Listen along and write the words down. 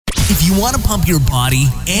If you want to pump your body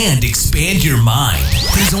and expand your mind,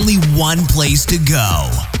 there's only one place to go.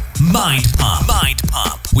 Mind Pump. Mind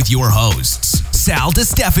Pump with your hosts, Sal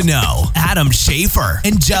DiStefano, Adam Schafer,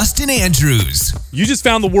 and Justin Andrews. You just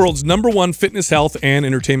found the world's #1 fitness, health, and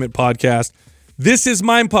entertainment podcast. This is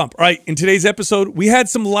Mind Pump. All right, in today's episode, we had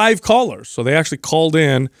some live callers. So they actually called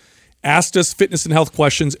in, asked us fitness and health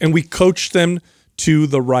questions, and we coached them to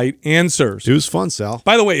the right answers. It was fun, Sal.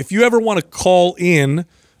 By the way, if you ever want to call in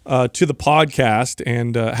to the podcast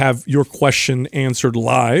and have your question answered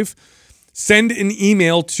live, send an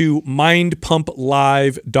email to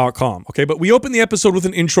mindpumplive.com. Okay, but we open the episode with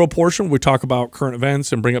an intro portion. We talk about current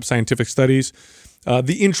events and bring up scientific studies.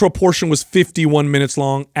 The intro portion was 51 minutes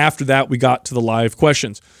long. After that, we got to the live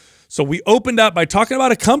questions. So we opened up by talking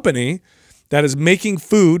about a company that is making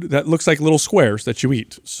food that looks like little squares that you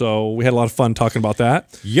eat. So we had a lot of fun talking about that.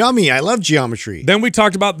 Yummy. I love geometry. Then we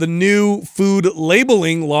talked about the new food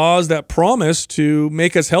labeling laws that promise to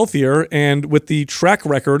make us healthier, and with the track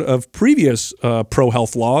record of previous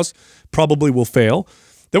pro-health laws, probably will fail.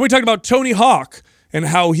 Then we talked about Tony Hawk and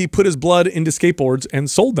how he put his blood into skateboards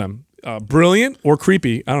and sold them. Brilliant or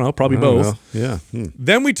creepy? I don't know, probably both. Yeah.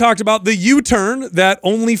 Then we talked about the U-turn that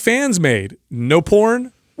OnlyFans made. No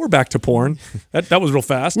porn. We're back to porn. That was real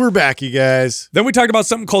fast. We're back, you guys. Then we talked about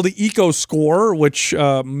something called the Eco Score, which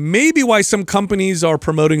may be why some companies are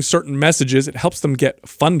promoting certain messages. It helps them get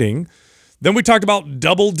funding. Then we talked about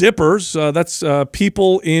double dippers. That's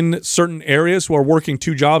people in certain areas who are working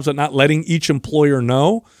two jobs but not letting each employer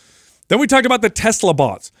know. Then we talked about the Tesla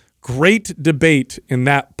bots. Great debate in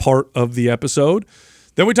that part of the episode.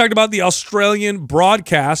 Then we talked about the Australian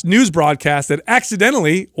news broadcast that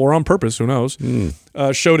accidentally, or on purpose, who knows,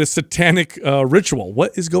 showed a satanic ritual.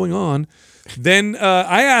 What is going on? Then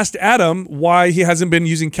I asked Adam why he hasn't been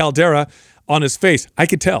using Caldera on his face. I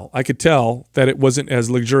could tell that it wasn't as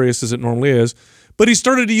luxurious as it normally is, but he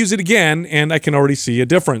started to use it again, and I can already see a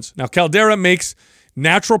difference. Now, Caldera makes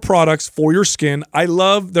natural products for your skin. I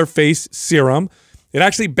love their face serum. It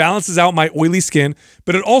actually balances out my oily skin,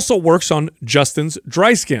 but it also works on Justin's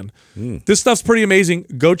dry skin. This stuff's pretty amazing.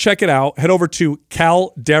 Go check it out. Head over to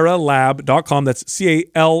calderalab.com. That's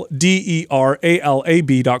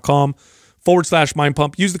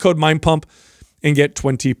CALDERALAB.com/mindpump. Use the code mindpump and get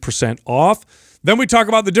 20% off. Then we talk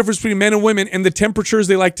about the difference between men and women and the temperatures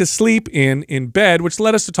they like to sleep in bed, which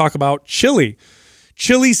led us to talk about Chili.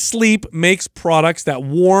 Chili Sleep makes products that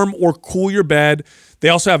warm or cool your bed. They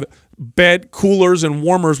also have bed coolers and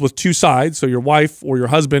warmers with two sides, so your wife or your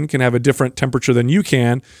husband can have a different temperature than you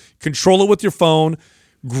can. Control it with your phone.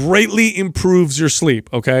 Greatly improves your sleep,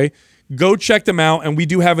 okay? Go check them out, and we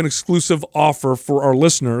do have an exclusive offer for our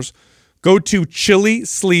listeners. Go to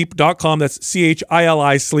chilisleep.com. That's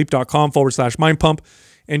CHILI sleep.com/mindpump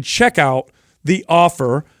and check out the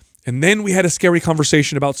offer. And then we had a scary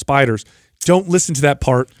conversation about spiders. Don't listen to that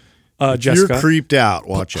part. Jessica. You're creeped out.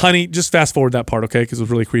 Watch out. Honey, just fast forward that part, okay? Because it was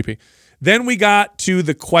really creepy. Then we got to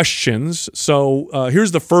the questions. So here's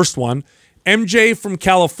the first one. MJ from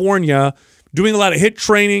California, doing a lot of HIIT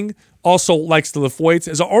training, also likes to lift weights,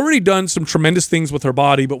 has already done some tremendous things with her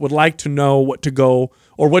body, but would like to know what to go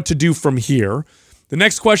or what to do from here. The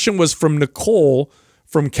next question was from Nicole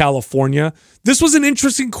from California. This was an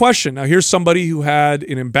interesting question. Now, here's somebody who had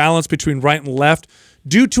an imbalance between right and left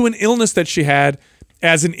due to an illness that she had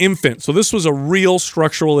as an infant. So this was a real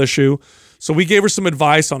structural issue. So we gave her some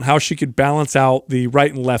advice on how she could balance out the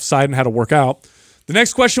right and left side and how to work out. The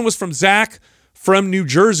next question was from Zach from New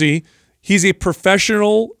Jersey. He's a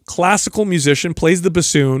professional classical musician, plays the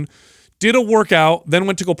bassoon, did a workout, then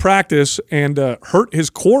went to go practice and hurt his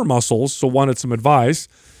core muscles, so wanted some advice.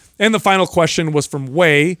 And the final question was from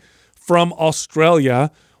Wei from Australia.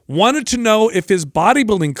 Wanted to know if his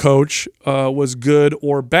bodybuilding coach was good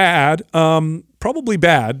or bad. Probably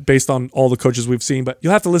bad based on all the coaches we've seen, but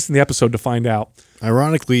you'll have to listen to the episode to find out.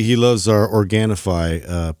 Ironically, he loves our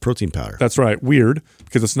Organifi protein powder. That's right. Weird,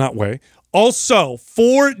 because it's not whey. Also,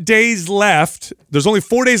 4 days left. There's only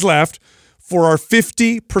 4 days left for our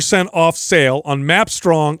 50% off sale on MAP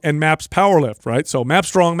Strong and MAPS Powerlift, right? So MAP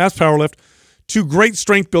Strong, MAPS Powerlift, two great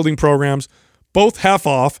strength building programs, both half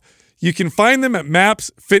off. You can find them at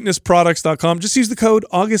mapsfitnessproducts.com. Just use the code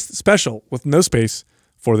August Special with no space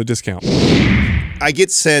for the discount. I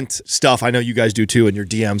get sent stuff, I know you guys do too, in your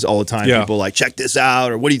DMs all the time. Yeah. People like, check this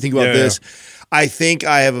out, or what do you think about this? I think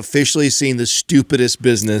I have officially seen the stupidest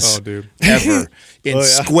business ever in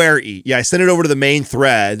Square Eat. Yeah, I sent it over to the main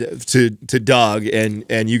thread to Doug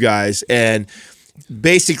and you guys, and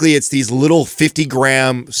basically it's these little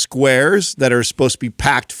 50-gram squares that are supposed to be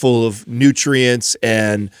packed full of nutrients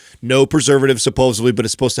and no preservatives supposedly, but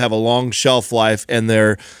it's supposed to have a long shelf life, and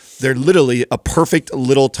they're They're literally a perfect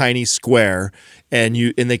little tiny square, and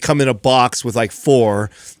they come in a box with like 4.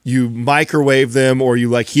 You microwave them or you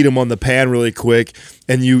like heat them on the pan really quick,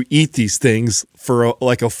 and you eat these things for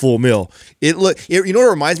like a full meal. You know what it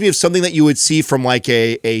reminds me of? Something that you would see from like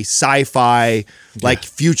a sci-fi, like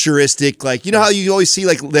futuristic, like you know how you always see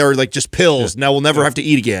like they're like just pills. Now we'll never have to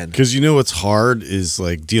eat again. Because you know what's hard is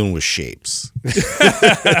like dealing with shapes.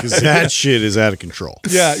 Because that shit is out of control.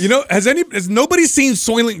 Yeah, has nobody seen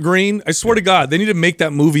Soylent Green? I swear to God, they need to make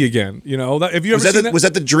that movie again. Have you ever seen that? Was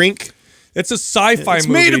that the drink? It's a sci-fi It's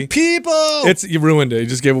movie. made of people. You ruined it. You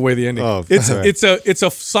just gave away the ending. Oh, it's right. it's a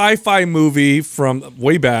sci-fi movie from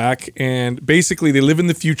way back, and basically they live in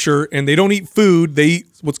the future and they don't eat food. They eat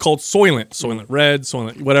what's called Soylent Red,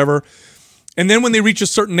 Soylent whatever. And then when they reach a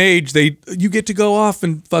certain age, you get to go off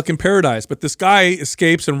in fucking paradise. But this guy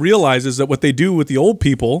escapes and realizes that what they do with the old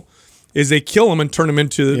people is they kill them and turn them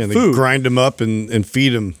into and food. they grind them up and feed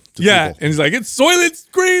them to Yeah, people. and he's like, it's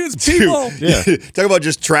Soylent Green, it's people. Talk about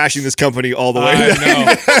just trashing this company all the way. I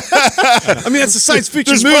know. I mean, that's a science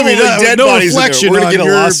fiction There's movie. probably dead no bodies in there. reflection We're gonna on get a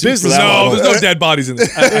your lawsuit for business. that No, one. there's no dead bodies in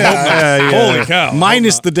this. I hope not. Holy cow.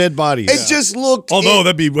 Minus the dead bodies. It just looked. Although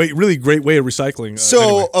that'd be really great way of recycling.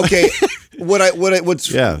 So anyway. okay, what's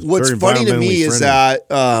very funny to me environmentally is friendly.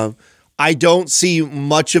 that I don't see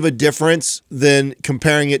much of a difference than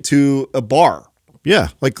comparing it to a bar. Yeah.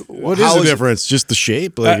 Like, What how is the difference? Just the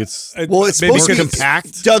shape? Like it's Well, it's maybe supposed to be because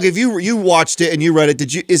compact. Doug, if you watched it and you read it,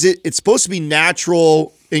 it's supposed to be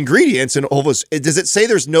natural ingredients and almost. Does it say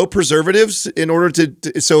there's no preservatives in order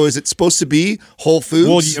to? So is it supposed to be whole foods?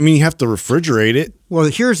 well, I mean, you have to refrigerate it. Well,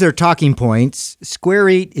 here's their talking points. Square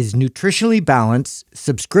Eat is nutritionally balanced,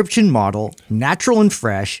 subscription model, natural and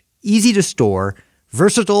fresh, easy to store,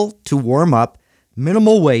 versatile to warm up,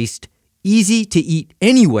 minimal waste, easy to eat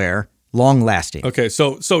anywhere, long lasting. Okay,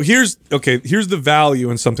 so here's the value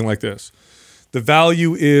in something like this. The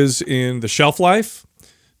value is in the shelf life,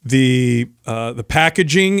 the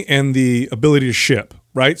packaging, and the ability to ship.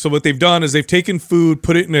 Right. So what they've done is they've taken food,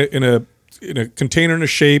 put it in a container in a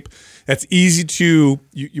shape that's easy to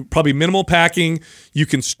you probably minimal packing. You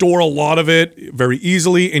can store a lot of it very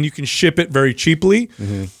easily, and you can ship it very cheaply.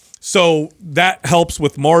 Mm-hmm. So that helps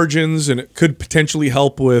with margins, and it could potentially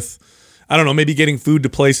help with, I don't know, maybe getting food to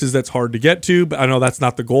places that's hard to get to, but I know that's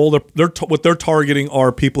not the goal. What they're targeting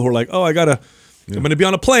are people who are like, oh, I'm going to be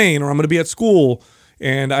on a plane or I'm going to be at school,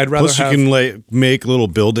 and I'd rather Plus, you have. can like make little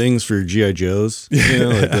buildings for your GI Joes.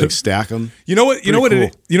 Like stack them. You know what?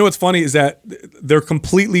 Cool. What's funny is that they're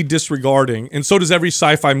completely disregarding, and so does every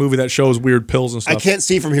sci-fi movie that shows weird pills and stuff. I can't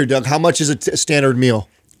see from here, Doug. How much is a standard meal?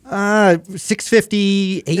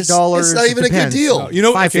 $6.50, $8. It's not even a good deal.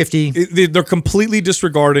 $5.50. They're completely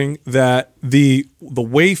disregarding that the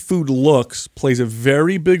way food looks plays a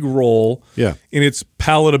very big role in its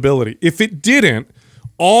palatability. If it didn't,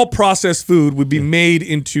 all processed food would be made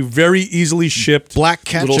into very easily shipped Black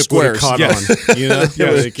ketchup squares. caught Yes. on. You know?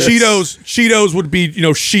 Like, Cheetos would be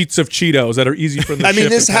sheets of Cheetos that are easy for them to I mean, ship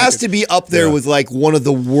this and has package. to be up there with like one of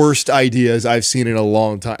the worst ideas I've seen in a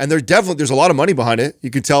long time. And there's a lot of money behind it.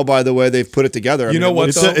 You can tell by the way they've put it together. You know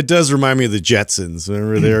what, though? it does remind me of the Jetsons.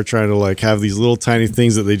 Remember, they were trying to like have these little tiny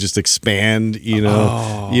things that they just expand,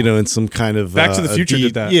 in some kind of Back to the Future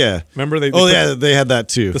did that. Yeah, Remember they they had that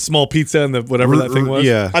too. the small pizza and the whatever that thing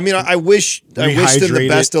was. Yeah, I mean, I wish them the Rehydrate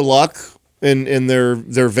best of luck in their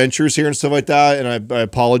ventures here and stuff like that. And I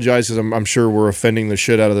apologize because I'm sure we're offending the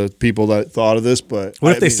shit out of the people that thought of this. But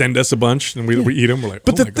What if they send us a bunch and we eat them? We're like,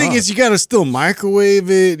 But the thing is, you got to still microwave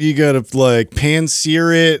it. You got to like pan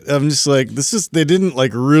sear it. I'm just like, they didn't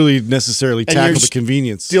like really necessarily tackle the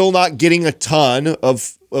convenience. still not getting a ton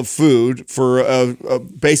of food for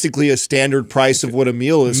basically a standard price of what a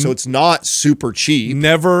meal is. So it's not super cheap.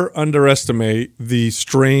 never underestimate the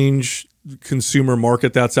strange consumer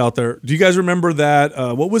market that's out there. Do you guys remember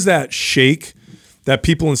that? What was that shake that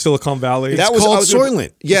people in Silicon Valley? It's called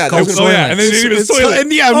Soylent. Yeah, Oh, yeah, and they didn't even Soylent.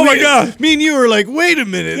 And yeah, oh my God. me and you were like, wait a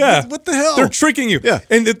minute. Yeah. What the hell? They're tricking you. Yeah.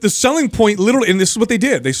 And the selling point, literally, and this is what they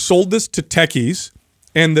did. They sold this to techies,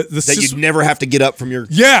 and the that you'd never have to get up from your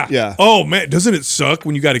Yeah. Oh man, doesn't it suck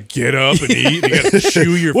when you got to get up and eat? And you got to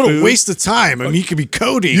chew your What food? a waste of time. I mean, you could be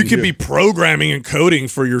coding. You could be programming and coding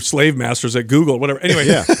for your slave masters at Google, whatever. Anyway,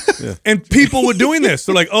 Yeah. And people were doing this.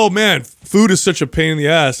 They're like, "Oh man, food is such a pain in the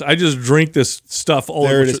ass. I just drink this stuff all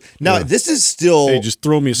There over." it is. Now this is still. Hey, just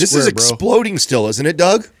throw me a This square, is bro. exploding still, isn't it,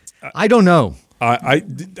 Doug? I don't know. I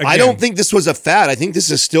don't think this was a fad. I think this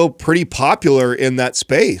is still pretty popular in that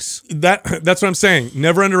space. that's what I'm saying.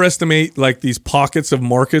 Never underestimate like these pockets of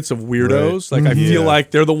markets of weirdos. Right. Like I feel like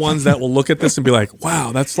they're the ones that will look at this and be like,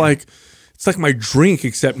 "Wow, it's It's like my drink,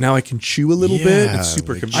 except now I can chew a little bit. It's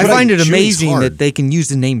super like convenient. I find it Chewing's amazing hard. that they can use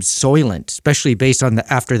the name Soylent, especially based on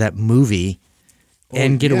after that movie,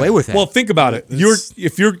 and get away with it. Well, think about it.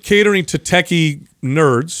 If you're catering to techie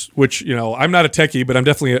nerds, which I'm not a techie, but I'm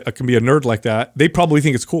definitely can be a nerd like that. They probably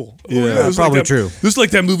think it's cool. Yeah, it's probably like true. This is like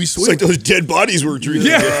that movie. It's like those dead bodies we're drinking.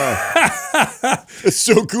 Yeah. It's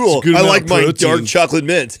so cool. good I amount like of my protein. dark chocolate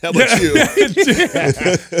mint. How about you?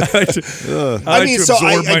 I mean, so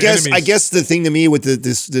I guess the thing to me with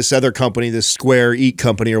this other company, this Square Eat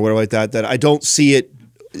company or whatever like that I don't see it.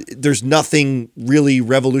 There's nothing really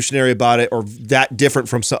revolutionary about it or that different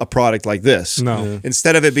from a product like this. No. Yeah.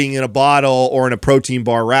 Instead of it being in a bottle or in a protein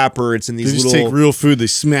bar wrapper, it's in these They just little. take real food, they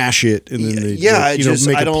smash it, and then they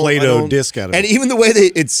make a Play-Doh disc out of it. And even the way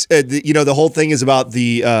it's the whole thing is about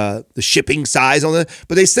the shipping size on it,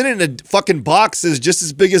 but they send it in a fucking box that's just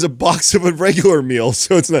as big as a box of a regular meal.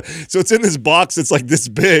 So it's in this box that's like this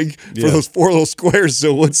big for those 4 little squares.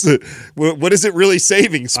 So what is it really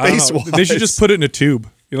saving space wise? They should just put it in a tube.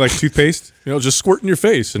 Like toothpaste, just squirt in your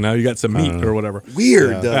face, and now you got some meat or whatever.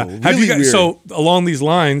 Weird, though. Yeah. Really Have you guys, weird. So along these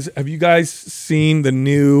lines, have you guys seen the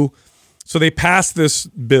new? So they passed this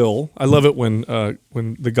bill. I love it when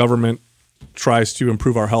the government tries to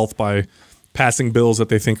improve our health by passing bills that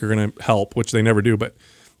they think are going to help, which they never do. But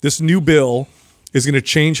this new bill is going to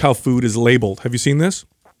change how food is labeled. Have you seen this?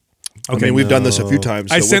 Okay, I mean, we've done this a few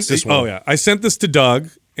times. So what's this one? Oh yeah, I sent this to Doug.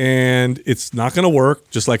 And it's not going to work,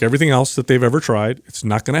 just like everything else that they've ever tried. It's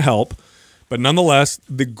not going to help. But nonetheless,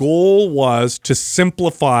 the goal was to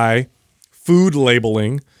simplify food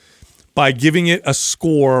labeling by giving it a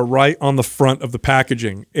score right on the front of the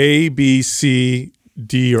packaging. A, B, C,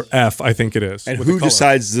 D, or F, I think it is. And with who the color.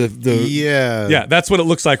 decides the Yeah, that's what it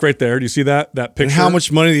looks like right there. Do you see that picture? And how much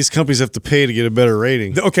money these companies have to pay to get a better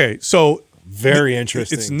rating? Okay, so very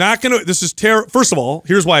interesting. It's not going to. This is terrible. First of all,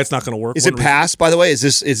 here's why it's not going to work. Is it passed? By the way, is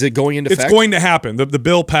it going into effect? It's going to happen. The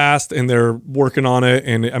bill passed, and they're working on it,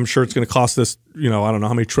 and I'm sure it's going to cost us, I don't know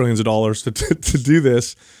how many trillions of dollars to do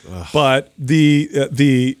this. Ugh. But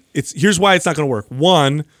here's why it's not going to work.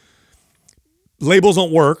 One, labels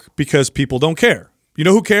don't work because people don't care. You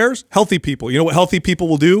know who cares? Healthy people. You know what healthy people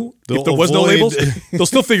will do if there was no labels? They'll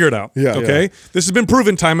still figure it out. Yeah. Okay. Yeah. This has been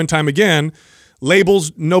proven time and time again.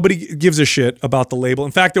 Labels, nobody gives a shit about the label. In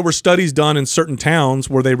fact, there were studies done in certain towns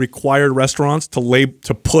where they required restaurants to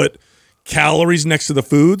put calories next to the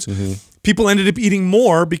foods. Mm-hmm. People ended up eating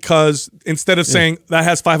more because instead of saying that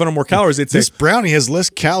has 500 more calories, it's this brownie has less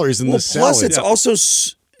calories than this salad. Plus, it's also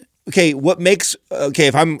okay. What makes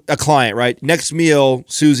if I'm a client, right? Next meal,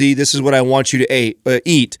 Susie, this is what I want you to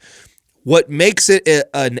eat. What makes it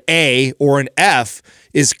an A or an F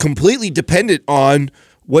is completely dependent on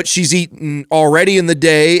what she's eaten already in the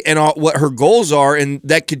day and what her goals are, and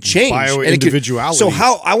that could change. Bio-individuality. So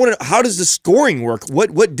how does the scoring work?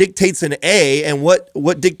 What dictates an A and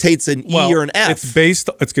what dictates an E or an F?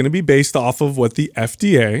 It's going to be based off of what the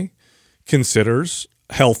FDA considers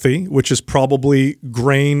healthy, which is probably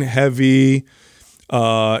grain heavy.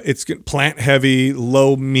 It's plant heavy,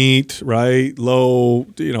 low meat, right? Low,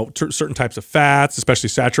 certain types of fats, especially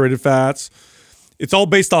saturated fats. It's all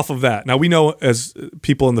based off of that. Now, we know as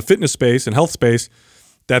people in the fitness space and health space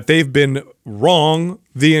that they've been wrong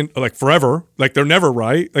forever. Like they're never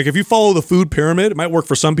right. Like if you follow the food pyramid, it might work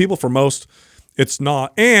for some people. For most, it's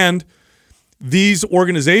not. And these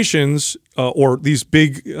organizations or these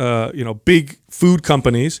big food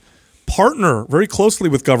companies partner very closely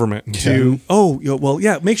with government make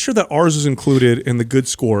sure that ours is included in the good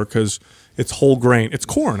score because it's whole grain. It's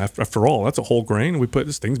corn, after all. That's a whole grain. We put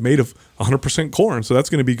this thing's made of 100% corn, so that's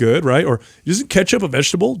going to be good, right? Or isn't ketchup a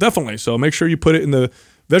vegetable? Definitely. So make sure you put it in the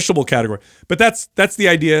vegetable category. But that's the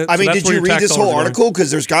idea. I mean, did you read this whole article? Because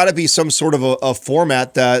there's got to be some sort of a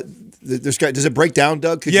format that does it break down,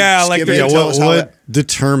 Doug? Could what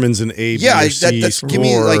determines an A, B, or C score? Give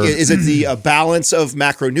me is it the balance of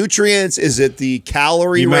macronutrients? Is it the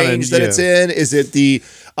calorie range that it's in? Is it the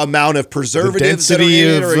amount of preservatives the density that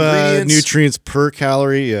are in it or ingredients? Nutrients per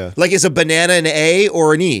calorie? Yeah. Like is a banana an A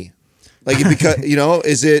or an E? Like because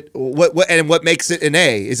is it what makes it an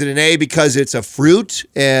A? Is it an A because it's a fruit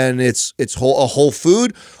and it's a whole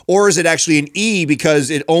food, or is it actually an E because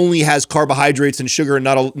it only has carbohydrates and sugar and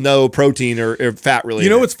no protein or fat really?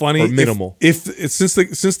 What's funny? Or minimal.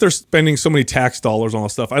 Since they're spending so many tax dollars on all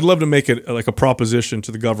this stuff, I'd love to make it like a proposition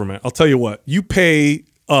to the government. I'll tell you what, you pay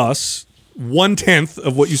us 1/10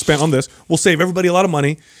 of what you spent on this. We'll save everybody a lot of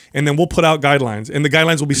money, and then we'll put out guidelines, and the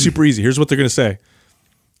guidelines will be super easy. Here's what they're going to say.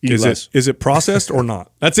 Is it processed or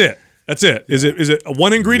not? That's it. Is it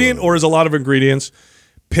one ingredient or is a lot of ingredients?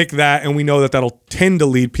 Pick that, and we know that'll tend to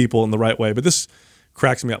lead people in the right way. But this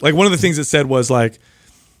cracks me up. Like one of the things it said was like,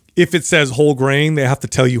 if it says whole grain, they have to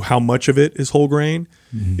tell you how much of it is whole grain.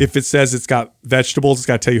 Mm-hmm. If it says it's got vegetables, it's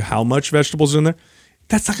got to tell you how much vegetables are in there.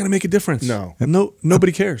 That's not going to make a difference.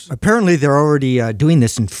 Nobody cares. Apparently, they're already doing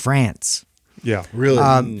this in France. Yeah,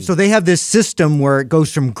 really. So they have this system where it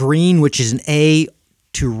goes from green, which is an A,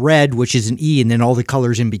 to red, which is an E, and then all the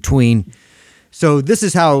colors in between. So this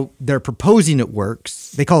is how they're proposing it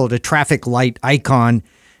works. They call it a traffic light icon.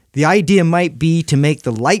 The idea might be to make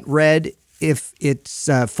the light red if it's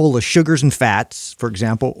full of sugars and fats, for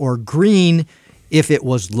example, or green if it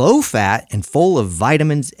was low fat and full of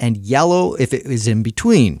vitamins, and yellow if it was in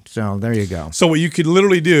between. So there you go. So what you could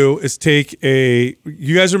literally do is take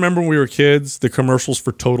you guys remember when we were kids, the commercials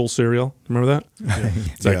for Total cereal? Remember that? Yeah.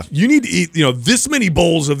 It's like, you need to eat, this many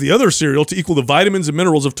bowls of the other cereal to equal the vitamins and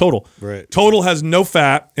minerals of Total. Right. Total has no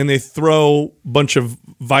fat, and they throw a bunch of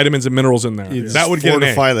vitamins and minerals in there. That would get an A.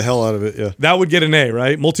 Fortify the hell out of it, yeah. That would get an A,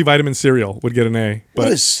 right? Multivitamin cereal would get an A. But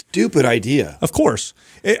what a stupid idea. Of course.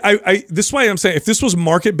 This is why I'm saying, if this was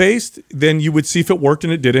market-based, then you would see if it worked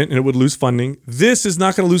and it didn't, and it would lose funding. This is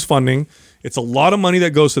not going to lose funding. It's a lot of money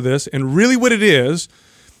that goes to this, and really what it is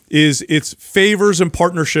it's favors and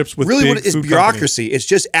partnerships with really big what it is food bureaucracy. companies. It's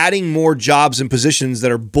just adding more jobs and positions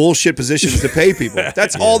that are bullshit positions to pay people.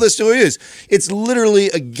 That's all this really is. It's literally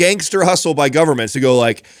a gangster hustle by governments to go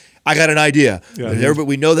like, I got an idea. Yeah. Everybody,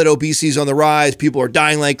 we know that obesity is on the rise. People are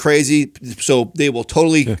dying like crazy, so they will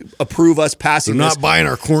totally approve us passing They're this. not buying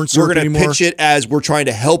our corn syrup We're going to anymore. pitch it as we're trying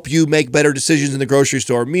to help you make better decisions in the grocery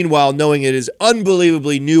store. Meanwhile, knowing it is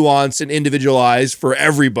unbelievably nuanced and individualized for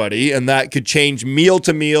everybody, and that could change meal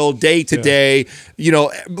to meal, day to day.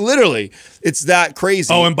 Literally, it's that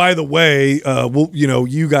crazy. Oh, and by the way,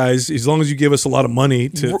 you guys, as long as you give us a lot of money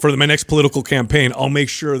for my next political campaign, I'll make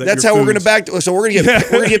sure that that's how we're going to back. So we're going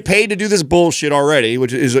to get paid to do this bullshit already,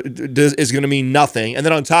 which is going to mean nothing. And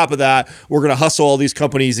then on top of that, we're going to hustle all these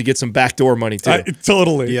companies to get some backdoor money too.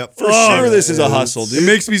 Totally. Yep. For sure, this is a hustle, dude. It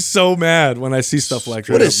makes me so mad when I see stuff like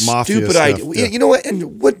that. What a mafia stupid stuff, idea. yeah. You know what? And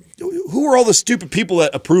who are all the stupid people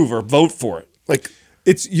that approve or vote for it? Like,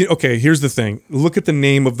 It's okay. Here's the thing. Look at the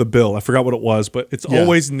name of the bill. I forgot what it was, but it's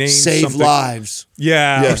always named Save something. lives.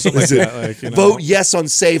 Yeah, or something like that. Like, Vote yes on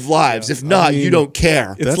save lives. If not, you don't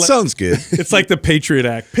care. That like- sounds good. It's like the Patriot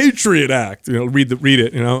Act. Patriot Act. Read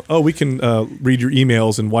it. We can read your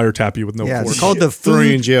emails and wiretap you with no Yeah, court. it's called the Throw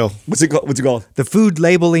you in Food, jail. What's it called? the Food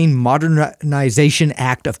Labeling Modernization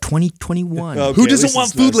Act of 2021. Okay, Who at doesn't least want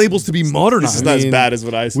it's food not- labels to be modernized? This is not as bad as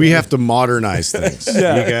what I said. We have to modernize things.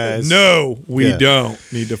 Yeah. You guys. No, we Yeah. don't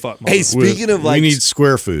need to fuck. Hey, modernize. speaking of like we need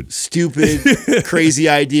square food. stupid, crazy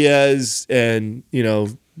ideas and,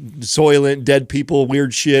 Soylent, dead people,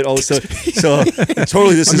 weird shit, all this stuff. So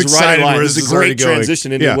totally this I'm is right excited in line. where This this is is a great already going.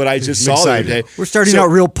 transition into Yeah, what I just I'm saw the other excited. day. We're starting out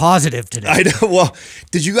real positive today. I know. Well,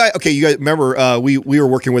 did you guys? Okay, you guys remember we were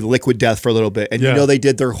working with Liquid Death for a little bit, and Yeah. they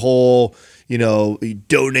did their whole, you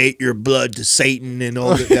donate your blood to Satan and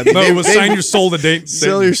all that. I mean, No, it was sign your soul to date.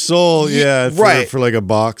 Sell your soul, right. for like a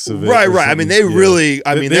box of it. Right. or I mean, something. they Yeah. really.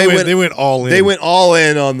 I mean, they went all in. They went all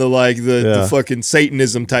in on the Yeah. fucking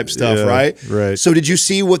Satanism type stuff, Yeah, right? right. So did you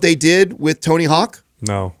see what they did with Tony Hawk?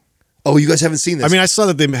 No. Oh, you guys haven't seen this? I mean, I saw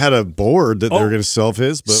that they had a board that they Oh. were going to sell of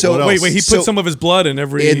his, but So- what else? Wait. He put So- some of his blood in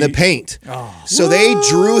every in the paint. So they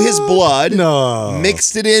drew his blood, No.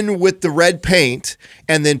 mixed it in with the red paint,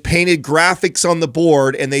 and then painted graphics on the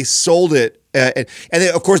board, and they sold it. And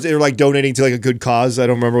then, of course, they were like donating to like a good cause. I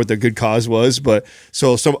don't remember what the good cause was, but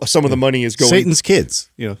so some of the money is going. Satan's kids.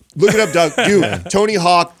 Look it up, Doug. Dude, Tony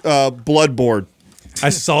Hawk blood board. I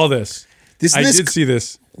saw this. I did see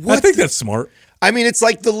this. What I think the- that's smart. I mean, it's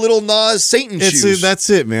like the little Nas Satan shoes. That's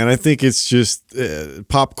it, man. I think it's just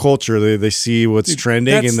pop culture. They see what's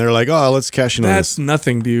trending that's- and they're like, oh, let's cash in on That's this.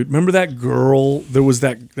 nothing, dude. Remember that girl? There was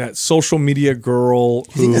that social media girl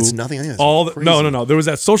who. think that's nothing? I think that's all the, crazy. no. There was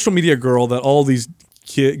that social media girl that all these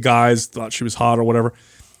guys thought she was hot or whatever.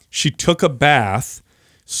 She took a bath,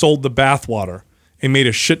 sold the bath water, and made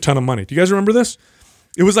a shit ton of money. Do you guys remember this?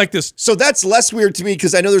 It was like this. So that's less weird to me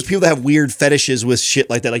because I know there's people that have weird fetishes with shit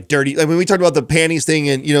like that, like dirty. I mean, we talked about the panties thing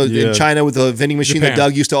and in Yeah. China with the vending machine that Japan.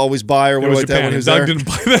 Doug used to always buy or It whatever was like that Japan. when he was Doug there. didn't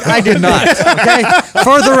buy that. I did not. Okay,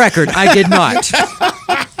 for the record, I did not.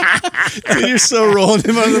 You're so rolling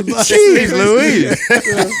him on the bus. Jeez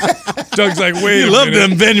Louise. Doug's like, wait. You a love minute.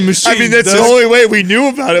 them vending machines. I mean, that's the Doug. only way we knew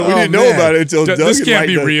about it. We didn't know man. about it until Doug. This can't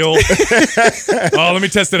be liked it. real. Oh, let me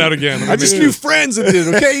test it out again. I just knew friends that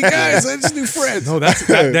did. Okay, you guys. I just knew friends. No,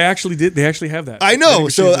 they actually did. They actually have that. I know. Vending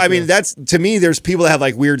So machines I with mean, the- that's to me. There's people that have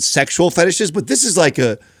like weird sexual fetishes, but this is like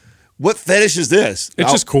what fetish is this?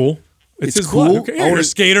 it's just cool. It's his cool. blood. Okay. Yeah, you're a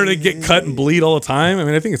skater that get cut and bleed all the time. I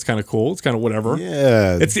mean, I think it's kind of cool. It's kind of whatever.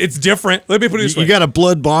 Yeah. It's different. Let me put it this way. You got a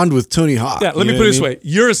blood bond with Tony Hawk. Yeah, let me put it this way.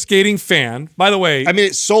 You're a skating fan. By the way, I mean,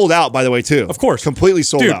 it's sold out, by the way, too. Of course. Completely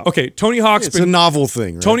sold dude, out. okay, Tony Hawk's It's a novel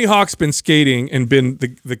thing, right? Tony Hawk's been skating and been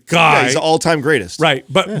the guy. Yeah, he's the all-time greatest. Right.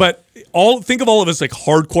 But think of all of us like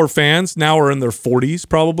hardcore fans now are in their 40s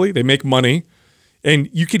probably. They make money. And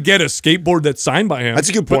you could get a skateboard that's signed by him. That's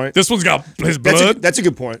a good point. This one's got his blood. That's a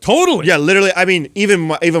good point. Totally. Yeah, literally. I mean,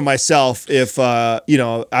 even myself, if I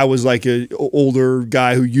was like an older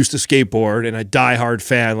guy who used to skateboard and a diehard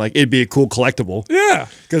fan, like it'd be a cool collectible. Yeah,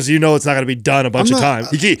 because it's not going to be done a bunch of time.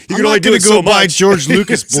 You can only do gonna it so buy much. George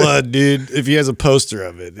Lucas blood, dude. If he has a poster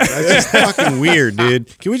of it, that's just fucking weird,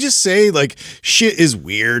 dude. Can we just say like shit is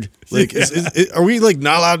weird? Like, are we like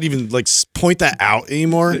not allowed to even like point that out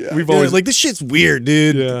anymore? Yeah. We've always like this shit's weird,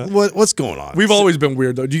 dude. Yeah. What's going on? We've always been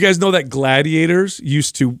weird though. Do you guys know that gladiators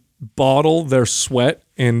used to bottle their sweat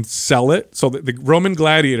and sell it? So the Roman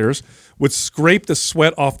gladiators would scrape the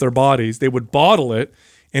sweat off their bodies. They would bottle it,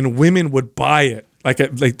 and women would buy it. Like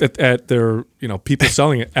at their people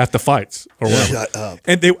selling it at the fights or whatever. Shut up.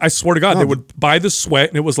 And I swear to God, they would buy the sweat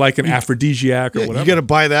and it was like an aphrodisiac or whatever. You got to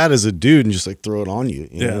buy that as a dude and just like throw it on you.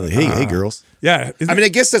 Know? Like, hey girls. Yeah. I mean, I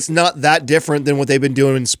guess that's not that different than what they've been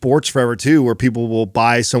doing in sports forever too, where people will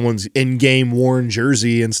buy someone's in-game worn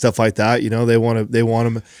jersey and stuff like that. They want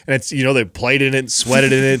them, and it's they played in it,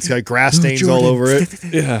 sweated in it. It's got grass stains all over it.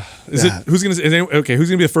 Yeah. Who's gonna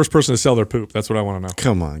be the first person to sell their poop? That's what I want to know.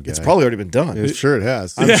 Come on, guys. It's probably already been done. I'm sure it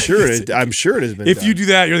has. I'm sure it has been. If done. you do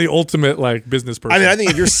that, you're the ultimate like business person. I mean, I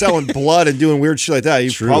think if you're selling blood and doing weird shit like that,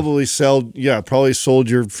 you probably sold your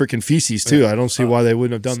freaking feces too. I don't see why they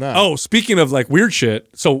wouldn't have done that. Oh, speaking of like weird shit,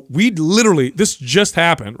 so we literally this just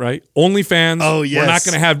happened, right? OnlyFans. Oh yes. We're not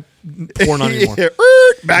going to have porn on anymore.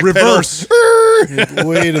 Back reverse.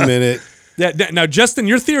 Wait a minute. Yeah. Now, Justin,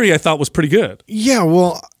 your theory I thought was pretty good. Yeah,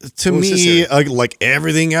 well, to me, like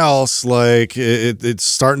everything else, like it's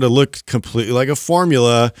starting to look completely like a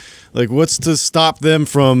formula. Like, what's to stop them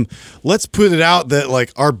from? Let's put it out that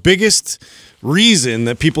like our biggest reason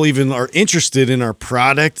that people even are interested in our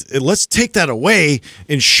product, let's take that away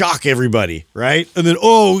and shock everybody, right? And then,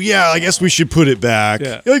 oh yeah, I guess we should put it back.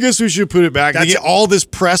 Yeah. I guess we should put it back. They get all this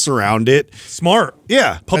press around it. Smart.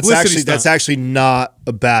 Yeah. Publicity. That's actually not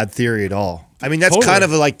a bad theory at all. I mean, that's kind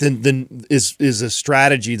of like is a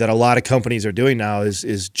strategy that a lot of companies are doing now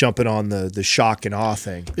is jumping on the shock and awe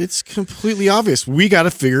thing. It's completely obvious. We got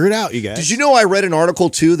to figure it out, you guys. Did you know I read an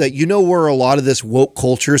article too that where a lot of this woke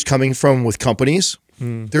culture is coming from with companies?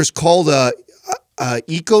 There's called a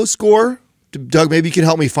Eco Score. Doug, maybe you can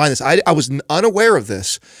help me find this. I was unaware of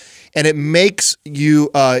this. And it makes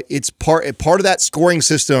you, it's part of that scoring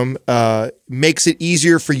system makes it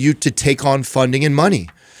easier for you to take on funding and money.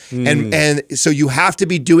 And so you have to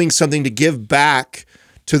be doing something to give back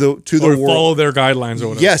to the world. Follow their guidelines or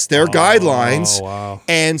whatever. Yes, their guidelines. Oh, wow.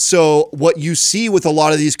 And so what you see with a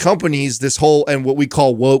lot of these companies, this whole, and what we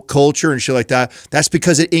call woke culture and shit like that, that's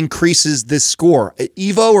because it increases this score.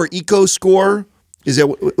 Evo or Eco Score, is that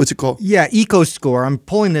what's it called? Yeah, Eco Score. I'm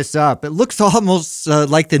pulling this up. It looks almost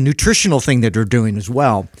like the nutritional thing that they're doing as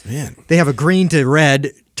well. Man. They have a green to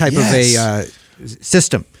red type of a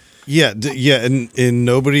system. Yeah, and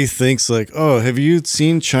nobody thinks like, oh, have you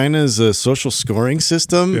seen China's social scoring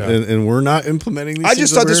system? Yeah. And we're not implementing these. I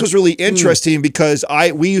just thought this was really interesting because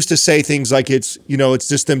we used to say things like it's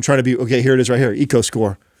just them trying to be, okay, here it is right here, Eco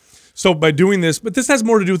Score. So by doing this, but this has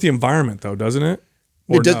more to do with the environment though, doesn't it?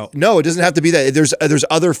 No, it doesn't have to be that. There's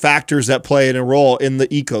other factors that play a role in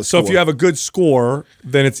the Eco Score. So if you have a good score,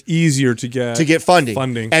 then it's easier to get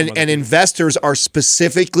funding. And investors are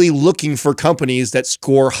specifically looking for companies that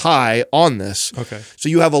score high on this. Okay. So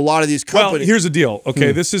you have a lot of these companies. Well, here's the deal.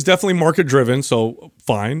 Okay, this is definitely market driven, so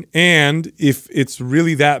fine. And if it's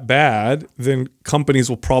really that bad, then companies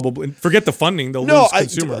will probably forget the funding. They'll lose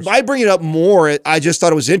consumers. I bring it up more. I just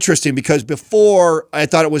thought it was interesting because before I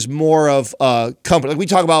thought it was more of a company. Like we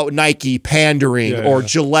talk about Nike pandering or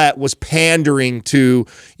Gillette was pandering to,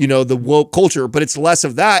 the woke culture, but it's less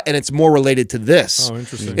of that and it's more related to this. Oh,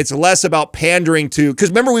 interesting. It's less about pandering to, because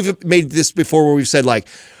remember we've made this before where we've said like,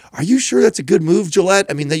 are you sure that's a good move, Gillette?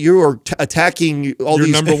 I mean, that you are attacking all your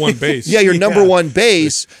these number one base. Yeah, your number one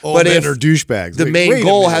base. But if are douchebags. The main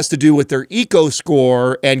goal has to do with their Eco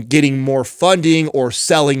Score and getting more funding or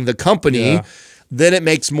selling the company. then it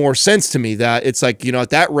makes more sense to me that it's like, at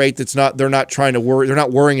that rate, they're not trying to worry. They're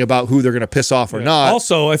not worrying about who they're going to piss off or not.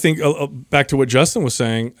 Also, I think back to what Justin was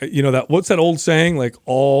saying, what's that old saying, like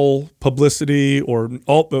all publicity or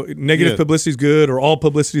all negative publicity is good or all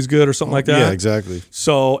publicity is good or something like that. Yeah, exactly.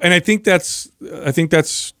 So, and I think that's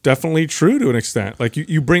definitely true to an extent. Like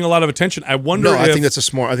you bring a lot of attention. I wonder. I think that's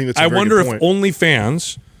a very good point. If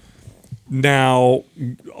OnlyFans now,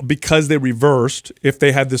 because they reversed, if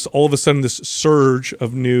they had this all of a sudden this surge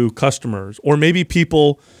of new customers, or maybe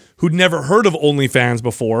people who'd never heard of OnlyFans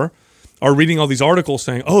before are reading all these articles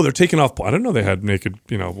saying, "Oh, they're taking off." I didn't know they had naked,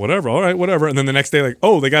 whatever. All right, whatever. And then the next day, like,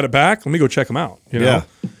 "Oh, they got it back. Let me go check them out." Yeah.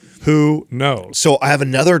 Who knows? So I have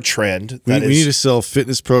another trend. We need to sell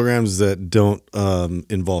fitness programs that don't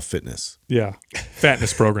involve fitness. Yeah,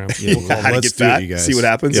 fatness programs. Yeah, well, how to get fat, you guys. see what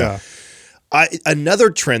happens. Yeah. Another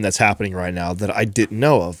trend that's happening right now that I didn't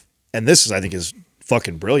know of, and this I think is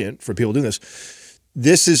fucking brilliant for people doing this.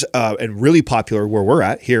 This is and really popular where we're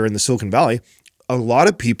at here in the Silicon Valley. A lot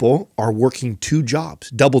of people are working 2 jobs,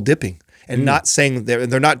 double dipping, and not saying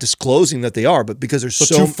they're not disclosing that they are, but because there's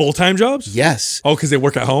so 2 full-time jobs. Yes. Oh, because they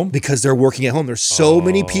work at home. Because they're working at home. There's so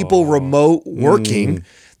many people remote working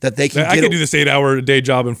that they can. I can do this 8-hour-a-day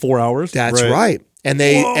job in 4 hours. That's right. And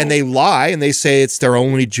they lie and they say it's their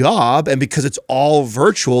only job, and because it's all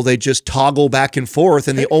virtual, they just toggle back and forth.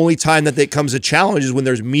 And the only time that comes a challenge is when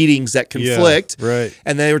there's meetings that conflict. Yeah, right.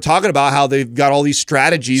 And they were talking about how they've got all these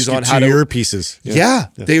strategies on how to earpieces. Yeah,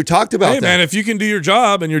 they talked about that. Hey man, if you can do your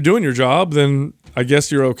job and you're doing your job, then I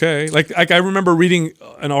guess you're okay. Like I remember reading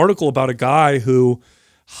an article about a guy who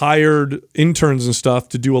hired interns and stuff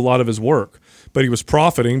to do a lot of his work, but he was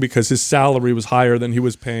profiting because his salary was higher than he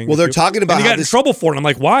was paying. Well, they're talking about and he got in trouble for it. I'm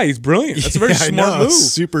like, why? He's brilliant. That's a very smart move.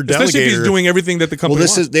 Super delegator. Especially if he's doing everything that the company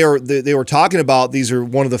wants. They were talking about, these are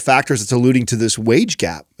one of the factors that's alluding to this wage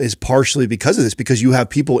gap is partially because of this, because you have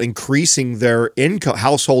people increasing their income,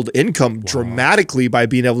 household income dramatically by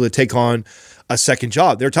being able to take on a second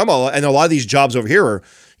job. They're talking about, and a lot of these jobs over here are,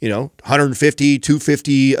 150,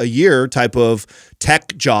 250 a year type of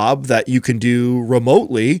tech job that you can do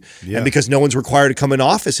remotely. Yeah. And because no one's required to come in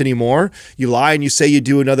office anymore, you lie and you say you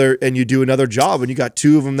do another job, and you got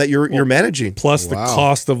 2 of them that you're managing. Plus the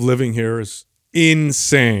cost of living here is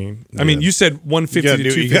insane. I mean, you said 150 to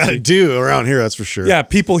 250. You got to do around here, that's for sure. Yeah,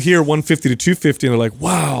 people hear 150 to 250 and they're like,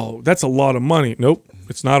 wow, that's a lot of money. Nope.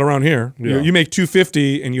 It's not around here. Yeah. You make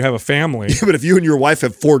 250 and you have a family. Yeah, but if you and your wife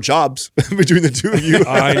have 4 jobs between the 2 of you,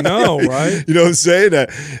 I know, right? You know what I'm saying? At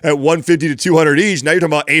 150 to 200 each, now you're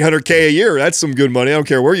talking about $800K a year. That's some good money. I don't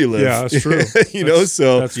care where you live. Yeah, that's true. That's crazy.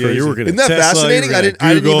 You were going to Isn't that Tesla, fascinating? I didn't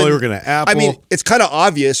Google, you were going to Apple. I mean, it's kind of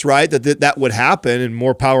obvious, right? That would happen, and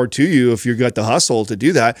more power to you if you got the hustle to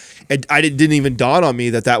do that. And it didn't even dawn on me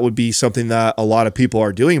that would be something that a lot of people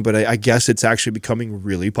are doing, but I guess it's actually becoming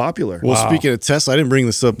really popular. Well, speaking of Tesla, I didn't bring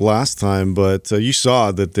this up last time, but you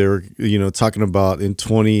saw that they were, talking about in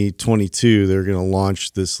 2022 they're going to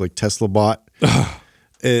launch this like Tesla bot.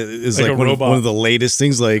 It's like one of the latest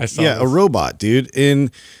things. Like, a robot, dude. And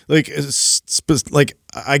like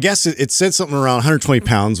I guess it said something around 120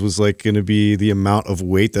 pounds was like going to be the amount of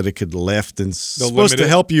weight that it could lift, and supposed to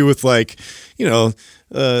help you with like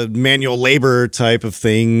manual labor type of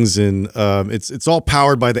things. And it's all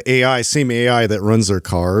powered by the same AI that runs their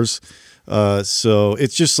cars. So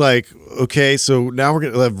it's just like, okay, so now we're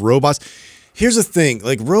going to have robots. Here's the thing,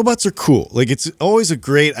 like robots are cool. Like it's always a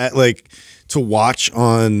great, to watch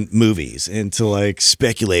on movies and to like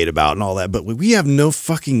speculate about and all that. But we have no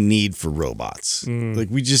fucking need for robots. Like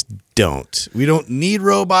we just don't. We don't need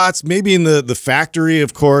robots. Maybe in the factory,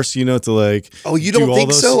 of course, to like. Oh, you don't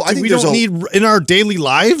think so? I think we don't need in our daily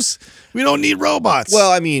lives. We don't need robots.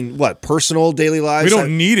 Well, I mean, personal daily lives? We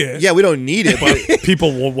don't need it. Yeah, we don't need it. But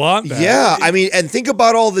people will want that. Yeah, I mean, and think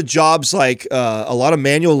about all the jobs, like a lot of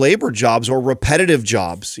manual labor jobs or repetitive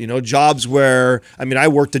jobs, jobs where, I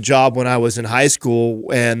worked a job when I was in high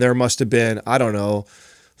school, and there must have been,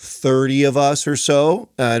 30 of us or so,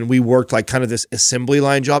 and we worked like kind of this assembly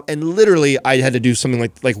line job, and literally I had to do something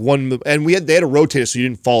like one, and they had to rotate it so you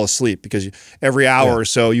didn't fall asleep, because every hour or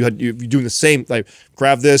so you're doing the same, like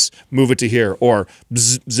grab this, move it to here, or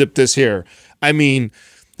zip this here. I mean,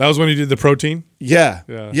 that was when you did the protein? Yeah.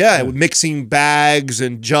 Mixing bags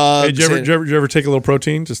and jugs. Hey, did you ever take a little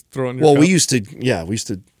protein? Just throw it in your cup? We used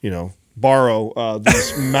to, borrow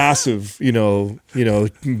these massive, big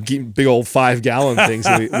old 5-gallon things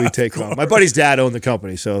that we take on. My buddy's dad owned the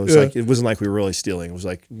company, so it wasn't like we were really stealing. It was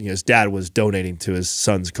like his dad was donating to his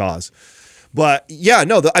son's cause. But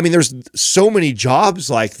there's so many jobs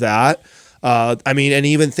like that. I mean, and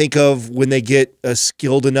even think of when they get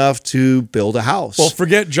skilled enough to build a house. Well,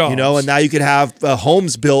 forget jobs. You know, and now you could have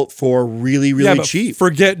homes built for really, really but cheap.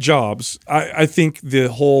 Forget jobs. I think the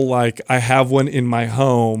whole like I have one in my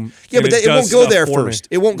home. Yeah, but it won't go there first.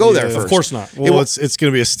 It won't go there first. Of course not. Well, it's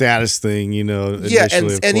going to be a status thing, you know. Yeah,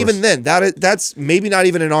 and even then, that's maybe not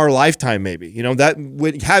even in our lifetime. Maybe that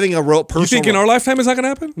with having a personal. You think in our lifetime is not going to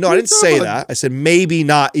happen? No, I didn't say that. I said maybe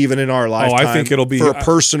not even in our lifetime. I think it'll be for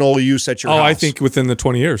personal use at your house. I think within the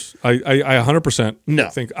 20 years. I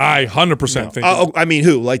 100% think. I 100% think. I mean,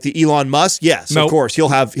 who? Like the Elon Musk? Yes, of course. He'll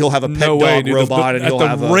have a pet dog robot, and he'll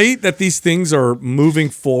have at the rate that these things are moving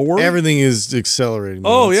forward. Everything is accelerating.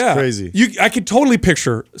 Man. Oh, it's yeah, crazy. I could totally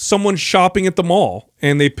picture someone shopping at the mall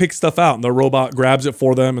and they pick stuff out and the robot grabs it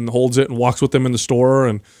for them and holds it and walks with them in the store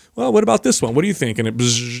and. Well, what about this one? What do you think? And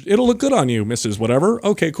it'll look good on you, Mrs. Whatever.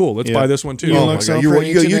 Okay, cool. Let's buy this one too. Oh my God.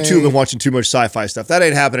 You two have been watching too much sci-fi stuff. That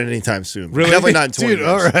ain't happening anytime soon. Really? Definitely not in 20 years.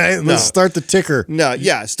 All right, let's start the ticker. No,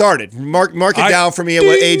 started. Mark it down for me at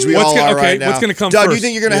what age we all are right now. What's going to come Doug, first? do you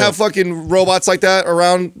think you're going to have fucking robots like that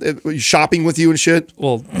around shopping with you and shit?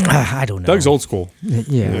 Well, I don't know. Doug's old school.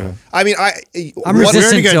 Yeah. I mean, I'm We resistant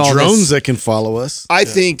already to got all drones this. that can follow us. I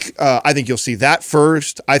think you'll see that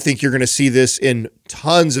first. I think you're going to see this in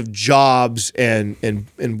tons of jobs and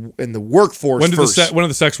the workforce When first. do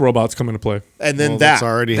the sex robots come into play? And then That's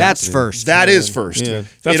already That's happening. first. That is first. Yeah.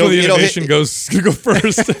 That's where the innovation goes to go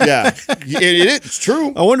first. Yeah, it's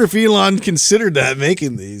true. I wonder if Elon considered that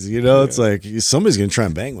making these. You know, it's like somebody's going to try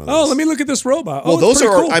and bang one of Oh, these. let me look at this robot. Well, Oh, those it's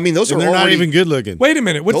pretty are. cool. I mean, those And are they're not already, even good looking. Wait a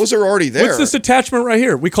minute. Those are already there. What's this attachment right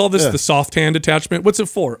here? We call this the soft hand attachment. What's it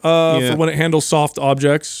for? For when it handles soft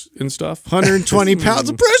objects and stuff. 120 pounds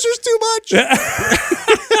of pressure's too much.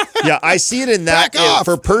 Yeah, I see it in that Back off.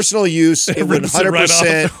 for personal use. It Rips it right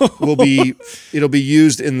 100% will be. It'll be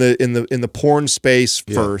used in the porn space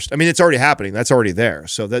first. I mean, it's already happening. That's already there.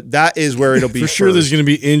 So that is where it'll be. For sure, there's going to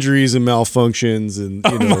be injuries and malfunctions and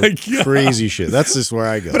my God. crazy shit. That's just where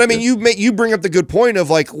I go. But I mean, you bring up the good point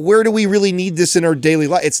of like, where do we really need this in our daily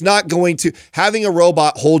life? It's not going to having a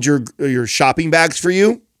robot hold your shopping bags for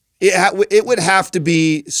you. It would have to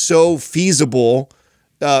be so feasible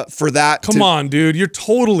for that. Come on, dude. You're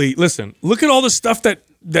totally listen. Look at all the stuff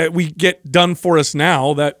that we get done for us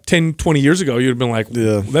now. That 10, 20 years ago, you'd have been like,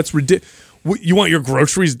 that's ridiculous. You want your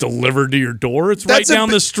groceries delivered to your door? It's right down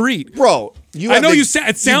the street, bro. I know it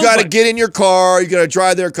sounds. You got to get in your car. You got to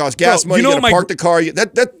drive there. It costs gas money. You got to park the car.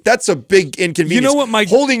 That's a big inconvenience. You know what?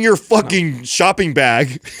 Holding your fucking shopping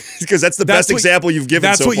bag, because that's the best example you've given.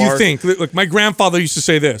 That's so what far. you think. Look, my grandfather used to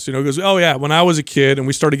say this. He goes, "Oh yeah, when I was a kid and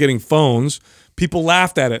we started getting phones." People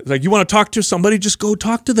laughed at it. Like, you want to talk to somebody, just go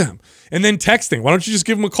talk to them. And then texting. Why don't you just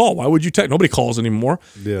give them a call? Why would you text? Nobody calls anymore.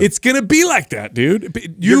 Yeah. It's going to be like that,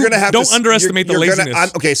 dude. You're gonna have don't underestimate the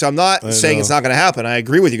laziness. So I'm not saying it's not going to happen. I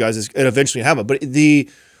agree with you guys. It eventually happen. But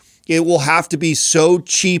it will have to be so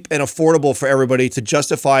cheap and affordable for everybody to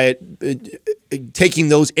justify it taking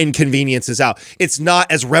those inconveniences out. It's not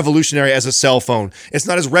as revolutionary as a cell phone. It's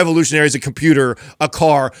not as revolutionary as a computer, a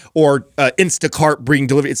car, or Instacart bringing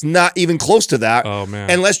delivery. It's not even close to that. Oh, man.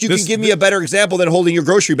 Unless you can give me a better example than holding your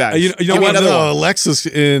grocery bag. You know what? Alexis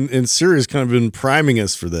and Siri has kind of been priming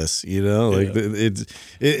us for this. You know, like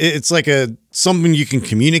it's like something you can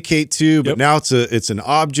communicate to, but now it's an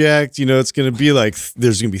object. You know, it's going to be like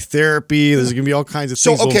there's going to be therapy. There's going to be all kinds of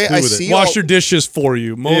things. So okay, I see. Wash your dishes for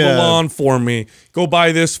you. Mow the lawn for me. Go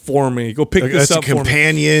buy this for me. Go pick this up for me. That's a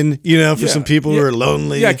companion, you know, for some people who are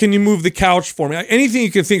lonely. Yeah, can you move the couch for me? Anything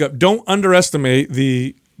you can think of. Don't underestimate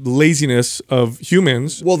the laziness of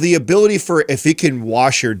humans. Well, the ability for if it can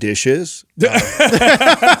wash your dishes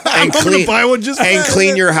and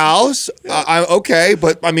clean your house. Okay,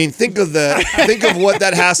 but I mean, think of what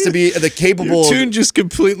that has to be. The capable your tune just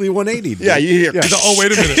completely 180. Dude. Yeah, you hear. Yeah. Oh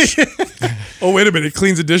wait a minute. It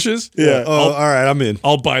cleans the dishes. Yeah. Oh, all right, I'm in.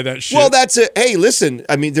 I'll buy that shit. Well, that's it. Hey, listen.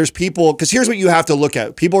 I mean, there's people because here's what you have to look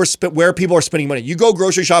at. Where people are spending money. You go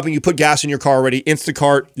grocery shopping. You put gas in your car already.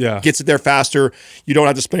 Instacart gets it there faster. You don't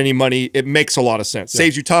have to spend any money. It makes a lot of sense.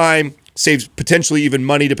 Saves you time. Saves potentially even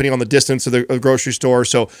money depending on the distance of the grocery store.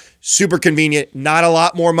 So super convenient. Not a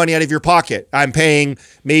lot more money out of your pocket. I'm paying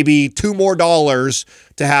maybe $2 more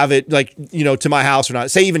to have it to my house or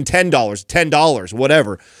not. Say even $10,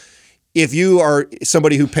 whatever. If you are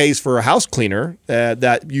somebody who pays for a house cleaner,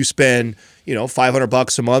 that you spend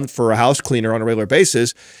 $500 a month for a house cleaner on a regular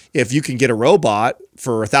basis, if you can get a robot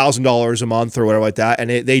for $1,000 a month or whatever like that, and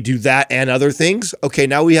they do that and other things, okay,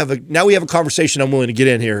 now we have a conversation I'm willing to get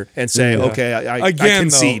in here and say, okay, I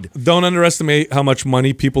concede. Though, don't underestimate how much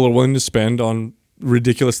money people are willing to spend on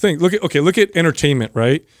ridiculous things. Look at entertainment,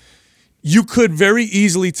 right? you could very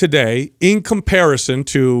easily today, in comparison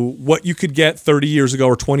to what you could get 30 years ago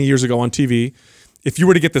or 20 years ago on TV, if you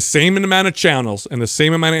were to get the same amount of channels and the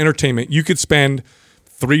same amount of entertainment, you could spend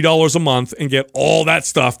 $3 a month and get all that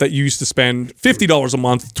stuff that you used to spend $50 a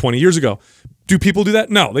month 20 years ago. Do people do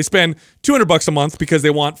that? No, they spend $200 a month because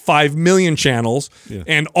they want 5 million channels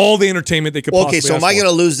and all the entertainment they could possibly Okay, so am I going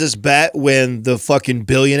to lose this bet when the fucking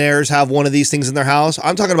billionaires have one of these things in their house?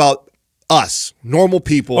 I'm talking about us, normal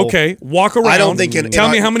people. Okay, walk around. I don't think tell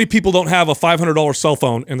me how many people don't have a $500 cell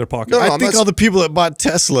phone in their pocket. No, I think all the people that bought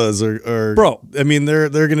Teslas are Bro. I mean, they're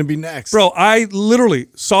going to be next. Bro, I literally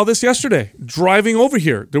saw this yesterday driving over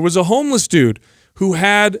here. There was a homeless dude who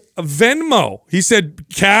had a Venmo. He said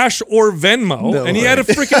cash or Venmo, and he had a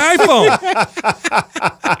freaking iPhone.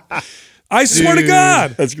 I swear to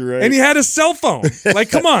God. That's great. And he had a cell phone. Like,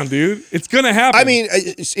 come on, dude. It's going to happen. I mean,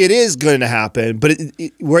 it is going to happen, but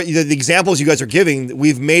where the examples you guys are giving,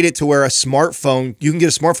 we've made it to where a smartphone, you can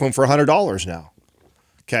get a smartphone for $100 now.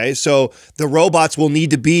 Okay, so the robots will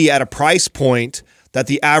need to be at a price point that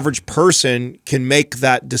the average person can make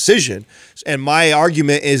that decision. And my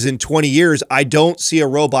argument is in 20 years, I don't see a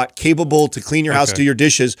robot capable to clean your house, do your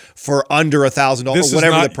dishes for under $1,000 or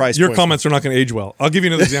whatever the price Your point comments are not going to age well. I'll give you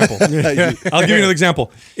another example. I'll give you another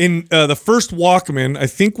example. In the first Walkman, I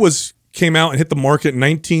think came out and hit the market in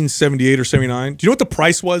 1978 or 79. Do you know what the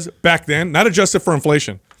price was back then? Not adjusted for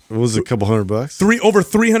inflation. What was it, a couple $100? Over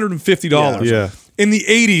 $350. Yeah. In the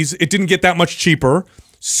 80s, it didn't get that much cheaper.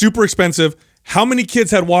 Super expensive. How many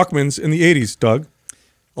kids had Walkmans in the 80s, Doug?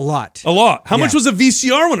 A lot. A lot. How much was a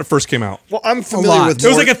VCR when it first came out? Well, I'm familiar with it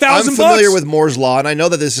was like $1,000. I'm familiar with Moore's law, and I know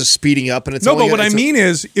that this is speeding up. And it's no, but what I mean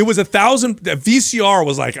is, it was $1,000. The VCR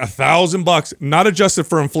was like $1,000, not adjusted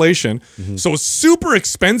for inflation. So it was super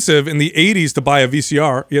expensive in the 80s to buy a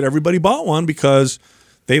VCR. Yet everybody bought one because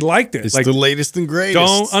they liked it. It's like, the latest and greatest.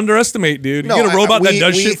 Don't underestimate, dude. No, you get a robot that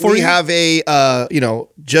does shit for you. We have a,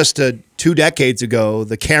 just 2 decades ago,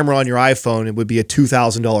 the camera on your iPhone, it would be a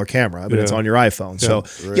 $2,000 camera, but it's on your iPhone. So,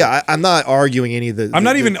 I'm not arguing any of the. I'm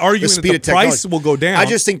not even arguing that the price will go down. I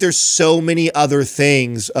just think there's so many other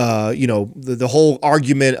things. The whole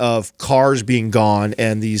argument of cars being gone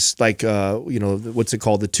and these what's it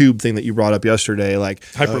called, the tube thing that you brought up yesterday, like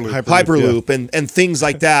Hyperloop and things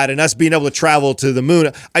like that, and us being able to travel to the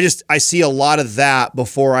moon. I see a lot of that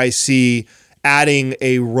before I see adding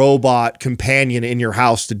a robot companion in your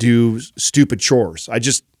house to do stupid chores. I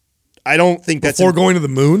don't think that's before going to the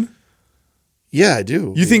moon. Yeah, I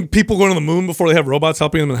do. You think people go to the moon before they have robots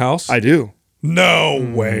helping them in the house? I do.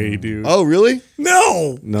 No way, dude. Oh, really?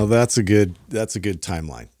 No. That's a good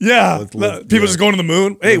timeline. Yeah. People just going to the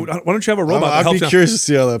moon. Hey, why don't you have a robot that helps I'd be curious to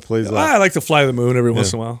see how that plays out. I like to fly to the moon every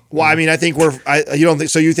once in a while. Well, I mean, I think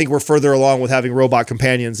you think we're further along with having robot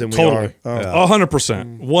companions than we are?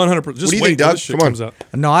 100%. 100%. Just what do you wait think, till Doug? this shit Come on. comes out.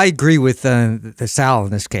 No, I agree with the Sal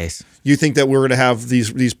in this case. You think that we're going to have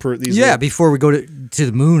these? Yeah, before we go to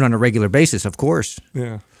the moon on a regular basis, of course.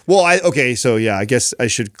 Yeah. Well, I guess I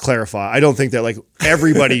should clarify. I don't think that like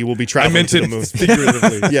everybody will be traveling to the moon.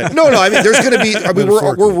 Figuratively. Yeah, no. I mean, there's going to be. I mean,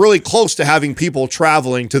 we're really close to having people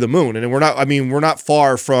traveling to the moon, and we're not. I mean, we're not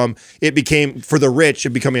far from it. Became for the rich, it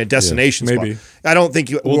becoming a destination. maybe. Spot. I don't think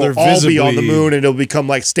we'll all be on the moon, and it'll become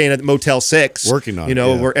like staying at Motel 6, working on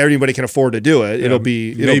where everybody can afford to do it. Yeah, it'll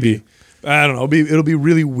be maybe. I don't know. It'll be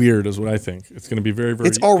really weird, is what I think. It's going to be very, very.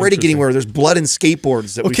 It's already getting where there's blood and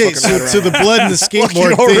skateboards. That okay, we so to the blood and the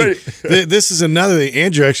skateboard thing. This is another thing.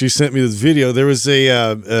 Andrew actually sent me this video. There was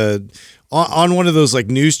on one of those like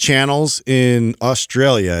news channels in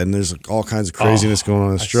Australia, and there's like, all kinds of craziness going on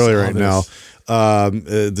in Australia right now.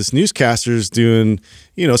 This newscaster's doing,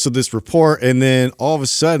 so this report, and then all of a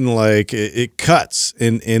sudden, like it cuts,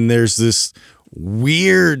 and there's this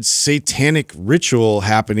weird satanic ritual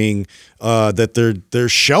happening that they're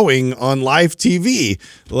showing on live TV.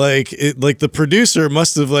 Like the producer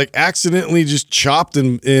must have like accidentally just chopped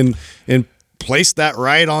and placed that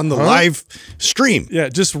right on the live stream. Yeah,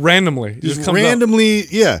 just randomly. Just randomly,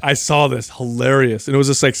 yeah. I saw this. Hilarious. And it was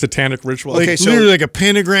this like satanic ritual. Like, literally like a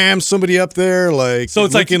pentagram, somebody up there, like so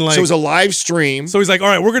it's so it was a live stream. So he's like, all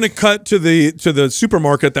right, we're gonna cut to the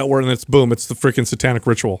supermarket that we're in, and it's boom, it's the freaking satanic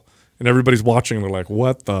ritual. And everybody's watching, and they're like,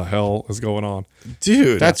 what the hell is going on?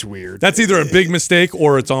 Dude, that's weird. That's either a big mistake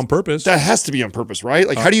or it's on purpose. That has to be on purpose, right?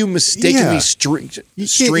 Like, how do you mistakenly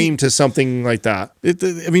stream to something like that?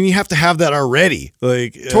 I mean, you have to have that already.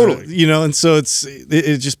 Like, totally. And so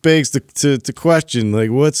it just begs to question, like,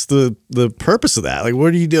 what's the purpose of that? Like,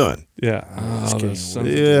 what are you doing? Yeah.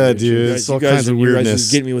 Yeah, dude. It's all kinds of You guys weirdness.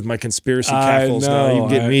 are getting me with my conspiracy cackles now. You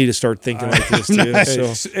get me to start thinking like this too.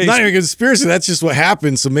 Not even a conspiracy. That's just what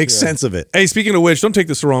happened. So make sense of it. Hey, speaking of which, don't take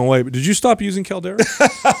this the wrong way, but did you stop using Caldera?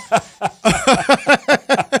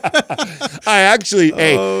 I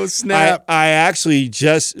actually, snap. I actually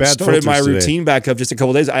just Bad started my filters routine back up just a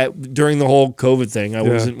couple days. During the whole COVID thing, I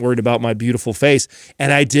wasn't worried about my beautiful face,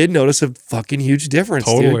 and I did notice a fucking huge difference.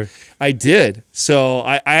 Totally. Dude. I did. So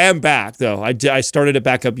I am back though. I started it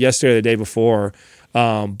back up yesterday, or the day before.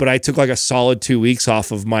 But I took like a solid 2 weeks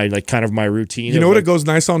off of my kind of my routine. You know what it goes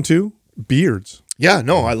nice on too? Beards. Yeah,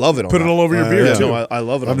 no, I love it. Put it all over your beard too. No, I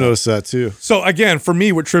love it. I've noticed that too. So again, for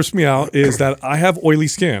me, what trips me out is that I have oily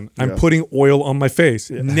skin. I'm putting oil on my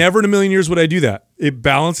face. Never in a million years would I do that. It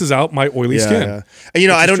balances out my oily skin. Yeah.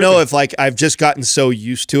 And I don't know if like I've just gotten so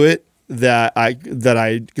used to it that I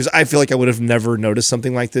because I feel like I would have never noticed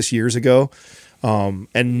something like this years ago.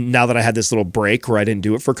 And now that I had this little break where I didn't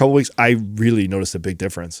do it for a couple weeks, I really noticed a big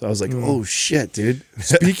difference. I was like, oh shit, dude.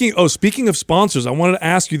 Speaking of sponsors, I wanted to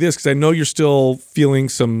ask you this because I know you're still feeling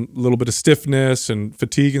some little bit of stiffness and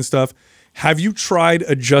fatigue and stuff. Have you tried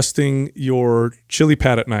adjusting your chili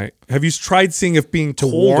pad at night? Have you tried seeing if being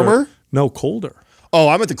colder? Warmer? No, colder. Oh,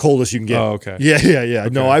 I'm at the coldest you can get. Oh, okay. Yeah. Okay.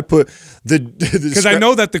 No, I put because I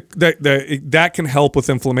know that that can help with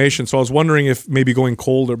inflammation. So I was wondering if maybe going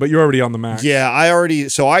colder, but you're already on the max. Yeah,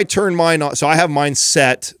 I turned mine on. So I have mine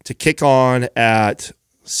set to kick on at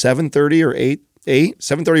 7:30 or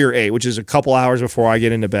 7:30 or 8, which is a couple hours before I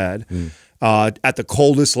get into bed. At the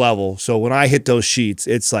coldest level. So when I hit those sheets,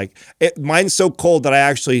 it's like mine's so cold that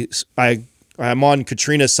I'm on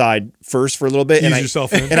Katrina's side first for a little bit. Ease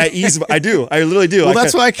yourself in. And I ease. I do. I literally do. Well,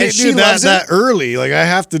 that's why I can't do that early. Like I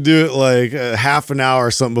have to do it like half an hour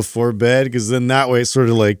or something before bed because then that way it sort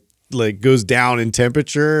of like goes down in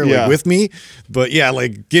temperature with me. But yeah,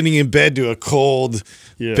 like getting in bed to a cold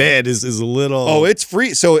bed is a little. Oh, it's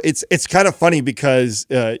free. So it's kind of funny because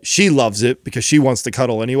she loves it because she wants to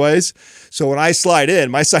cuddle anyways. So when I slide in,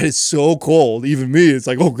 my side is so cold. Even me, it's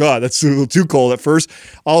like, oh God, that's a little too cold at first.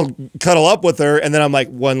 I'll cuddle up with her and then I'm like,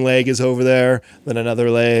 one leg is over there, then another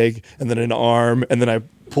leg, and then an arm, and then I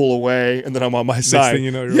pull away, and then I'm on my side. Next thing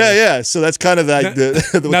you know, you're yeah. So that's kind of what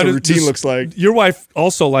the routine looks like. Your wife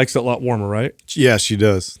also likes it a lot warmer, right? Yeah, she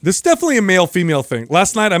does. This is definitely a male-female thing.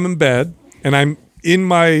 Last night I'm in bed and I'm in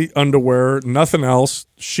my underwear, nothing else,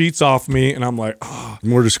 sheets off me, and I'm like, oh.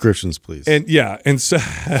 More descriptions, please. And so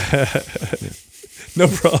no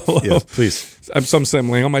problem. Yeah, please. I'm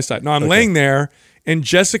laying on my side. No, I'm laying there, and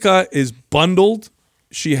Jessica is bundled.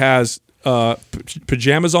 She has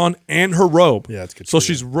pajamas on and her robe. Yeah, that's good. So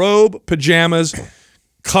she's robe, pajamas,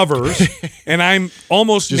 covers, and I'm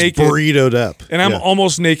almost just naked, burritoed up, and I'm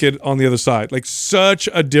almost naked on the other side. Like such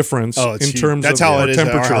a difference in terms of how it is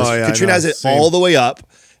temperature. Katrina has it all the way up,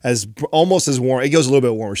 as almost as warm. It goes a little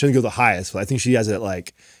bit warmer. She doesn't go the highest, but I think she has it at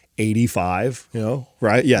like 85.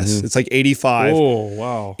 Right? Yes, it's like 85. Oh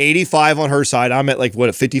wow, 85 on her side. I'm at like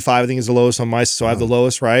 55. I think is the lowest on my side. So I have the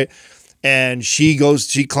lowest, right? And she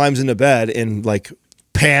climbs into bed in like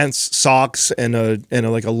pants, socks, and a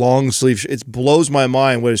like a long sleeve. It blows my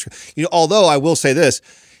mind. Although I will say this,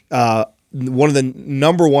 one of the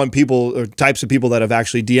number one people or types of people that have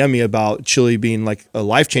actually DM'd me about chili being like a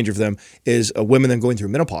life changer for them is women that are going through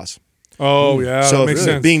menopause. Oh yeah, so that makes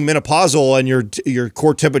sense. Being menopausal and your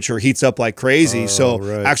core temperature heats up like crazy.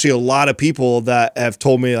 Actually, a lot of people that have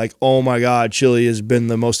told me like, oh my God, chili has been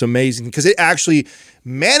the most amazing because it actually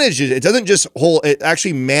manages. It doesn't just hold. It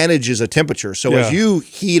actually manages a temperature. So as you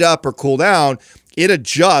heat up or cool down, it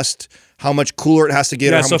adjusts how much cooler it has to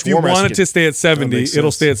get. Yeah. Or how So much if you warmer want it to stay at 70,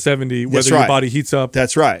 it'll stay at 70. Whether your body heats up,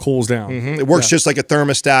 that's right, cools down. It works just like a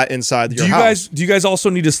thermostat inside your house. Do you guys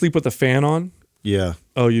also need to sleep with the fan on? Yeah.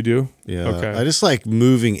 Oh, you do? Yeah. Okay. I just like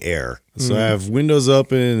moving air. So I have windows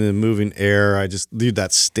open and moving air. I just do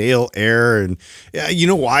that stale air. And yeah, you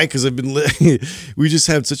know why? Because we just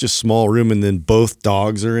have such a small room, and then both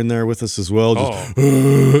dogs are in there with us as well. Just,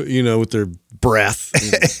 with their breath,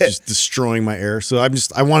 just destroying my air. So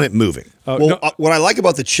I want it moving. What I like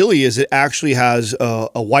about the chili is it actually has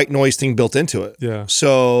a white noise thing built into it. Yeah.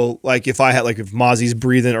 So like if Mozzie's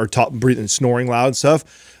breathing or breathing, snoring loud and stuff,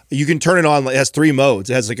 you can turn it on. It has 3 modes.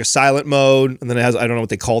 It has like a silent mode, and then it has, I don't know what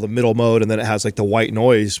they call the middle mode, and then it has like the white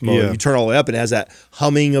noise mode. Yeah. You turn it all the way up, and it has that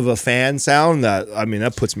humming of a fan sound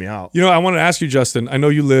that puts me out. I want to ask you, Justin, I know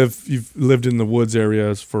you've lived in the woods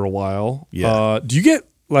areas for a while. Yeah. Do you get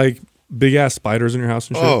like big ass spiders in your house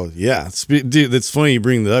and shit? Oh yeah. Dude, that's funny you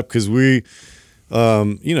bring that up because we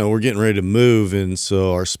we're getting ready to move, and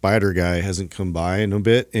so our spider guy hasn't come by in a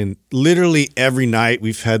bit. And literally every night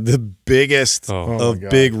we've had the biggest of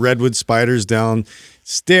big redwood spiders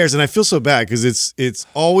downstairs, and I feel so bad because it's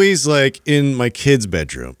always like in my kid's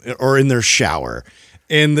bedroom or in their shower,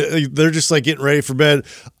 and they're just like getting ready for bed.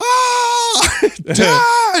 Oh,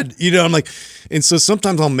 Dad! I'm like, and so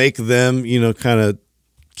sometimes I'll make them, kind of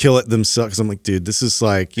kill it themselves because I'm like, dude, this is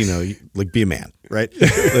like, like be a man, right?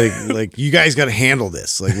 like you guys got to handle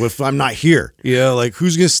this. Like, if I'm not here, like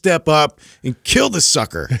who's gonna step up and kill this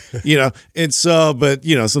sucker, And so, but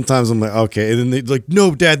sometimes I'm like, okay, and then they're like,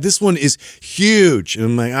 no, Dad, this one is huge, and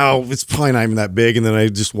I'm like, oh, it's probably not even that big, and then I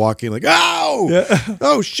just walk in like,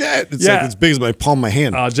 oh shit, it's like as big as my palm of my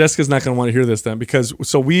hand. Jessica's not gonna want to hear this then because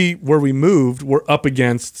where we moved, we're up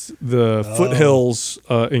against the foothills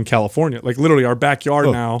in California, like literally our backyard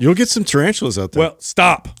now. You'll get some tarantulas out there. Well,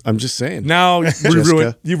 stop. I'm just saying. Now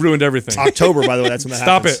you've ruined everything. October, by the way, that's when that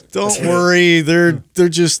Stop happens. it. Don't worry. They're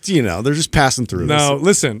just they're just passing through. No,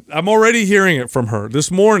 listen. I'm already hearing it from her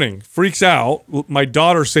this morning. Freaks out. My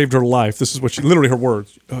daughter saved her life. This is what literally her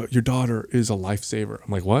words. Your daughter is a lifesaver.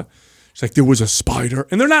 I'm like, what? She's like, there was a spider,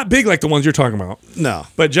 and they're not big like the ones you're talking about. No,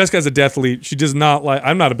 but Jessica's a deathly. She does not like.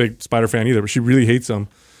 I'm not a big spider fan either, but she really hates them.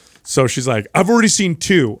 So she's like, I've already seen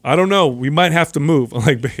 2. I don't know. We might have to move. I'm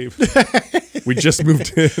like, babe, we just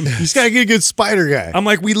moved in. You just gotta get a good spider guy. I'm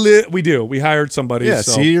like, we do. We hired somebody. Yeah,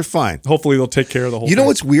 so see, you're fine. Hopefully they'll take care of the whole You thing. know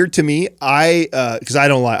what's weird to me? Because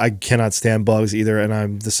I cannot stand bugs either, and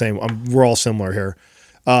I'm the same. We're all similar here.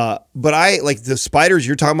 But I like the spiders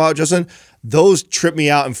you're talking about, Justin. Those trip me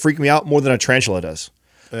out and freak me out more than a tarantula does.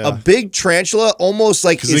 Yeah. A big tarantula almost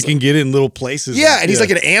like because they can get in little places. Yeah, and he's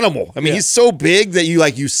like an animal. I mean, he's so big that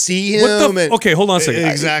you see him. Okay, hold on a second.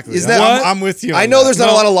 Exactly. Is that I'm with you. I know there's not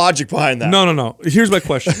a lot of logic behind that. No. Here's my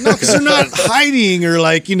question. No, because they're not hiding or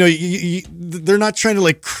like they're not trying to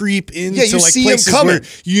like creep into you like see places them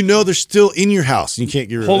where they're still in your house and you can't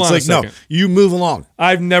get rid of them. Hold on it's a like, second. no, you move along.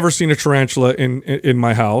 I've never seen a tarantula in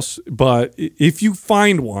my house, but if you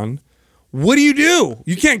find one, what do?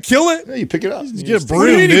 You can't kill it. Yeah, you pick it up. You get a broom, What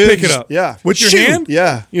do you mean you dude. pick it up? Yeah. With your Shoot. hand?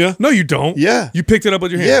 Yeah. Yeah. No, you don't. Yeah. You picked it up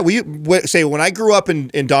with your hand. Yeah. When I grew up in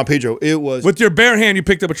Don Pedro, it was With your bare hand, you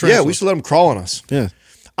picked up a tarantula. we used to let them crawl on us. Yeah.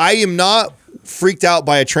 I am not freaked out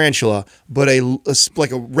by a tarantula, but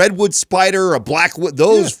like a redwood spider or a blackwood,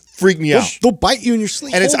 those freak me out. They'll bite you in your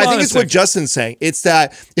sleep. And I think it's what Justin's saying. It's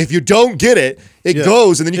that if you don't get it, it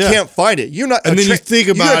goes, and then you can't find it. And then you think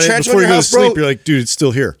about it before you go to sleep. You're like, dude, it's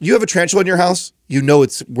still here. You have a tarantula in your house, you know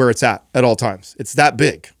it's where it's at all times. It's that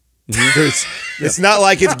big. It's not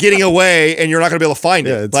like it's getting away and you're not going to be able to find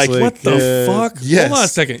it. It's Like, What the fuck? Yes. Hold on a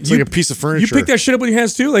second. It's like a piece of furniture. You picked that shit up with your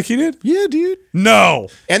hands too, like he did? Yeah, dude. No.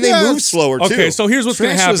 and they move slower too. Okay, so here's what's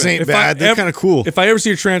going to happen. Tarantulas ain't If bad. They're kind of cool. If I ever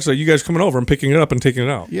see a tarantula, you guys coming over and picking it up and taking it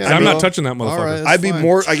out. Yeah, I'm I not will. touching that motherfucker. All right. I'd be fine.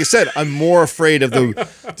 more, like I said, I'm more afraid of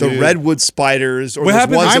the redwood spiders or What those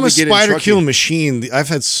happens- ones I'm that a we get in spider Truckee. killing machine. I've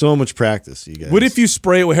had so much practice, you guys. What if you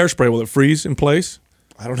spray it with hairspray? Will it freeze in place?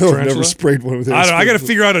 I don't know. I've Tarantula? never sprayed one with it. I got to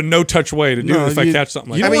figure out a no-touch way to do No, it if I you- catch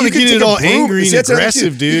something like you that. don't wanna you could get it take a all broom- angry and See, that's the other aggressive,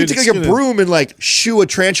 thing. dude. You could take It's like a gonna- broom and like shoo a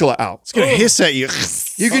tarantula out. It's gonna hiss at you.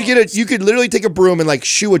 You could literally take a broom and like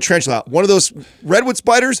shoo a tarantula out. One of those redwood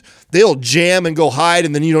spiders, they'll jam and go hide,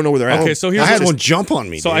 and then you don't know where they're at. Okay, so here's I had what- one jump on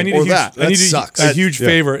me. So dude. I need Or a huge, that. I need That sucks. a huge Yeah.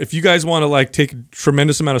 favor. If you guys want to like take a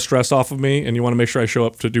tremendous amount of stress off of me and you want to make sure I show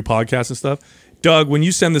up to do podcasts and stuff, Doug, when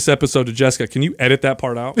you send this episode to Jessica, can you edit that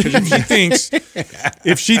part out? Because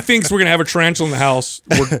if she thinks we're gonna have a tarantula in the house,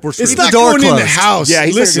 we're It's screwed. not door going in the closed. house. Yeah,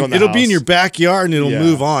 he's not listen, going in the it'll be in house. your backyard and it'll Yeah.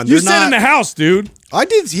 move on. You They're said not, in the house, dude. I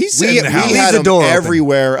did. He said We in the house. had the them door open.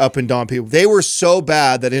 everywhere up in Don Pedro. They were so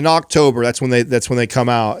bad that in October, that's when they come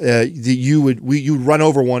out. You'd run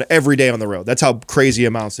over one every day on the road. That's how crazy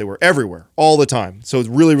amounts they were everywhere, all the time. So it's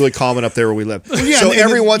really, really common up there where we live. yeah, so and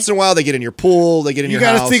every then- once in a while, they get in your pool, they get in You your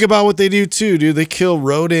got house. to think about what they do too, dude. They kill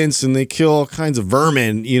rodents and they kill all kinds of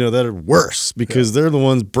vermin, that are worse because they're the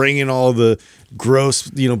ones bringing all the gross,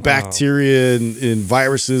 bacteria and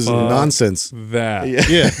viruses and nonsense. That.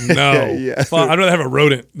 Yeah. No. Yeah. Fuck, I'd rather have a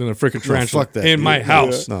rodent than a freaking tarantula fuck that, in dude. my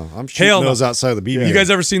house. No, I'm shooting Hell no. those outside of the BB. You guys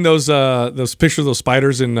ever seen those pictures of those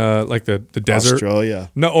spiders in like the desert? Australia.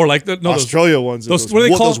 No, or like those Australia ones. those- what do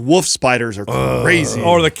they call- Those wolf spiders are crazy.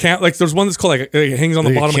 or the like there's one that's called like it hangs on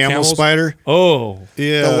the Like a bottom of camel camels. spider? Oh,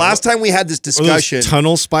 Yeah. The last time we had this Or those discussion,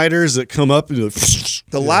 tunnel spiders that come up and do like,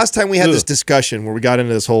 the last time we had this Ugh. discussion where we got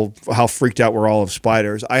into this whole how freaked out we're all of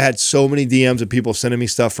spiders, I had so many DMs of people sending me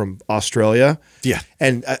stuff from Australia. Yeah.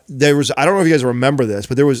 And there was, I don't know if you guys remember this,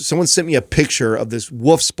 but someone sent me a picture of this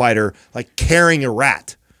wolf spider like carrying a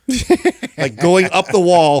rat, like going up the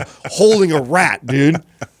wall holding a rat, dude.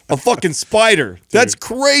 A fucking spider. That's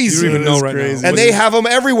crazy. You don't even know right crazy. now. And they have them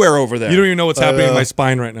everywhere over there. You don't even know what's happening in my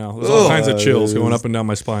spine right now. There's all kinds of chills going up and down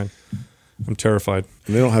my spine. I'm terrified.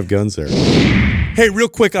 And they don't have guns there. Hey, real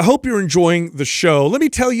quick, I hope you're enjoying the show. Let me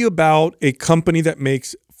tell you about a company that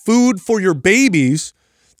makes food for your babies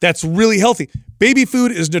that's really healthy. Baby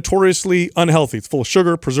food is notoriously unhealthy. It's full of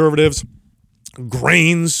sugar, preservatives,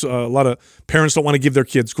 grains. A lot of parents don't want to give their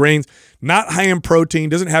kids grains. Not high in protein,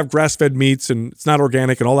 doesn't have grass-fed meats, and it's not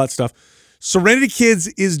organic and all that stuff. Serenity Kids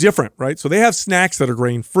is different, right? So they have snacks that are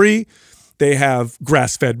grain-free. They have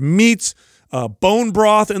grass-fed meats, bone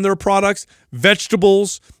broth in their products,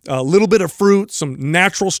 vegetables, a little bit of fruit, some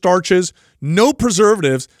natural starches, no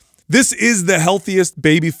preservatives. This is the healthiest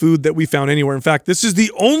baby food that we found anywhere. In fact, this is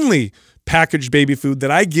the only packaged baby food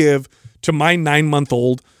that I give to my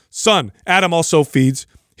 9-month-old son. Adam also feeds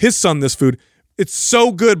his son this food. It's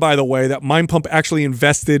so good, by the way, that Mind Pump actually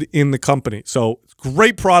invested in the company. So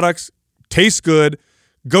great products, tastes good.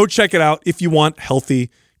 Go check it out if you want healthy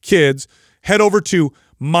kids. Head over to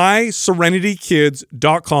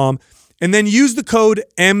myserenitykids.com and then use the code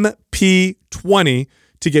MP20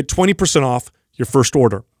 to get 20% off your first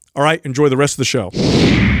order. All right, enjoy the rest of the show.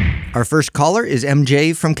 Our first caller is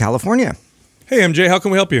MJ from California. Hey, MJ, how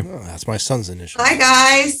can we help you? Oh, that's my son's initial. Hi,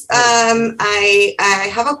 guys. I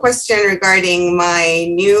have a question regarding my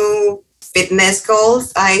new fitness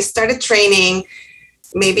goals. I started training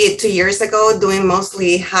maybe 2 years ago, doing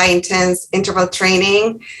mostly high-intense interval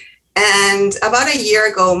training. And about a year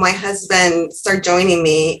ago, my husband started joining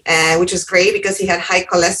me, which was great because he had high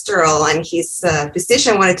cholesterol and his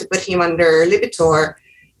physician wanted to put him under Lipitor.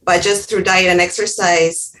 But just through diet and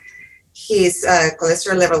exercise, his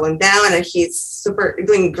cholesterol level went down and he's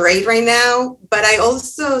doing great right now. But I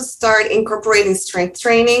also started incorporating strength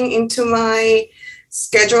training into my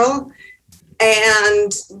schedule.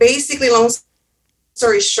 And basically, long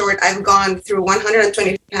story short, I've gone through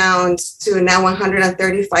 120 pounds to now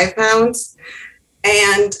 135 pounds.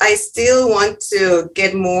 And I still want to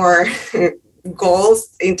get more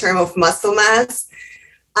goals in terms of muscle mass.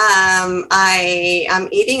 I am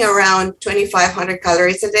eating around 2,500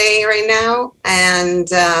 calories a day right now. And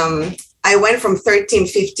I went from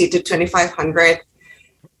 1,350 to 2,500.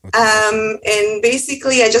 And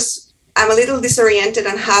basically, I'm a little disoriented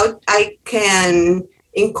on how I can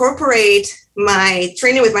incorporate my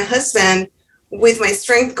training with my husband with my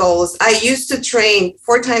strength goals. I used to train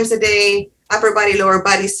 4 times a day, upper body, lower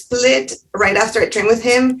body split right after I trained with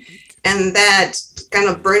him. And that kind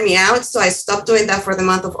of burned me out. So I stopped doing that for the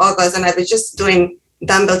month of August. And I was just doing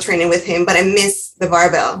dumbbell training with him, but I miss the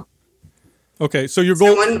barbell. Okay, so your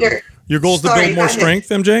goal is to build more strength,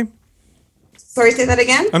 MJ? Sorry, say that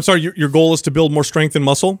again? I'm sorry, your goal is to build more strength and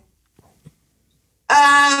muscle?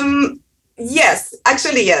 Yes,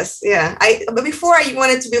 actually, yes. Yeah. But before I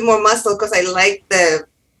wanted to build more muscle because I like the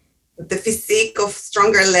physique of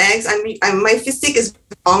stronger legs. My physique is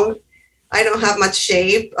long. I don't have much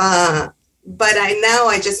shape, but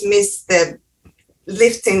I just miss the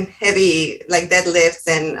lifting heavy, like deadlifts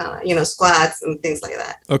and squats and things like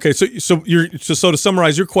that. Okay, so to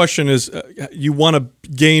summarize, your question is you want to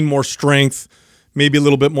gain more strength, maybe a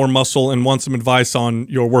little bit more muscle, and want some advice on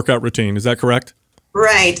your workout routine. Is that correct?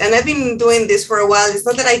 Right, and I've been doing this for a while. It's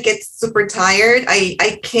not that I get super tired.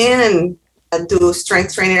 I can do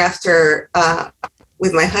strength training after.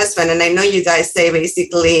 With my husband. And I know you guys say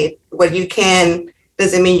basically what you can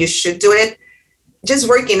doesn't mean you should do it. Just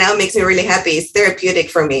working out makes me really happy. It's therapeutic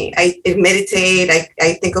for me. I meditate.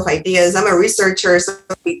 I think of ideas. I'm a researcher. So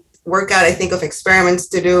we work out. I think of experiments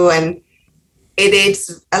to do. And it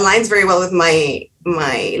aligns very well with my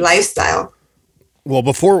lifestyle. Well,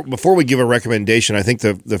 before we give a recommendation, I think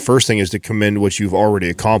the first thing is to commend what you've already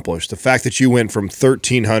accomplished. The fact that you went from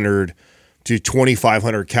 1,300 to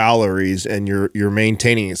 2,500 calories and you're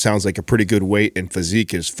maintaining, it sounds like, a pretty good weight and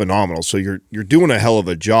physique is phenomenal. So you're doing a hell of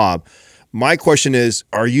a job. My question is,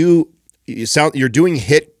 you're doing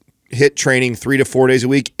HIIT training 3 to 4 days a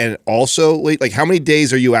week, and also like how many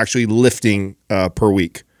days are you actually lifting per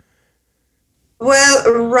week?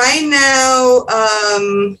 Well, right now,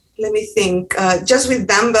 let me think. Just with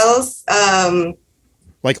dumbbells.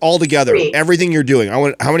 Like all together, 3. Everything you're doing.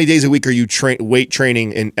 How many days a week are you weight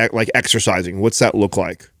training and like exercising? What's that look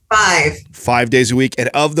like? 5. 5 days a week. And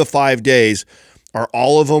of the 5 days, are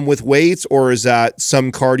all of them with weights, or is that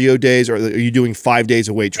some cardio days, or are you doing 5 days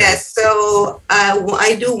of weight training? Yes. So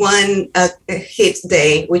I do one HIIT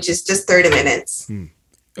day, which is just 30 minutes.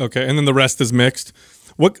 Okay, and then the rest is mixed.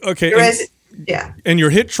 The rest, yeah. And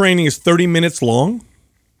your HIIT training is 30 minutes long?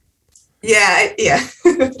 Yeah.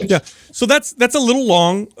 Yeah. So that's a little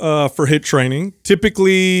long for HIIT training.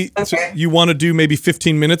 Typically, you want to do maybe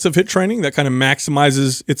 15 minutes of HIIT training. That kind of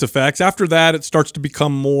maximizes its effects. After that, it starts to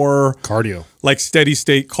become more cardio, like steady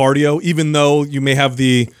state cardio, even though you may have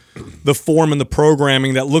the form and the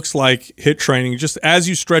programming that looks like HIIT training. Just as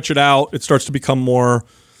you stretch it out, it starts to become more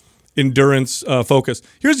endurance focused.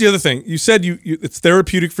 Here's the other thing. You said it's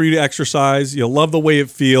therapeutic for you to exercise. You love the way it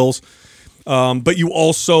feels. But you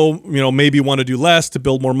also, maybe want to do less to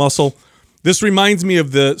build more muscle. This reminds me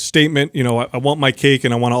of the statement, I want my cake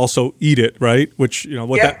and I want to also eat it, right? Which,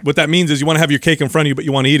 what that means is you want to have your cake in front of you, but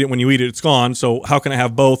you want to eat it. When you eat it, it's gone. So how can I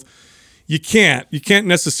have both? You can't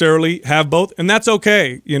necessarily have both. And that's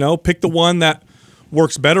okay. Pick the one that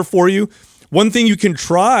works better for you. One thing you can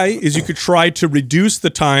try is you could try to reduce the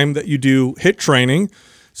time that you do HIIT training.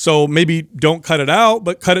 So maybe don't cut it out,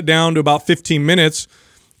 but cut it down to about 15 minutes.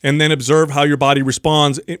 And then observe how your body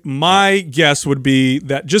responds. My guess would be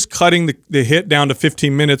that just cutting the HIIT down to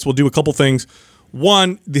 15 minutes will do a couple things.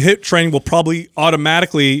 One, the HIIT training will probably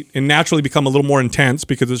automatically and naturally become a little more intense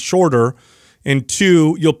because it's shorter. And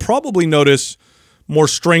two, you'll probably notice more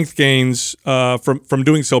strength gains from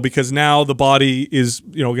doing so because now the body is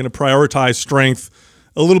going to prioritize strength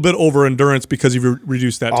a little bit over endurance because you've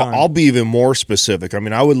reduced that time. I'll be even more specific. I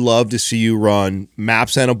mean, I would love to see you run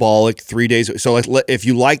MAPS Anabolic 3 days. So if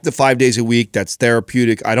you like the 5 days a week, that's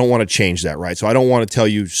therapeutic. I don't want to change that, right? So I don't want to tell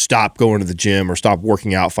you stop going to the gym or stop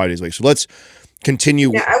working out 5 days a week. So let's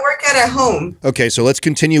continue. Yeah, I work out at home. Okay, so let's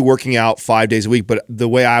continue working out 5 days a week. But the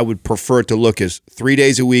way I would prefer it to look is 3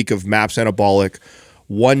 days a week of MAPS Anabolic,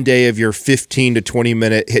 1 day of your 15 to 20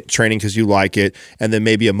 minute HIIT training because you like it, and then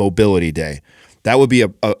maybe a mobility day. That would be a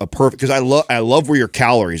perfect, because I love where your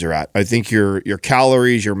calories are at. I think your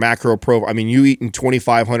calories, your macro profile. I mean, you eating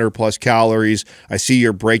 2,500 plus calories. I see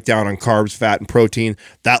your breakdown on carbs, fat, and protein.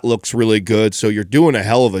 That looks really good. So you're doing a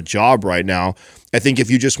hell of a job right now. I think if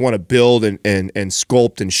you just want to build and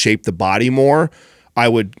sculpt and shape the body more, I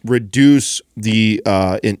would reduce the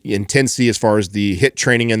intensity as far as the HIIT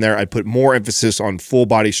training in there. I'd put more emphasis on full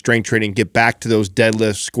body strength training, get back to those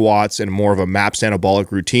deadlifts, squats, and more of a MAPS Anabolic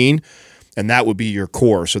routine. And that would be your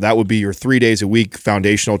core. So that would be your 3 days a week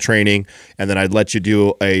foundational training. And then I'd let you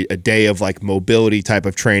do a day of like mobility type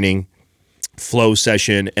of training, flow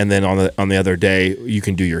session. And then on the other day, you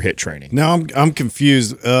can do your HIIT training. Now I'm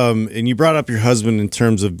confused. And you brought up your husband in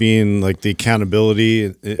terms of being like the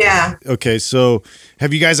accountability. Yeah. Okay. So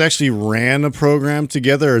have you guys actually ran a program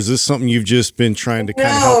together, or is this something you've just been trying to kind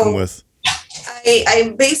of help him with?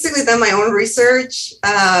 I basically done my own research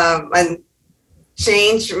and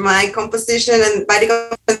change my composition and body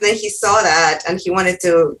composition. And then he saw that and he wanted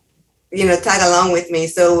to, tag along with me.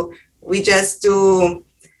 So we just do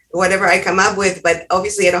whatever I come up with, but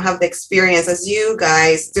obviously I don't have the experience as you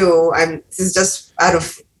guys do. This is just out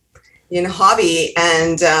of, hobby.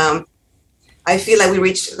 And I feel like we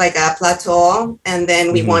reached like a plateau, and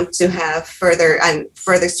then we want to have further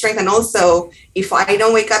strength. And also, if I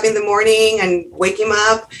don't wake up in the morning and wake him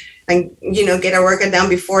up and, get a workout done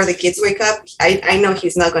before the kids wake up, I know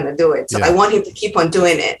he's not going to do it. So I want him to keep on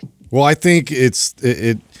doing it. Well, I think this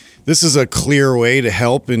is a clear way to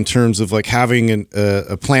help in terms of like having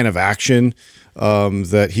a plan of action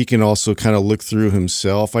that he can also kind of look through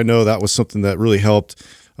himself. I know that was something that really helped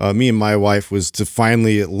me and my wife, was to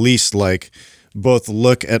finally at least like both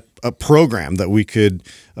look at a program that we could,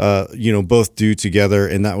 both do together.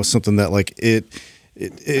 And that was something that like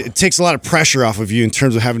it takes a lot of pressure off of you in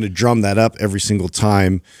terms of having to drum that up every single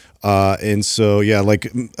time. And so, yeah,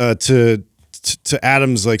 like to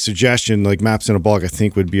Adam's like suggestion, like MAPS Anabolic, I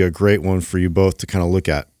think would be a great one for you both to kind of look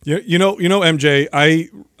at. Yeah, MJ,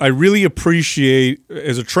 I really appreciate,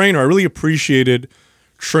 as a trainer, I really appreciated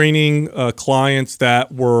training clients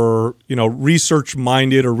that were, research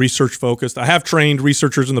minded or research focused. I have trained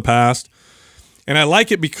researchers in the past, and I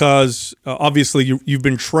like it because obviously you've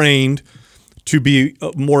been trained to be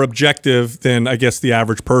more objective than, I guess, the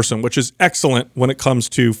average person, which is excellent when it comes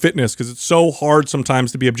to fitness, because it's so hard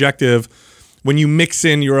sometimes to be objective when you mix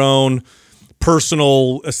in your own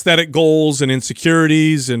personal aesthetic goals and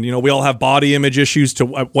insecurities. And, we all have body image issues to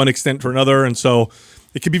one extent or another. And so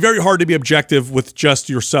it can be very hard to be objective with just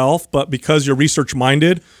yourself. But because you're research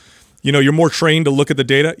minded, you're more trained to look at the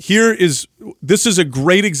data. This is a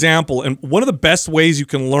great example. And one of the best ways you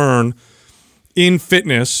can learn in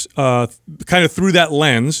fitness, kind of through that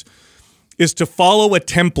lens, is to follow a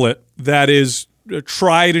template that is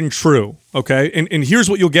tried and true. Okay. And here's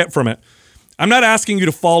what you'll get from it. I'm not asking you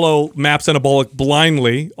to follow MAPS Anabolic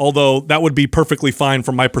blindly, although that would be perfectly fine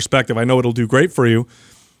from my perspective. I know it'll do great for you.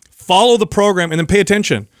 Follow the program and then pay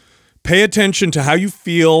attention. Pay attention to how you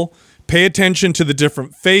feel. Pay attention to the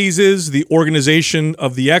different phases, the organization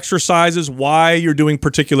of the exercises, why you're doing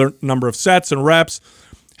particular number of sets and reps,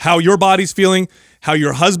 how your body's feeling, how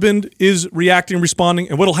your husband is reacting, responding.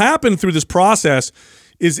 And what'll happen through this process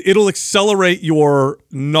is it'll accelerate your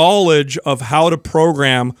knowledge of how to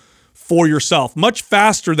program for yourself much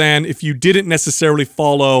faster than if you didn't necessarily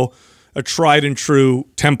follow a tried and true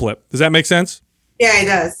template. Does that make sense? Yeah, it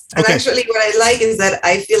does. And actually what I like is that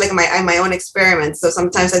I feel like I'm my own experiment. So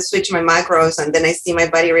sometimes I switch my macros and then I see my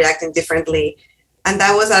body reacting differently. And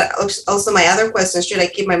that was also my other question. Should I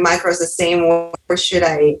keep my macros the same or should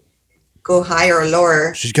I go higher or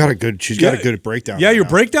lower? She's got a good breakdown. Yeah, your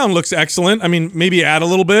breakdown looks excellent. I mean, maybe add a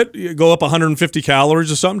little bit, you go up 150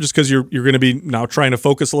 calories or something just because you're going to be now trying to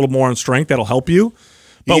focus a little more on strength. That'll help you.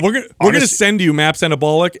 But we're going to send you MAPS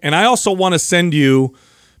Anabolic, and I also want to send you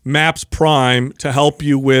MAPS Prime to help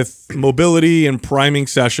you with mobility and priming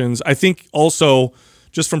sessions. I think also,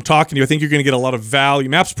 just from talking to you, I think you're going to get a lot of value.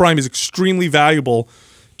 MAPS Prime is extremely valuable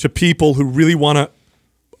to people who really want to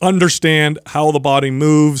understand how the body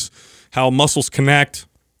moves, how muscles connect,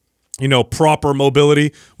 proper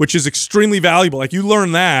mobility, which is extremely valuable. Like you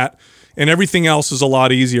learn that, and everything else is a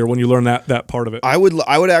lot easier when you learn that part of it. I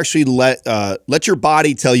would actually let your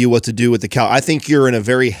body tell you what to do with the calorie. I think you're in a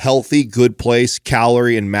very healthy, good place,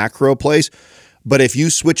 calorie and macro place. But if you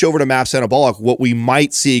switch over to MAPS Anabolic, what we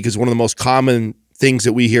might see, because one of the most common things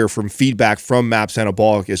that we hear from feedback from MAPS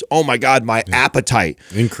Anabolic is, oh my God, my appetite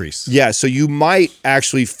increase. Yeah, so you might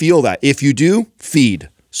actually feel that. If you do, feed.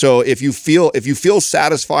 So if you feel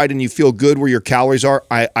satisfied and you feel good where your calories are,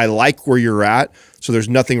 I like where you're at. So there's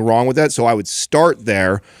nothing wrong with that. So I would start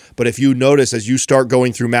there. But if you notice as you start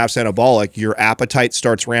going through MAPS Anabolic, your appetite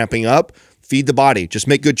starts ramping up, feed the body. Just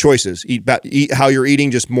make good choices. Eat how you're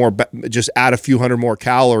eating, just add a few hundred more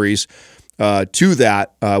calories to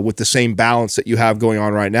that with the same balance that you have going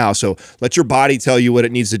on right now. So let your body tell you what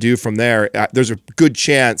it needs to do from there. There's a good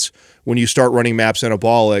chance when you start running MAPS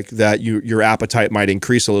Anabolic that your appetite might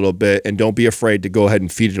increase a little bit, and don't be afraid to go ahead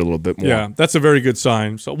and feed it a little bit more. Yeah, that's a very good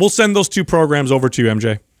sign. So we'll send those 2 programs over to you,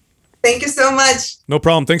 MJ. Thank you so much. No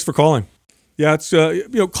problem. Thanks for calling. Yeah, it's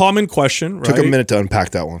a common question, right? Took a minute to unpack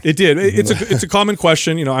that one. It did. It's a common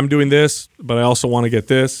question. I'm doing this, but I also want to get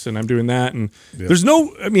this, and I'm doing that. And there's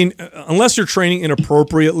unless you're training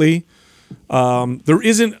inappropriately, there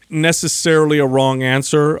isn't necessarily a wrong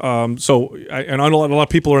answer. I know a lot of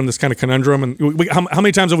people are in this kind of conundrum. And how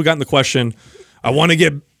many times have we gotten the question, I want to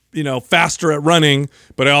get faster at running,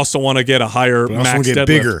 but I also want to get a higher max deadlift.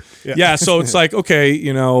 Bigger. Yeah. So it's like, okay,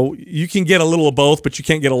 you can get a little of both, but you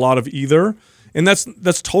can't get a lot of either. And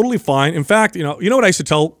that's totally fine. In fact, you know what I used to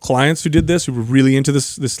tell clients who did this, who were really into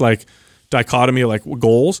this like dichotomy of like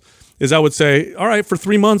goals, is I would say, all right, for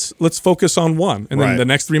 3 months, let's focus on one. And then the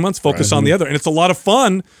next 3 months, focus on the other. And it's a lot of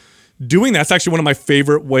fun doing that. It's actually one of my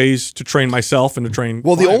favorite ways to train myself and to train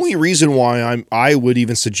clients. The only reason why I would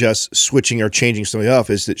even suggest switching or changing something up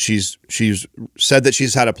is that she's said that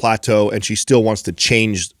she's had a plateau and she still wants to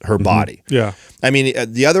change her body. Yeah. I mean,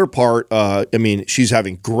 the other part, she's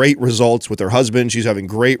having great results with her husband. She's having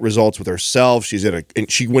great results with herself. She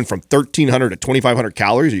went from 1,300 to 2,500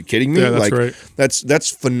 calories. Are you kidding me? Yeah, that's right. That's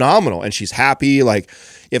phenomenal. And she's happy. Like,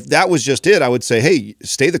 if that was just it, I would say, hey,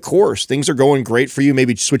 stay the course. Things are going great for you.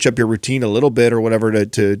 Maybe switch up your routine a little bit or whatever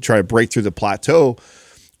to try to break through the plateau.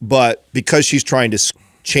 But because she's trying to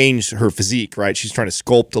change her physique, right? She's trying to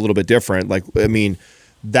sculpt a little bit different. Like, I mean,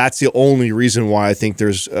 that's the only reason why I think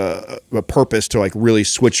there's a purpose to like really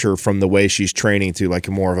switch her from the way she's training to like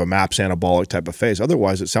more of a MAPS Anabolic type of phase.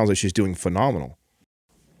 Otherwise, it sounds like she's doing phenomenal.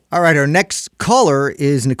 All right, our next caller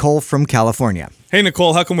is Nicole from California. Hey,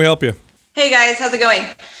 Nicole, how can we help you? Hey guys, how's it going?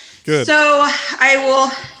 Good. So I will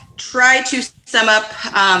try to sum up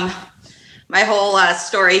my whole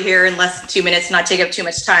story here in less than 2 minutes, not take up too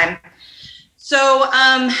much time. So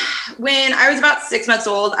when I was about 6 months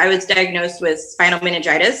old, I was diagnosed with spinal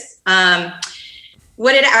meningitis.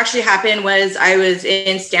 What had actually happened was I was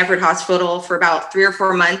in Stanford Hospital for about 3 or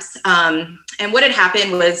 4 months. And what had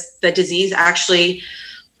happened was the disease actually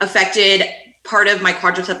affected part of my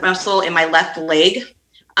quadricep muscle in my left leg.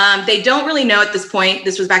 They don't really know at this point,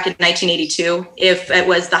 this was back in 1982, if it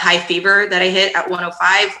was the high fever that I hit at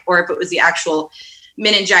 105 or if it was the actual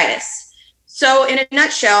meningitis. So in a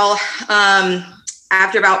nutshell,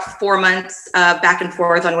 after about 4 months back and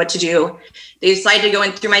forth on what to do, they decided to go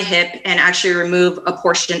in through my hip and actually remove a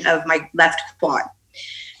portion of my left quad,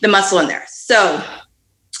 the muscle in there. So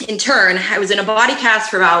in turn, I was in a body cast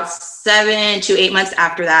for about 7 to 8 months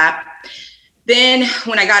after that. Then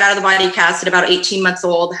when I got out of the body cast at about 18 months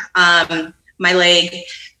old, my leg,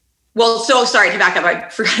 well, so sorry to back up. I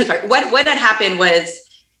forgot. What had happened was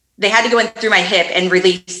they had to go in through my hip and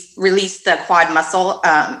release the quad muscle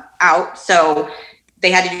out. So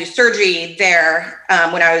they had to do surgery there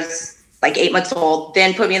when I was like 8 months old,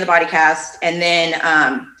 then put me in the body cast. And then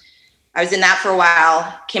I was in that for a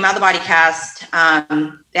while, came out of the body cast.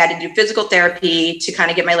 They had to do physical therapy to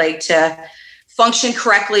kind of get my leg to function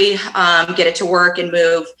correctly, get it to work and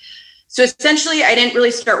move. So essentially, I didn't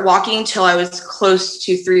really start walking till I was close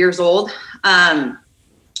to 3 years old.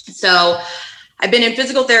 So I've been in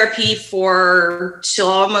physical therapy till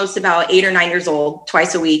almost about 8 or 9 years old,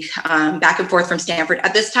 twice a week, back and forth from Stanford.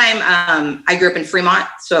 At this time, I grew up in Fremont,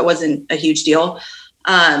 so it wasn't a huge deal.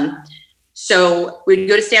 So we'd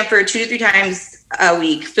go to Stanford 2 to 3 times a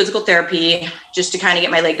week, physical therapy, just to kind of get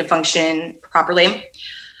my leg to function properly.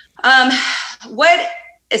 What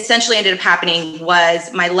essentially ended up happening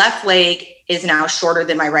was my left leg is now shorter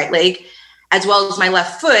than my right leg, as well as my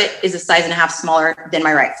left foot is a size and a half smaller than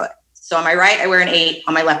my right foot. So on my right, I wear an 8.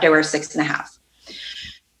 On my left, I wear a 6.5.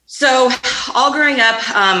 So all growing up,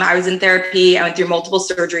 I was in therapy. I went through multiple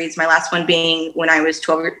surgeries, my last one being when I was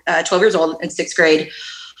 12 years old in 6th grade.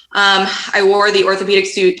 I wore the orthopedic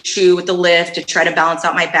shoe with the lift to try to balance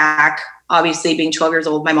out my back. Obviously, being 12 years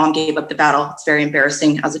old, my mom gave up the battle. It's very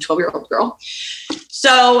embarrassing as a 12-year-old girl.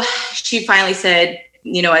 So she finally said,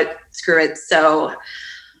 you know what, screw it. So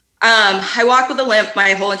I walked with a limp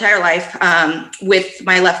my whole entire life, with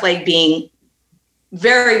my left leg being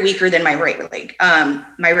very weaker than my right leg.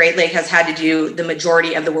 My right leg has had to do the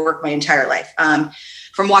majority of the work my entire life.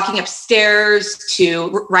 From walking upstairs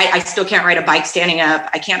to I still can't ride a bike standing up.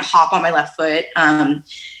 I can't hop on my left foot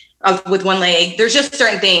with one leg. There's just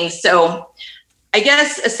certain things. So I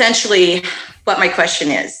guess essentially what my question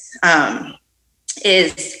is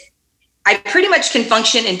I pretty much can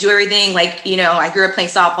function and do everything. Like, you know, I grew up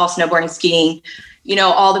playing softball, snowboarding, skiing, you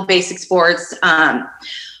know, all the basic sports.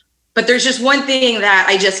 But there's just one thing that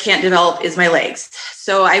I just can't develop is my legs.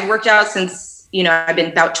 So I've worked out since, you know, I've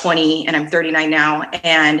been about 20 and I'm 39 now.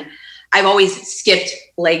 And I've always skipped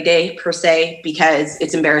leg day per se, because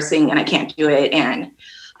it's embarrassing and I can't do it. And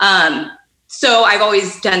so I've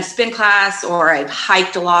always done spin class or I've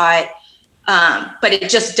hiked a lot. But it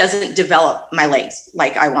just doesn't develop my legs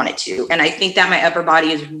like I want it to. And I think that my upper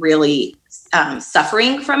body is really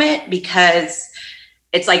suffering from it, because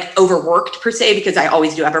it's like overworked per se, because I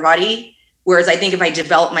always do upper body. Whereas I think if I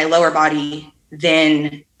develop my lower body,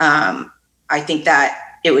 then I think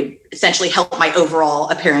that it would essentially help my overall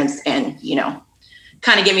appearance and, you know,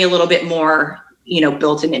 kind of give me a little bit more, you know,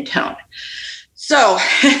 built-in in tone. So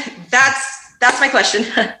that's my question.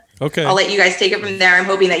 Okay. I'll let you guys take it from there. I'm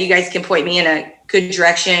hoping that you guys can point me in a good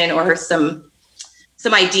direction or some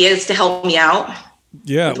ideas to help me out.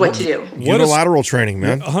 Yeah. With what to do. Unilateral training,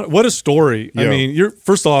 man. What a story. Yeah. I mean,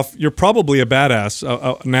 first off, you're probably a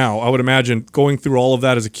badass now. I would imagine going through all of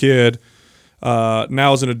that as a kid,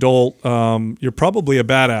 now as an adult, you're probably a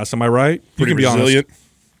badass. Am I right? Pretty you can resilient. Be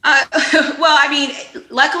honest. Well, I mean,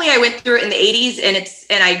 luckily I went through it in the 80s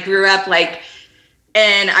and I grew up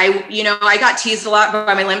and I got teased a lot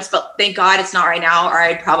by my limbs, but thank God it's not right now, or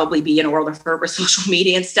I'd probably be in a world of hurt with social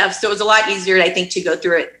media and stuff. So it was a lot easier, I think, to go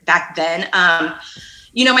through it back then.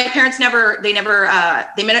 My parents never made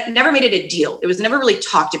it a deal. It was never really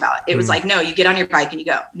talked about. It was like, no, you get on your bike and you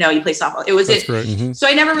go. No, you play softball. That's great. Mm-hmm. So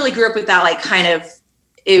I never really grew up with that,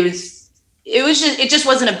 it just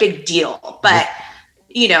wasn't a big deal, but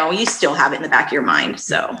you know, you still have it in the back of your mind.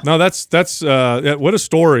 So no, that's what a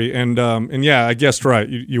story. And yeah, I guessed right.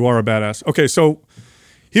 You are a badass. Okay. So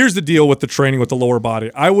here's the deal with the training with the lower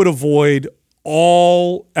body. I would avoid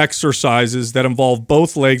all exercises that involve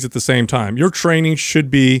both legs at the same time. Your training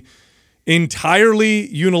should be entirely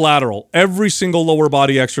unilateral. Every single lower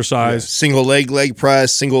body exercise. Yeah. Single leg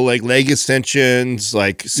press, single leg extensions,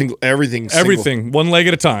 like everything. One leg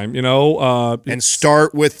at a time, you know. And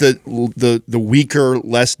start with the weaker,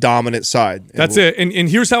 less dominant side. That's it. And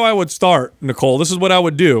here's how I would start, Nicole. This is what I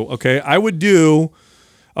would do, okay? I would do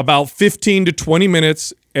about 15 to 20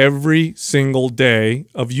 minutes every single day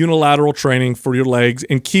of unilateral training for your legs,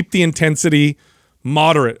 and keep the intensity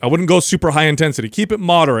moderate. I wouldn't go super high intensity. Keep it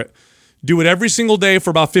moderate. Do it every single day for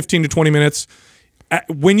about 15 to 20 minutes.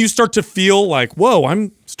 When you start to feel like, whoa,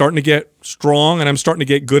 I'm starting to get strong and I'm starting to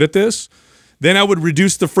get good at this, then I would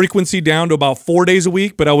reduce the frequency down to about 4 days a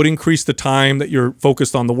week, but I would increase the time that you're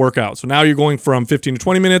focused on the workout. So now you're going from 15 to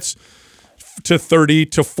 20 minutes to 30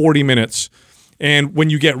 to 40 minutes. And when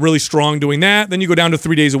you get really strong doing that, then you go down to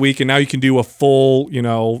 3 days a week, and now you can do a full,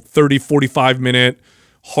 30, 45 minute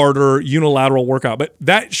harder unilateral workout. But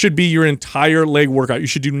that should be your entire leg workout. You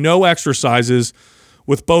should do no exercises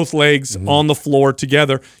with both legs on the floor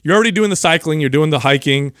together. You're already doing the cycling, you're doing the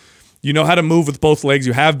hiking. You know how to move with both legs.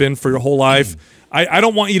 You have been for your whole life. I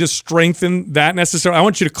don't want you to strengthen that necessarily. I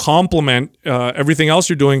want you to complement everything else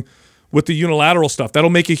you're doing with the unilateral stuff. That'll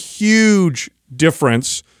make a huge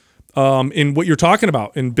difference in what you're talking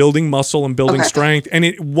about, in building muscle and building strength. And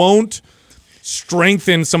it won't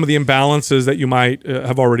strengthen some of the imbalances that you might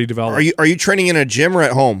have already developed. Are you training in a gym or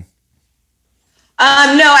at home? No,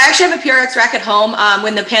 I actually have a PRX rack at home.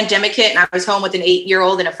 When the pandemic hit and I was home with an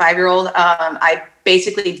 8-year-old and a 5-year-old, I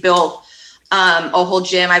basically built a whole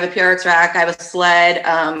gym. I have a PRX rack. I have a sled.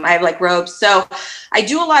 I have like ropes. So I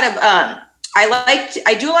do a lot of,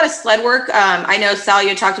 I do a lot of sled work. I know Sal,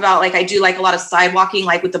 you talked about, like, I do like a lot of side walking,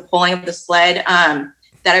 like with the pulling of the sled, that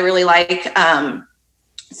I really like.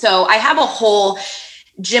 So I have a whole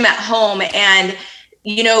gym at home, and,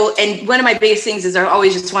 you know, and one of my biggest things is I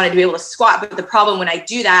always just wanted to be able to squat. But the problem when I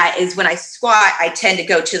do that is when I squat, I tend to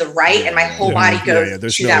go to the right, and my whole body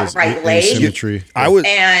goes to that right leg. Asymmetry. I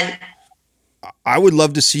would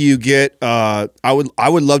love to see you get. I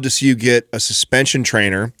would love to see you get a suspension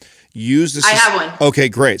trainer. I have one. Okay,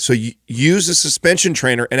 great. So you use the suspension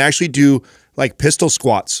trainer and actually do like pistol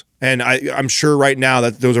squats. And I'm sure right now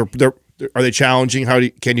that those are they challenging?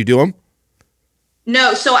 Can you do them?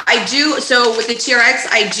 No, so I do. So with the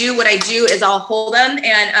TRX, what I do is I'll hold them,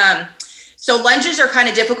 and so lunges are kind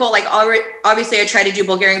of difficult. Like obviously, I try to do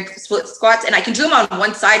Bulgarian split squats, and I can do them on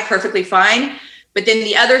one side perfectly fine. But then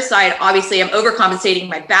the other side, obviously, I'm overcompensating.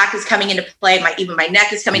 My back is coming into play. Even my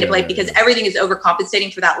neck is coming into play because everything is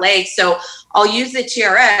overcompensating for that leg. So I'll use the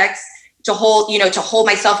TRX to hold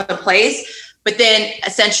myself in place. But then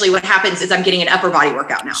essentially what happens is I'm getting an upper body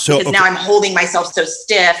workout now, because now I'm holding myself so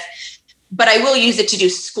stiff. But I will use it to do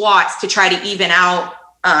squats to try to even out,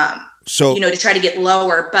 to try to get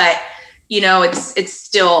lower. But, you know, it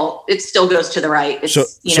still goes to the right. It's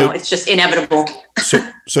just inevitable.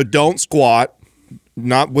 So don't squat.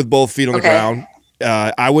 Not with both feet on the ground.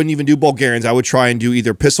 I wouldn't even do Bulgarians. I would try and do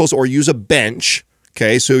either pistols or use a bench.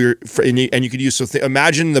 Okay, so you could use,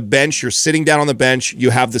 imagine the bench. You're sitting down on the bench.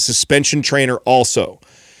 You have the suspension trainer also,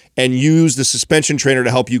 and use the suspension trainer to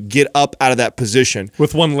help you get up out of that position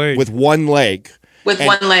with one leg.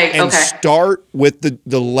 And start with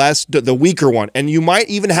the weaker one. And you might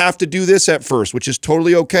even have to do this at first, which is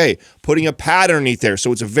totally okay. Putting a pad underneath there,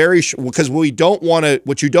 so it's because what you don't want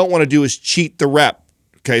to do is cheat the rep.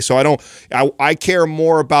 Okay, so I care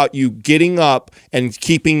more about you getting up and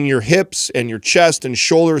keeping your hips and your chest and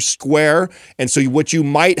shoulders square. And so what you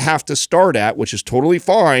might have to start at, which is totally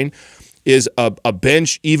fine, is a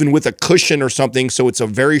bench, even with a cushion or something, so it's a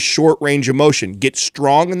very short range of motion. Get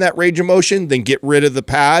strong in that range of motion, then get rid of the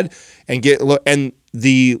pad and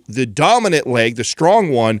the dominant leg, the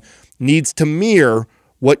strong one, needs to mirror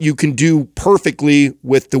what you can do perfectly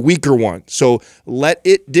with the weaker one. So let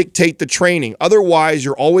it dictate the training. Otherwise,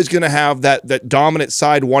 you're always going to have that dominant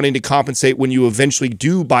side wanting to compensate when you eventually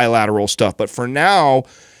do bilateral stuff. But for now,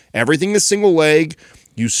 everything is single leg.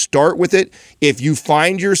 You start with it. If you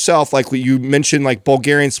find yourself, like what you mentioned, like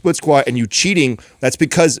Bulgarian split squat, and you cheating, that's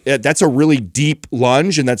because that's a really deep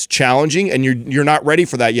lunge and that's challenging, and you're not ready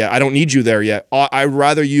for that yet. I don't need you there yet. I'd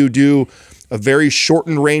rather you do a very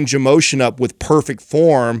shortened range of motion up with perfect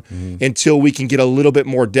form until we can get a little bit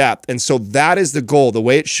more depth. And so that is the goal, the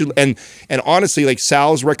way it should. And honestly, like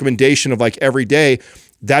Sal's recommendation of like every day,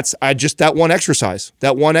 that one exercise.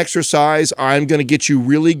 That one exercise, I'm going to get you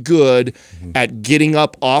really good at getting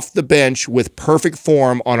up off the bench with perfect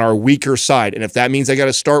form on our weaker side. And if that means I got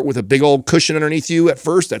to start with a big old cushion underneath you at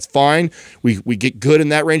first, that's fine. We get good in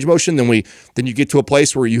that range of motion. Then you get to a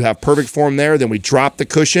place where you have perfect form there. Then we drop the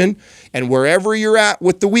cushion. And wherever you're at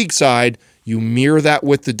with the weak side, you mirror that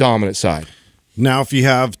with the dominant side. Now, if you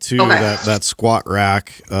have that squat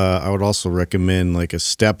rack, I would also recommend like a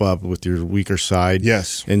step up with your weaker side.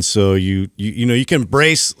 Yes. And so you can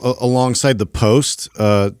brace alongside the post.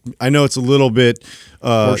 I know it's a little bit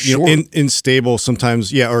unstable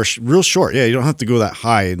sometimes. Yeah, or real short. Yeah, you don't have to go that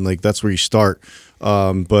high, and like that's where you start.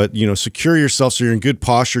 But secure yourself so you're in good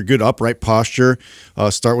posture, good upright posture.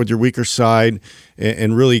 Start with your weaker side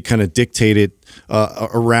and really kind of dictate it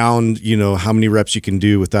around how many reps you can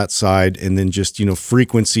do with that side, and then just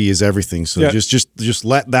frequency is everything. So just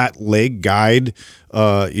let that leg guide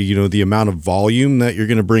the amount of volume that you're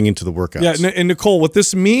going to bring into the workouts. Yeah, and Nicole, what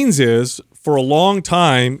this means is for a long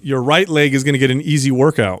time your right leg is going to get an easy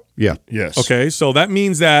workout. Yeah. Yes. Okay, so that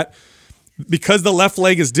means that because the left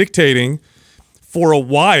leg is dictating, for a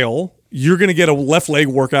while, you're going to get a left leg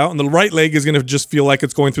workout, and the right leg is going to just feel like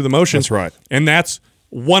it's going through the motions. That's right. And that's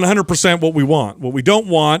 100% what we want. What we don't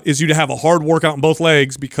want is you to have a hard workout in both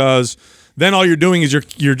legs, because then all you're doing is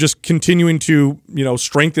you're just continuing to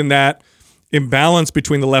strengthen that imbalance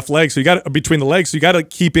between the left leg. So you got between the legs. So you got to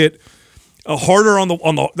keep it harder on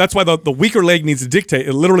the. That's why the weaker leg needs to dictate.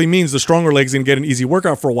 It literally means the stronger leg's going to get an easy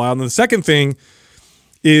workout for a while. And then the second thing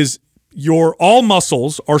is your all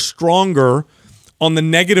muscles are stronger on the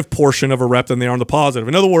negative portion of a rep than they are on the positive.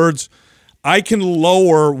 In other words, I can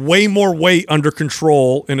lower way more weight under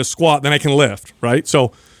control in a squat than I can lift, right?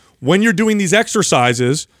 So when you're doing these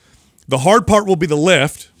exercises, the hard part will be the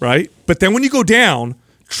lift, right? But then when you go down,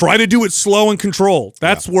 try to do it slow and controlled.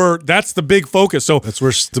 That's that's the big focus. So that's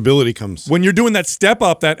where stability comes. When you're doing that step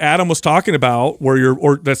up that Adam was talking about,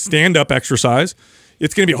 or that stand up exercise,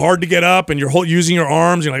 it's going to be hard to get up and you're using your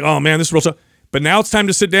arms. You're like, oh man, this is real tough. But now it's time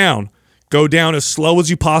to sit down. Go down as slow as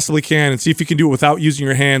you possibly can and see if you can do it without using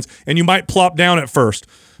your hands. And you might plop down at first,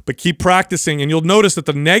 but keep practicing. And you'll notice that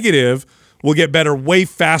the negative will get better way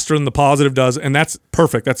faster than the positive does, and that's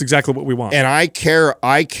perfect. That's exactly what we want. And I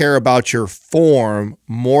care about your form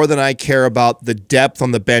more than I care about the depth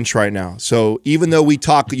on the bench right now. So even though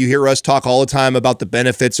you hear us talk all the time about the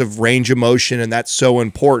benefits of range of motion, and that's so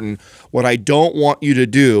important, what I don't want you to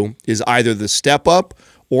do is either the step up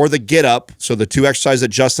or the get up, so the two exercises that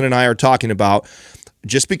Justin and I are talking about.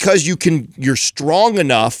 Just because you're strong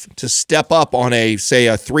enough to step up on say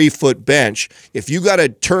a 3-foot bench, if you got to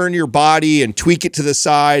turn your body and tweak it to the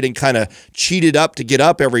side and kind of cheat it up to get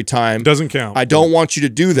up every time, doesn't count. I don't want you to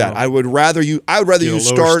do that. No. I would rather you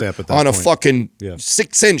start on a fucking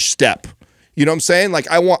 6-inch step. You know what I'm saying? Like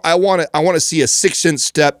I want to see a 6-inch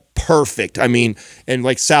step perfect. I mean, and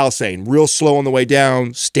like Sal's saying, real slow on the way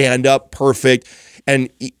down, stand up perfect.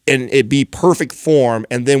 And it be perfect form,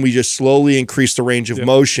 and then we just slowly increase the range of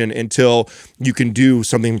motion until you can do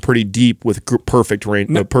something pretty deep with perfect range,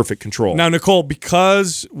 perfect control. Now, Nicole,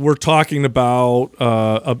 because we're talking about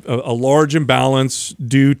a large imbalance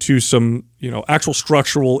due to some actual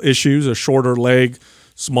structural issues, a shorter leg,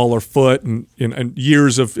 smaller foot, and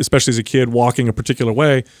years of, especially as a kid, walking a particular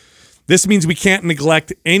way, this means we can't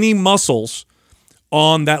neglect any muscles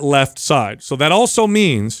on that left side. So that also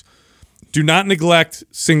means do not neglect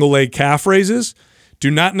single leg calf raises. Do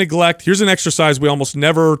not neglect, here's an exercise we almost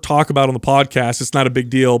never talk about on the podcast. It's not a big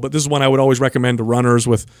deal, but this is one I would always recommend to runners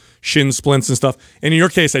with shin splints and stuff. And in your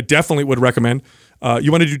case, I definitely would recommend. You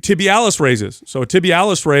want to do tibialis raises. So a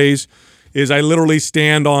tibialis raise is I literally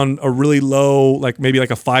stand on a really low, maybe a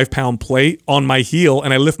 5-pound plate on my heel,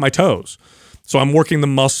 and I lift my toes. So I'm working the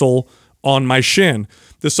muscle on my shin.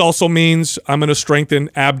 This also means I'm going to strengthen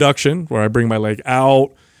abduction, where I bring my leg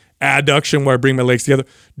out, adduction, where I bring my legs together.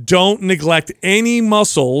 Don't neglect any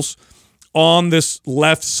muscles on this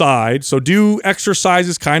left side. So do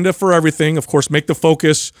exercises kind of for everything. Of course, make the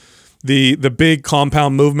focus the big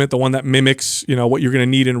compound movement, the one that mimics what you're going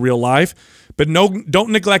to need in real life. But don't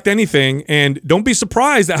neglect anything, and don't be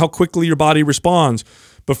surprised at how quickly your body responds.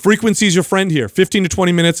 But frequency is your friend here. 15 to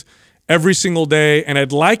 20 minutes every single day, and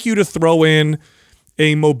I'd like you to throw in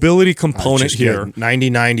a mobility component here.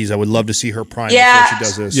 90-90s. I would love to see her prime before she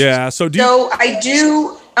does this. Yeah. So I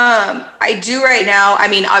do right now. I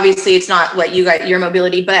mean, obviously it's not what you got your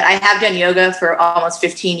mobility, but I have done yoga for almost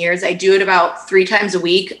 15 years. I do it about 3 times a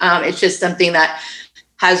week. It's just something that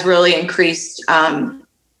has really increased,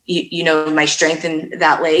 my strength in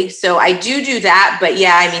that leg. So I do that, but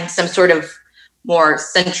yeah, I mean, some sort of more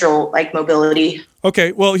central mobility.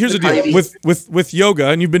 Okay, well, here's the deal with yoga,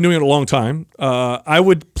 and you've been doing it a long time. I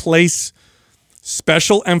would place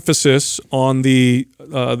special emphasis on the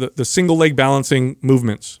single leg balancing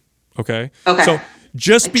movements. Okay. So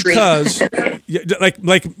just because,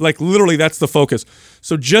 literally, that's the focus.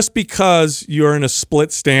 So just because you're in a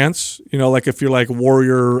split stance, if you're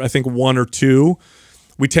warrior, I think 1 or 2.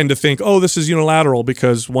 We tend to think, oh, this is unilateral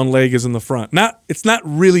because one leg is in the front. It's not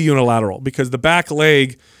really unilateral because the back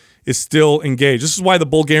leg is still engaged. This is why the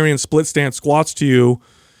Bulgarian split stance squats to you,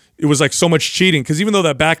 it was so much cheating, because even though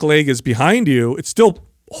that back leg is behind you, it's still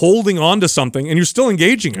holding on to something and you're still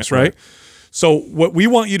engaging it, right? So what we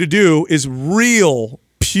want you to do is real,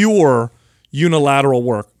 pure unilateral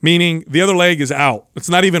work, meaning the other leg is out. It's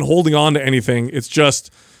not even holding on to anything. It's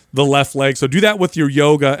just the left leg. So do that with your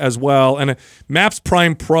yoga as well. And MAPS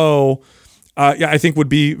Prime Pro, I think would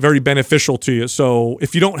be very beneficial to you. So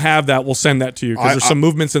if you don't have that, we'll send that to you, because there's some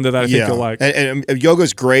movements into that I think you'll like. And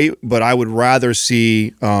yoga's great, but I would rather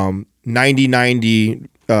see 90-90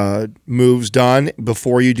 moves done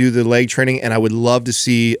before you do the leg training, and I would love to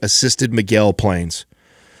see assisted Miguel planes.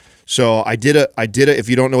 So I did a if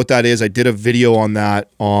you don't know what that is, I did a video on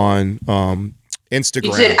that on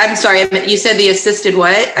Instagram. I'm sorry. You said the assisted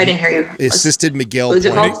what? I didn't hear you. Assisted McGill. What is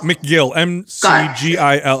it point. called? McGill,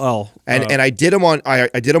 McGill. And I did them on I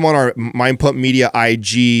did them on our Mind Pump Media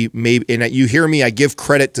IG. Maybe, and you hear me. I give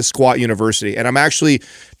credit to Squat University, and I'm actually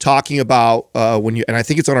talking about and I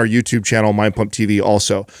think it's on our YouTube channel, Mind Pump TV.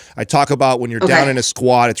 Also, I talk about when you're down in a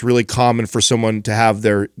squat, it's really common for someone to have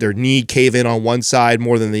their knee cave in on one side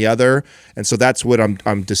more than the other, and so that's what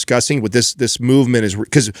I'm discussing with this movement is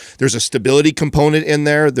because there's a stability component in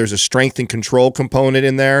there, there's a strength and control component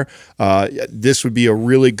in there. This would be a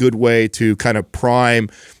really good way to kind of prime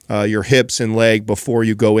your hips and leg before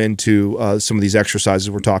you go into some of these exercises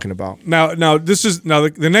we're talking about. Now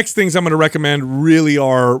the next things I'm going to recommend really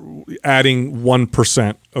are adding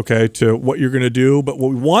 1%, okay, to what you're going to do. But what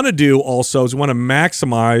we want to do also is we want to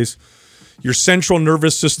maximize your central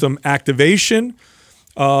nervous system activation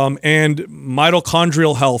and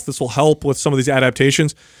mitochondrial health. This will help with some of these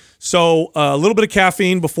adaptations. So a little bit of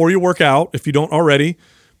caffeine before you work out, if you don't already.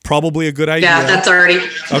 Probably a good idea. Yeah, it's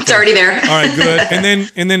already there. All right, good.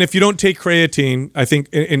 And then if you don't take creatine, I think,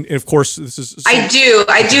 and of course this is. I do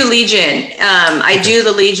Legion. I do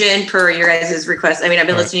the Legion per your guys' request. I mean, I've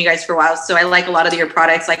been listening to you guys for a while, so I like a lot of your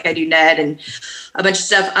products. Like I do Ned and a bunch of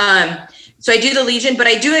stuff. So I do the Legion, but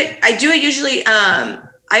I do it usually.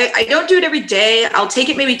 I don't do it every day. I'll take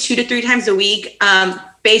it maybe 2 to 3 times a week.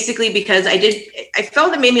 Basically because I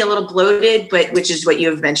felt it made me a little bloated, but which is what you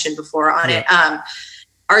have mentioned before on it.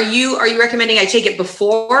 Are you recommending I take it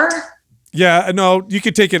before? Yeah, no, you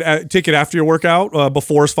could take it after your workout.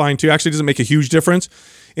 Before is fine too. Actually, it doesn't make a huge difference.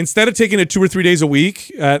 Instead of taking it 2 or 3 days a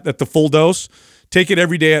week at the full dose, take it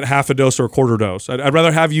every day at half a dose or a quarter dose. I'd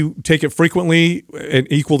rather have you take it frequently and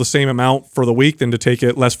equal the same amount for the week than to take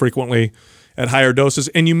it less frequently at higher doses.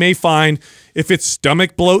 And you may find if it's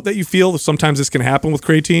stomach bloat that you feel, sometimes this can happen with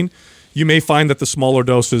creatine, you may find that the smaller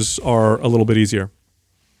doses are a little bit easier.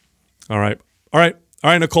 All right,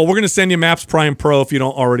 Nicole, we're going to send you MAPS Prime Pro if you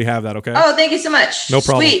don't already have that, okay? Oh, thank you so much. No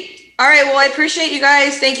problem. Sweet. All right, well, I appreciate you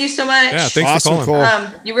guys. Thank you so much. Yeah, thanks for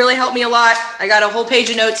calling. You really helped me a lot. I got a whole page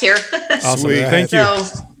of notes here. Awesome. Sweet. Thank you. All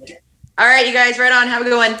right, you guys, right on. Have a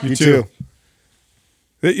good one. You too.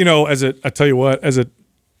 You know, I tell you what, as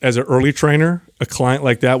an early trainer, a client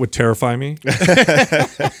like that would terrify me.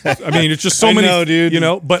 I mean, it's just so many, dude. You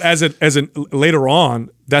know. But as a later on,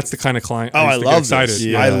 that's the kind of client. I love this.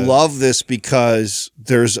 Yeah. I love this because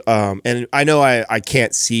there's and I know I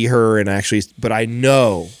can't see her and actually, but I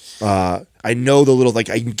know the little I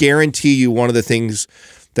can guarantee you one of the things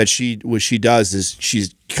that she does is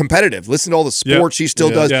she's competitive. Listen to all the sports she still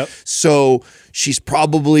does. Yep. So she's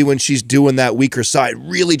probably when she's doing that weaker side,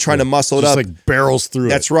 really trying to muscle it up. Like barrels through.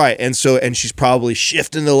 That's right. And she's probably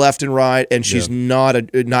shifting to left and right, and she's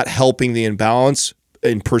not helping the imbalance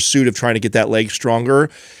in pursuit of trying to get that leg stronger.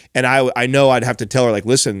 And I know I'd have to tell her,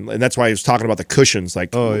 listen, and that's why I was talking about the cushions. We're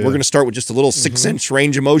going to start with just a little 6-inch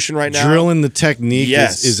range of motion right now. Drilling the technique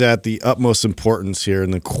is at the utmost importance here,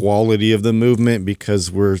 and the quality of the movement,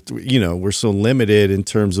 because we're so limited in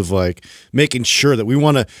terms of making sure that we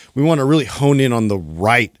want to really hone in on the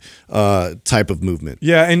right type of movement.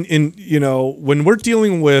 Yeah, and when we're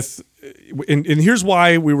dealing with. And here's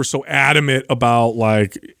why we were so adamant about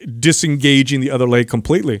disengaging the other leg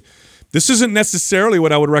completely. This isn't necessarily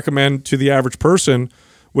what I would recommend to the average person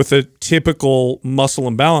with a typical muscle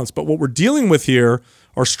imbalance. But what we're dealing with here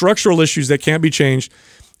are structural issues that can't be changed.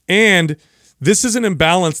 And this is an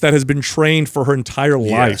imbalance that has been trained for her entire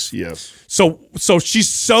life. Yes. So she's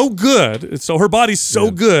so good. So her body's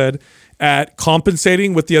so good at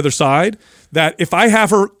compensating with the other side that if I have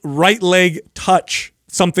her right leg touch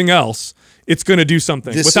something else, it's going to do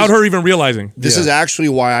something without her even realizing. This is actually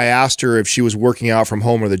why I asked her if she was working out from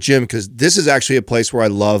home or the gym, because this is actually a place where I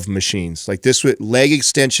love machines. Like this with leg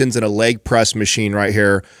extensions and a leg press machine right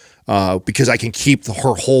here, because I can keep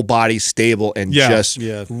her whole body stable and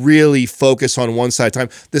really focus on one side at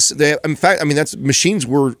a time. In fact, that's machines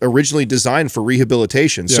were originally designed for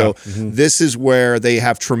rehabilitation. Yeah. So this is where they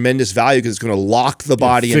have tremendous value because it's going to lock the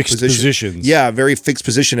body in positions. Yeah, very fixed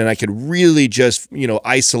position, and I could really just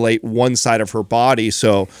isolate one side of her body.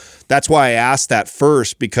 So that's why I asked that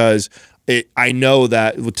first, because I know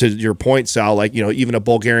that, to your point, Sal, even a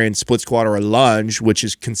Bulgarian split squat or a lunge, which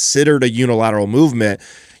is considered a unilateral movement,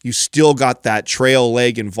 you still got that trail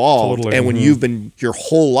leg involved. Totally. And when you've been your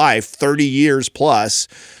whole life, 30 years plus,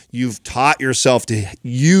 you've taught yourself to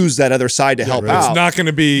use that other side to help out. It's not going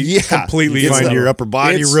to be completely find your upper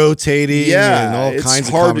body rotating and all kinds of it's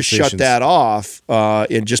hard to shut that off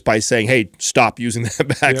and just by saying, hey, stop using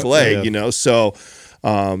that back leg, So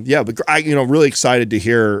but I really excited to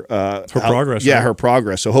hear her progress. Yeah, her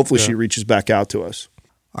progress. So hopefully she reaches back out to us.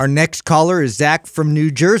 Our next caller is Zach from New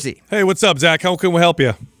Jersey. Hey, what's up, Zach? How can we help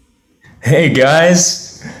you? Hey,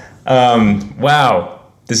 guys. Wow.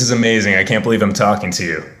 This is amazing. I can't believe I'm talking to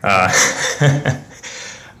you.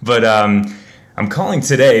 But I'm calling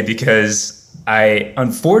today because I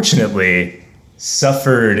unfortunately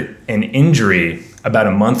suffered an injury about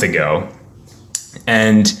a month ago.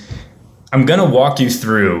 And I'm going to walk you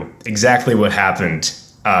through exactly what happened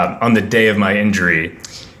on the day of my injury.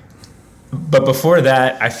 But before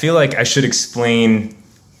that, I feel like I should explain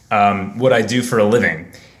what I do for a living.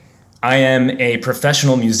 I am a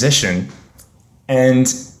professional musician, and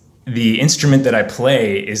the instrument that I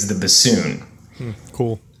play is the bassoon.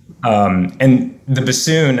 Cool. And the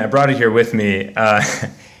bassoon, I brought it here with me.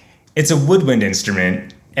 It's a woodwind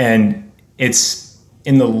instrument, and it's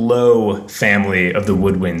in the low family of the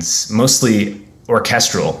woodwinds, mostly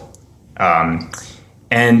orchestral.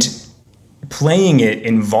 And playing it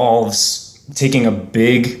involves taking a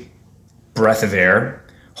big breath of air,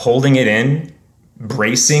 holding it in,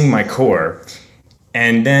 bracing my core,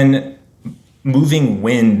 and then moving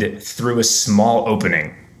wind through a small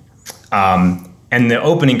opening. And the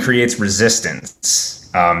opening creates resistance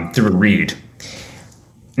through a reed.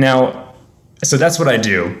 Now, so that's what I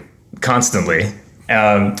do constantly.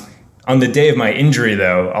 On the day of my injury,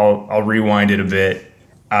 though, I'll rewind it a bit.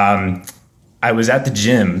 I was at the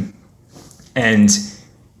gym and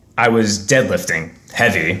I was deadlifting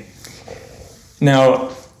heavy. Now,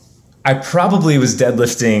 I probably was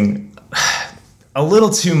deadlifting a little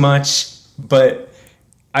too much, but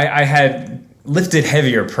I had lifted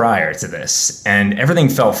heavier prior to this, and everything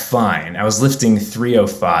felt fine. I was lifting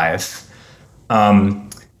 305,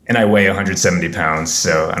 and I weigh 170 pounds,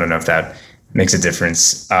 so I don't know if that makes a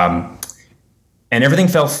difference. And everything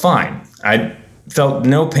felt fine. I felt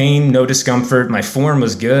no pain, no discomfort. My form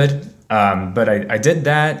was good, but I did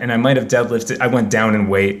that, and I might have deadlifted. I went down in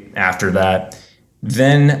weight after that.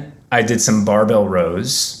 Then I did some barbell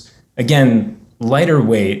rows. Again, lighter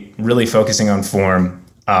weight, really focusing on form.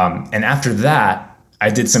 And after that, I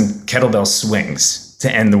did some kettlebell swings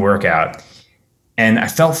to end the workout. And I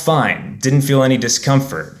felt fine, didn't feel any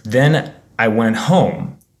discomfort. Then I went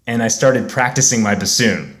home and I started practicing my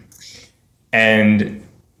bassoon. And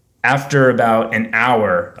after about an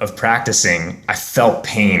hour of practicing, I felt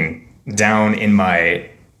pain down in my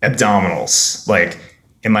abdominals, like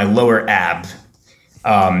in my lower ab.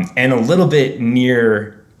 And a little bit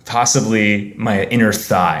near possibly my inner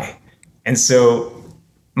thigh. And so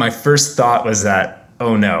my first thought was that,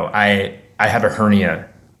 oh no, I have a hernia.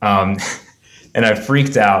 And I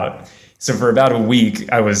freaked out. So for about a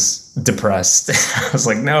week, I was depressed. I was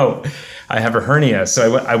like, no, I have a hernia.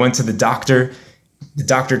 So I went to the doctor. The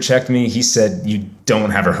doctor checked me. He said, you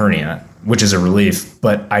don't have a hernia, which is a relief.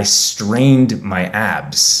 But I strained my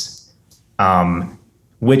abs,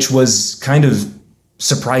 which was kind of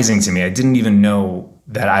surprising to me. I didn't even know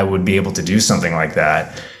that I would be able to do something like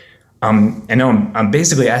that. And now I'm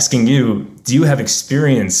basically asking you, do you have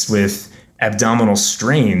experience with abdominal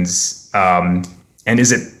strains? And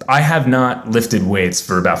is it, I have not lifted weights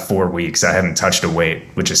for about 4 weeks. I haven't touched a weight,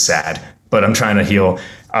 which is sad, but I'm trying to heal.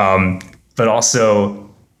 But also,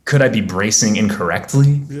 could I be bracing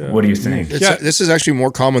incorrectly? Yeah. What do you think? This is actually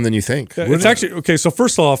more common than you think. It's actually, okay, so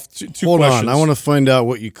first off, two Hold questions. on, I want to find out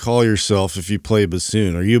what you call yourself if you play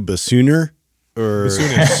bassoon. Are you a bassooner or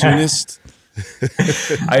bassoonist?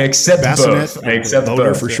 I accept both. I accept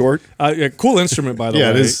both for short. Cool instrument, by the way.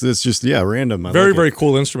 Yeah, it's just random. I very, like very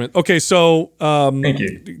cool instrument. Okay, so Thank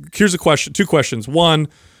you. Here's a question. Two questions. One,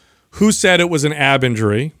 who said it was an ab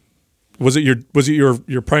injury? Was it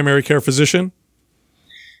your primary care physician?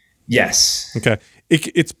 Yes. Okay.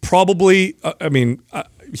 It's probably.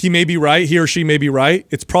 He may be right. He or she may be right.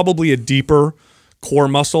 It's probably a deeper core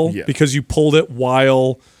muscle because you pulled it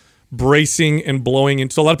while bracing and blowing.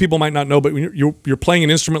 And so a lot of people might not know, but when you're playing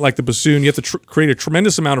an instrument like the bassoon, you have to create a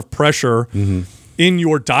tremendous amount of pressure in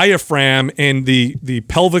your diaphragm and the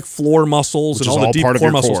pelvic floor muscles, which and all the deep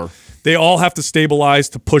core muscles. Core. They all have to stabilize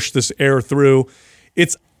to push this air through.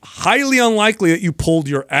 It's highly unlikely that you pulled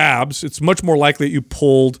your abs. It's much more likely that you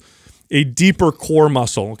pulled a deeper core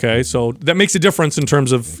muscle. Okay, so that makes a difference in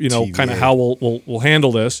terms of kind of how we'll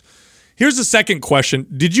handle this. Here's the second question.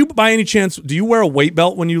 Did you, by any chance, do you wear a weight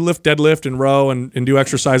belt when you deadlift and row and do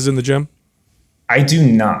exercises in the gym? I do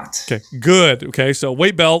not. Okay, good. Okay, so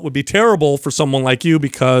weight belt would be terrible for someone like you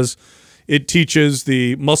because it teaches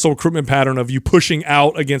the muscle recruitment pattern of you pushing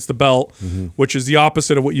out against the belt, which is the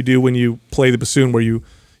opposite of what you do when you play the bassoon, where you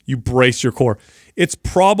brace your core. It's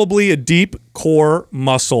probably a deep core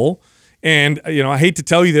muscle. And, I hate to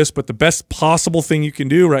tell you this, but the best possible thing you can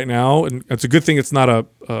do right now, and it's a good thing it's not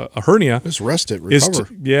a hernia. Just rest it, recover.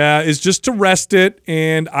 Is just to rest it.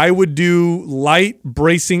 And I would do light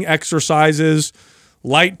bracing exercises,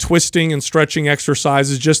 light twisting and stretching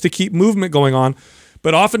exercises just to keep movement going on.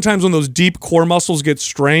 But oftentimes when those deep core muscles get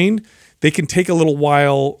strained, they can take a little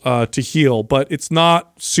while to heal, but it's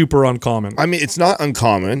not super uncommon. I mean, it's not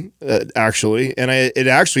uncommon, actually. And it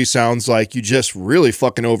actually sounds like you just really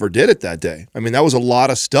fucking overdid it that day. I mean, that was a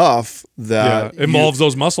lot of stuff that involves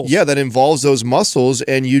those muscles. Yeah, that involves those muscles,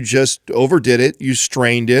 and you just overdid it. You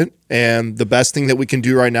strained it. And the best thing that we can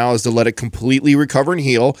do right now is to let it completely recover and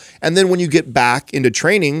heal. And then when you get back into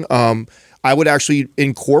training, I would actually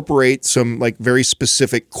incorporate some like very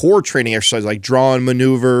specific core training exercises like drawn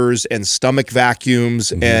maneuvers and stomach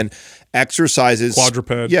vacuums and exercises.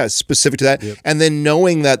 Quadruped. Yeah, specific to that. Yep. And then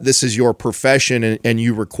knowing that this is your profession and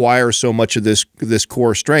you require so much of this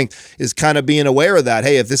core strength is kind of being aware of that.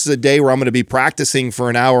 Hey, if this is a day where I'm going to be practicing for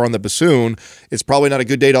an hour on the bassoon, it's probably not a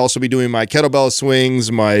good day to also be doing my kettlebell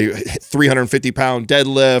swings, my 350-pound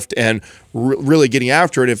deadlift, and really getting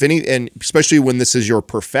after it. And especially when this is your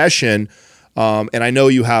profession. And I know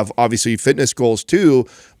you have obviously fitness goals too,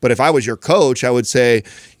 but if I was your coach, I would say,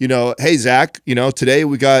 hey, Zach, today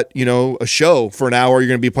we got, a show for an hour. You're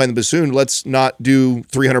going to be playing the bassoon. Let's not do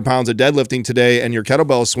 300 pounds of deadlifting today and your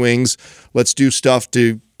kettlebell swings. Let's do stuff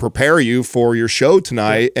to prepare you for your show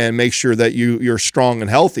tonight and make sure that you're strong and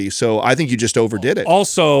healthy. So I think you just overdid it.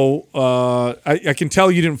 Also, I can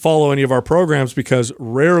tell you didn't follow any of our programs because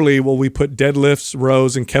rarely will we put deadlifts,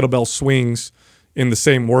 rows, and kettlebell swings in the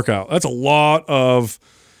same workout. That's a lot of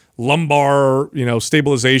lumbar,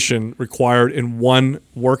 stabilization required in one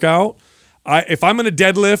workout. If I'm going to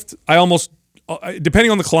deadlift, I almost,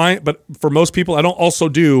 depending on the client, but for most people, I don't also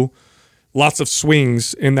do lots of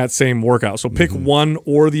swings in that same workout. So pick one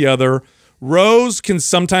or the other. Rows can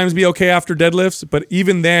sometimes be okay after deadlifts, but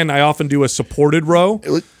even then, I often do a supported row.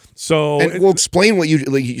 So we'll explain what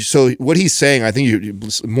so what he's saying. I think you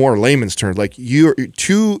more layman's terms. Like you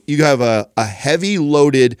have a heavy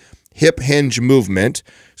loaded hip hinge movement,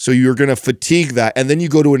 so you're going to fatigue that, and then you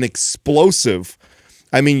go to an explosive.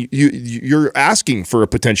 I mean, you're asking for a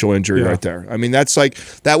potential injury right there. I mean,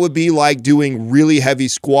 that would be like doing really heavy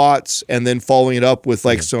squats and then following it up with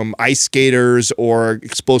like some ice skaters or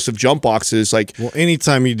explosive jump boxes. Well,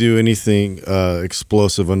 anytime you do anything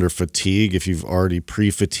explosive under fatigue, if you've already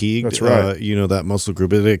pre-fatigued, that's right. That muscle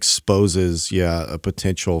group, it exposes, a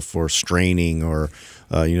potential for straining or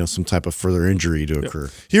some type of further injury to occur.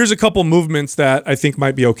 Here's a couple movements that I think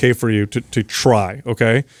might be okay for you to try.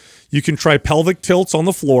 Okay. You can try pelvic tilts on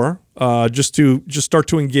the floor, just start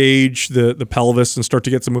to engage the pelvis and start to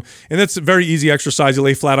get some move. And that's a very easy exercise. You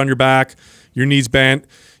lay flat on your back, your knees bent.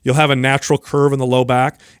 You'll have a natural curve in the low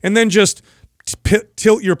back, and then just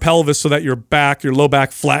tilt your pelvis so that your low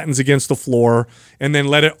back flattens against the floor, and then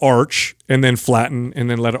let it arch, and then flatten, and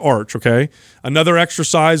then let it arch. Okay. Another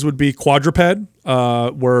exercise would be quadruped,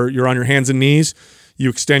 where you're on your hands and knees. You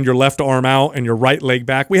extend your left arm out and your right leg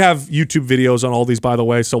back. We have YouTube videos on all these, by the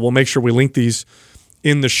way, so we'll make sure we link these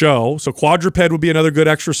in the show. So quadruped would be another good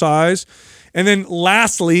exercise. And then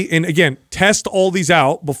lastly, and again, test all these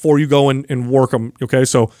out before you go and work them, okay?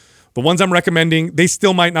 So the ones I'm recommending, they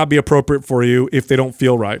still might not be appropriate for you if they don't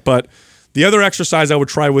feel right. But the other exercise I would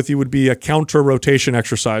try with you would be a counter rotation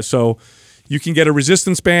exercise. So you can get a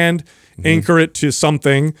resistance band, anchor it to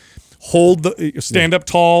something, stand up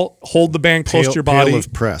tall, hold the band close to your body. Tail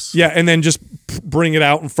of press. Yeah, and then just bring it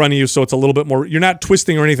out in front of you so it's a little bit more, you're not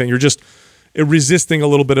twisting or anything. You're just resisting a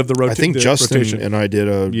little bit of the rotation. I think Justin rotation. And I did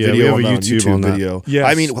a video on YouTube video.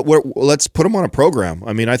 Yes. I mean, let's put them on a program.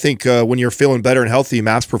 I mean, I think when you're feeling better and healthy,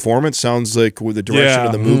 MAPS Performance sounds like with the direction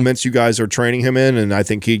of the movements you guys are training him in, and I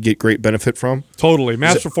think he'd get great benefit from. Totally.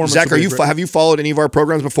 MAPS Performance. Zach, have you followed any of our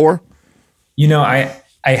programs before? I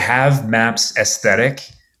have MAPS Aesthetic,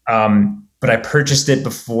 but I purchased it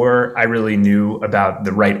before I really knew about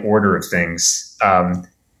the right order of things.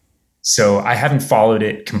 So I haven't followed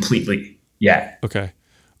it completely yet. Okay.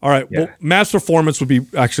 All right. Yeah. Well, MAPS Performance would be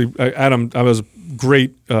actually, Adam, that was a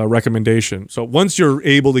great recommendation. So once you're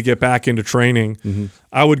able to get back into training,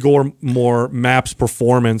 I would go more MAPS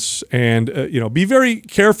Performance and, be very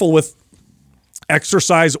careful with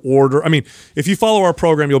exercise order. I mean, if you follow our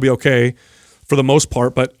program, you'll be okay for the most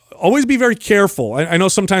part, but always be very careful. I know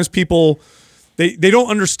sometimes people, they don't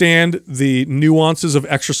understand the nuances of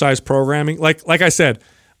exercise programming. Like I said,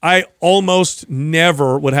 I almost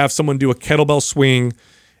never would have someone do a kettlebell swing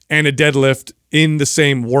and a deadlift in the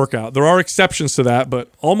same workout. There are exceptions to that, but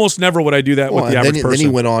almost never would I do that with the average person. Then he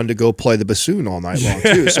went on to go play the bassoon all night long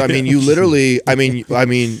too. So I mean, you literally, I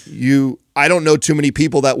don't know too many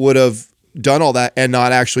people that would have done all that and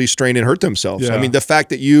not actually strain and hurt themselves. Yeah. I mean, the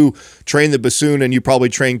fact that you train the bassoon and you probably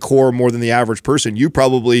train core more than the average person, you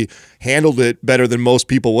probably handled it better than most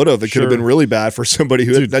people would have. It could have been really bad for somebody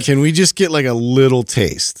who. Dude, can we just get like a little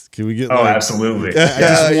taste? Can we get? Oh, absolutely.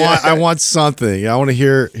 I want something. I want to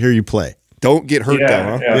hear you play. Don't get hurt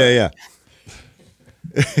though. Huh? Yeah.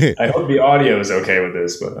 I hope the audio is okay with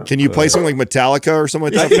this. But can you play something like Metallica or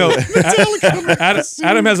something like that? No,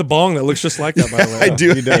 Adam has a bong that looks just like that, by the way. I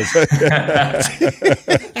do. He does.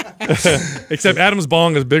 Except Adam's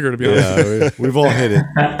bong is bigger, to be honest. Yeah, we've all hit it.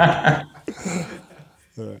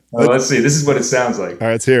 Well, let's see. This is what it sounds like. All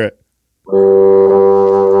right, let's hear it.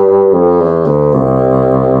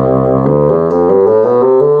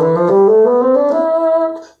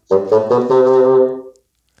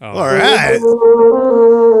 All right.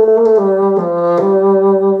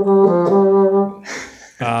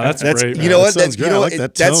 That's great. You know what? That sounds great. I like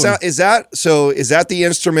that tone. Is that the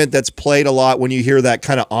instrument that's played a lot when you hear that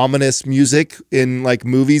kind of ominous music in like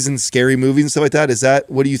movies and scary movies and stuff like that? Is that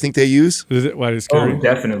what do you think they use? Is it why it's scary? Oh,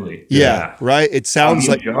 definitely. Yeah, right. It sounds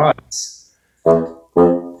like. Jaws.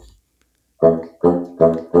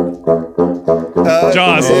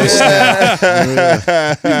 Jaws.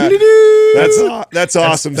 That's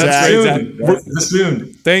awesome, Zach. Great, Zach. That's the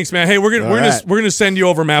spoon. Thanks, man. Hey, we're gonna send you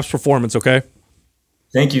over Maps Performance, okay?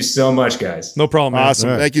 Thank you so much, guys. No problem, man.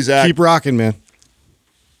 Awesome. Thank you, Zach. Keep rocking, man.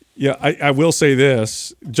 Yeah, I will say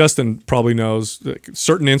this. Justin probably knows that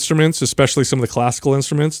certain instruments, especially some of the classical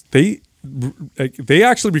instruments, they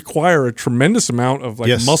actually require a tremendous amount of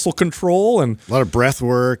muscle control and a lot of breath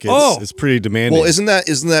work. It's pretty demanding. Well, isn't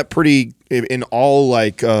that pretty in all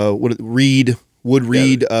like wood reed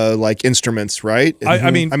like instruments, right?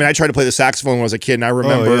 I mean, I tried to play the saxophone when I was a kid, and I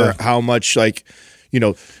remember how much like.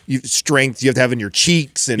 Strength you have to have in your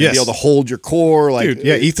cheeks and be able to hold your core. Like,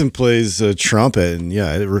 Ethan plays trumpet, and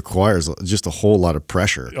it requires just a whole lot of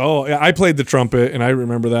pressure. Oh, yeah, I played the trumpet, and I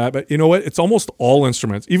remember that. But you know what? It's almost all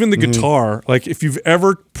instruments, even the guitar. Like, if you've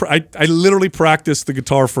ever, I literally practiced the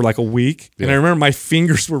guitar for like a week, and I remember my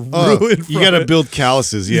fingers were ruined. You got to build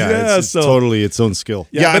calluses. It's totally its own skill.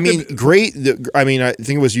 I think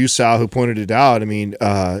it was you, Sal, who pointed it out. I mean,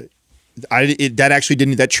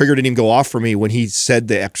 that trigger didn't even go off for me when he said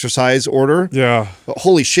the exercise order. Yeah. But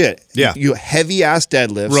holy shit. Yeah. You heavy ass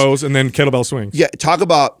deadlifts. Rows and then kettlebell swings. Yeah. Talk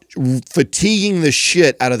about fatiguing the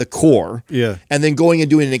shit out of the core. Yeah. And then going and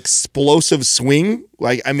doing an explosive swing.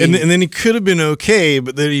 And then he could have been okay,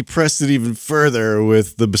 but then he pressed it even further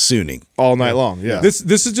with the bassooning all night long. Yeah. This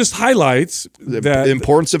is just highlights the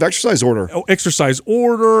importance of exercise order. Exercise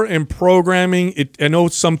order and programming. I know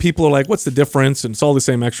some people are like, "What's the difference?" And it's all the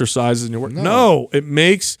same exercises in your work. No, it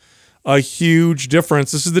makes a huge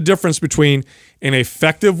difference. This is the difference between an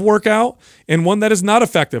effective workout and one that is not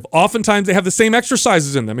effective. Oftentimes they have the same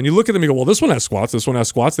exercises in them, and you look at them and you go, "Well, this one has squats. This one has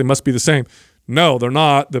squats. They must be the same." No, they're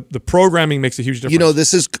not. The programming makes a huge difference.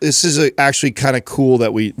 This is actually kind of cool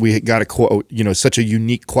that we got a quote, such a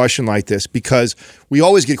unique question like this, because we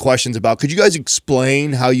always get questions about, could you guys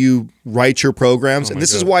explain how you write your programs? And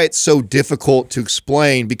this is why it's so difficult to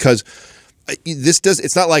explain, because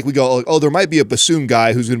it's not like we go, oh, there might be a bassoon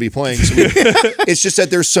guy who's going to be playing. So it's just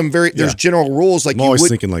that there's there's general rules. Like I'm always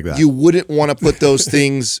thinking like that. You wouldn't want to put those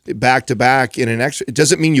things back to back in an extra. It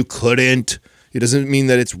doesn't mean you couldn't. It doesn't mean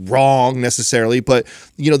that it's wrong necessarily, but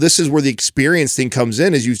this is where the experience thing comes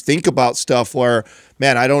in, is you think about stuff where,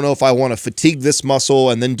 man, I don't know if I want to fatigue this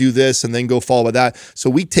muscle and then do this and then go follow by that. So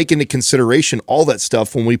we take into consideration all that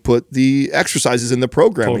stuff when we put the exercises in the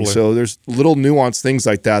programming. Totally. So there's little nuanced things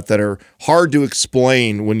like that are hard to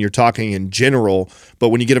explain when you're talking in general,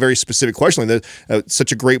 but when you get a very specific question like that, it's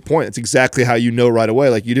such a great point. It's exactly how you know right away.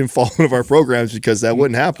 Like, you didn't follow one of our programs because that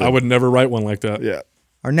wouldn't happen. I would never write one like that. Yeah.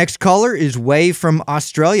 Our next caller is Wei from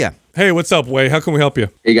Australia. Hey, what's up, Wei? How can we help you?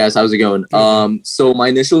 Hey guys, how's it going? So my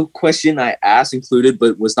initial question I asked included,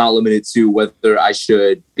 but was not limited to, whether I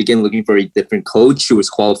should begin looking for a different coach who was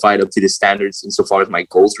qualified up to the standards insofar as my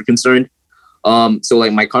goals were concerned. So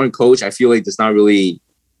like my current coach, I feel like does not really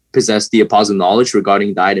possess the positive knowledge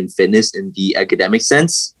regarding diet and fitness in the academic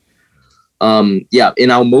sense.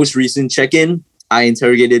 In our most recent check-in, I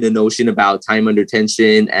interrogated the notion about time under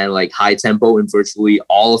tension and like high tempo in virtually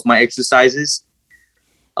all of my exercises.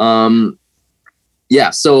 So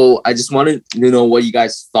I just wanted to know what you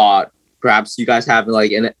guys thought. Perhaps you guys have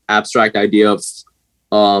like an abstract idea of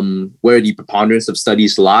where the preponderance of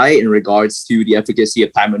studies lie in regards to the efficacy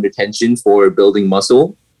of time under tension for building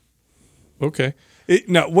muscle. Okay.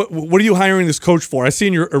 Now, what are you hiring this coach for? I see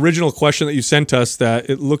in your original question that you sent us that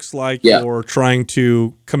it looks like you're trying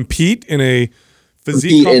to compete in a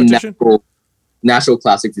physique competition. National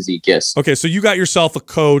Classic Physique, yes. Okay, so you got yourself a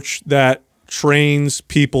coach that trains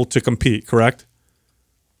people to compete, correct?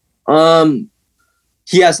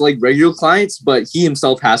 He has like regular clients, but he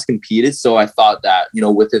himself has competed. So I thought that, you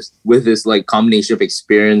know, with this like combination of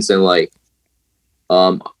experience and like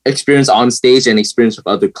experience on stage and experience with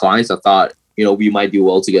other clients, I thought, you know, we might do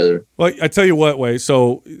well together. Well, I tell you what, Wei.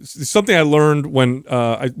 So it's something I learned when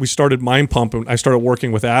we started Mind Pump and I started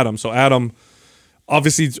working with Adam. So Adam,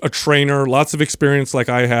 obviously a trainer, lots of experience like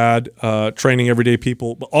I had, training everyday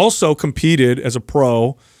people, but also competed as a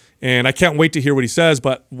pro. And I can't wait to hear what he says.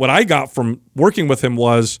 But what I got from working with him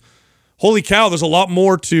was, holy cow, there's a lot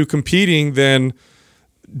more to competing than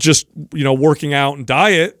just, you know, working out and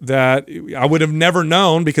diet that I would have never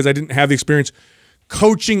known because I didn't have the experience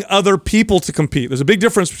coaching other people to compete. There's a big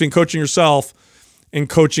difference between coaching yourself and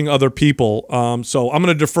coaching other people. So I'm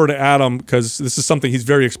going to defer to Adam because this is something he's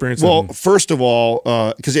very experienced in. Well, first of all,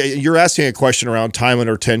 because you're asking a question around time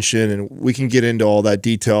under tension, and we can get into all that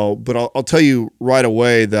detail, but I'll tell you right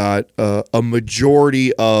away that a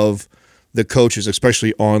majority of the coaches,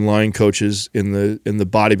 especially online coaches in the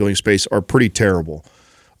bodybuilding space, are pretty terrible.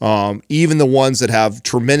 Even the ones that have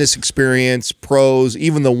tremendous experience, pros,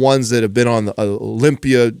 even the ones that have been on the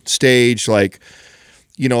Olympia stage, like,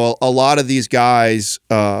 you know, a lot of these guys,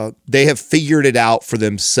 they have figured it out for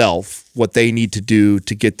themselves what they need to do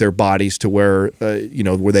to get their bodies to where, you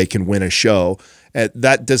know, where they can win a show.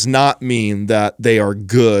 That does not mean that they are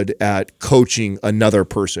good at coaching another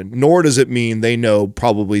person, nor does it mean they know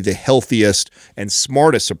probably the healthiest and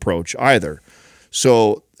smartest approach either.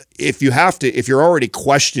 So if you're already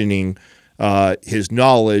questioning his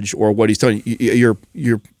knowledge or what he's telling you,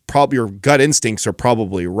 your gut instincts are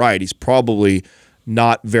probably right. He's probably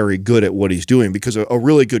not very good at what he's doing, because a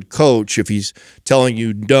really good coach, if he's telling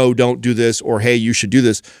you, no, don't do this, or hey, you should do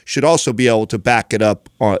this, should also be able to back it up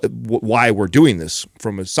on why we're doing this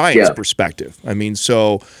from a science perspective. I mean,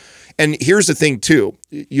 so, and here's the thing too,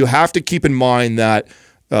 you have to keep in mind that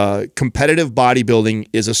competitive bodybuilding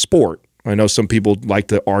is a sport. I know some people like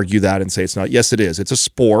to argue that and say it's not. Yes, it is. It's a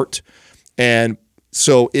sport. And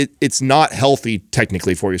so it's not healthy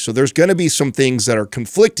technically for you. So there's going to be some things that are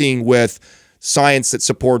conflicting with science that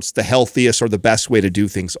supports the healthiest or the best way to do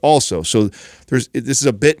things also. So this is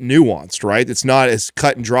a bit nuanced, right? It's not as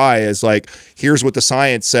cut and dry as like, here's what the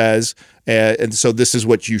science says, and so this is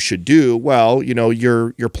what you should do. Well, you know,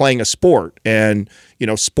 you're playing a sport, and, you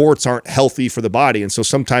know, sports aren't healthy for the body. And so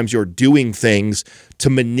sometimes you're doing things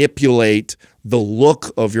to manipulate the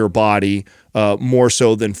look of your body more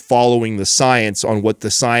so than following the science on what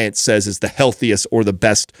the science says is the healthiest or the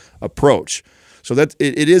best approach. So that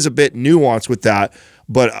it is a bit nuanced with that,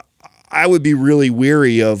 but I would be really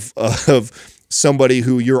weary of somebody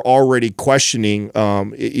who you're already questioning,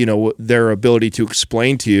 you know, their ability to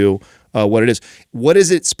explain to you what it is. What is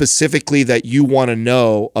it specifically that you want to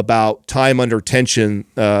know about time under tension?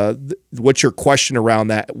 What's your question around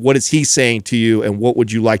that? What is he saying to you, and what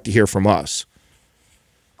would you like to hear from us?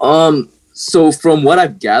 So from what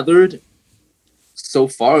I've gathered so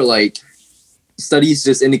far, like, studies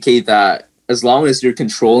just indicate that as long as you're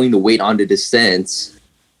controlling the weight on the descent,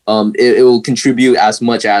 it will contribute as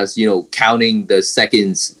much as, you know, counting the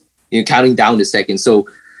seconds, you know, counting down the seconds. So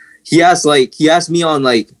he has me on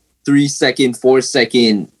like 3 second, 4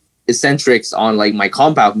 second eccentrics on like my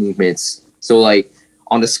compound movements. So like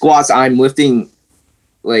on the squats, I'm lifting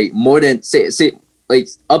like more than say like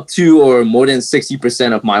up to or more than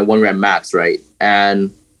 60% of my 1 rep max, right?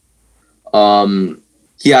 And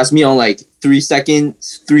he has me on like 3 second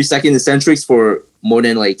eccentrics for more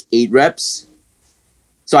than like 8 reps.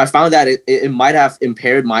 So I found that it might have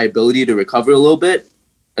impaired my ability to recover a little bit,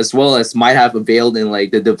 as well as might have availed in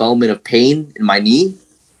like the development of pain in my knee.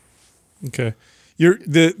 Okay.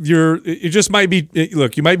 It just might be,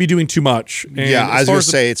 look, you might be doing too much. And yeah, I was going to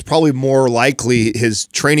say, it's probably more likely his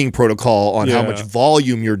training protocol on how much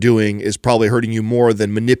volume you're doing is probably hurting you more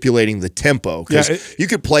than manipulating the tempo. Because you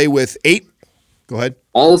could play with 8. Go ahead.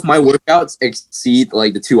 All of my workouts exceed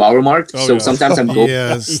like the 2-hour mark. Sometimes I'm going.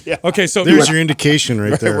 Yes. Okay, so there's your indication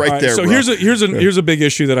right there. Right there. So here's a big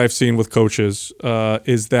issue that I've seen with coaches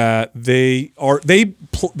is that they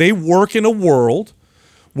work in a world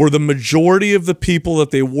where the majority of the people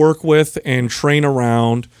that they work with and train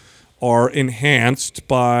around are enhanced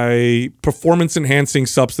by performance-enhancing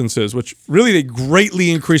substances, which really they greatly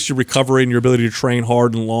increase your recovery and your ability to train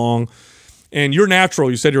hard and long. And you're natural.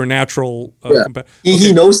 You said you're a natural.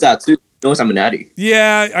 He knows that too. knows I'm a natty.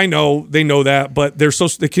 Yeah, I know. They know that, but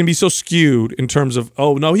they can be so skewed in terms of,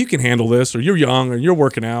 oh, no, you can handle this, or you're young, or you're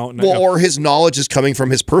working out. Well, or his knowledge is coming from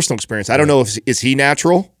his personal experience. I don't know is he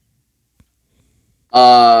natural?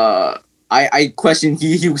 I question.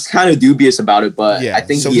 He was kind of dubious about it, but I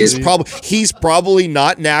think he is. He's probably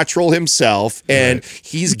not natural himself, and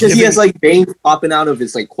he has like veins popping out of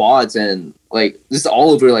his like quads and like just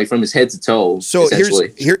all over like from his head to toe. So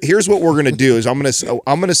here's what we're gonna do is I'm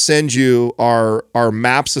gonna send you our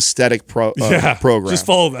MAPS aesthetic program. Just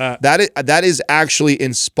follow that. That is actually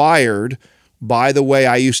inspired by the way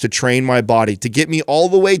I used to train my body to get me all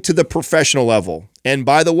the way to the professional level. And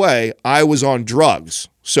by the way, I was on drugs.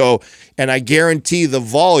 So, and I guarantee the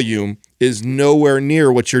volume is nowhere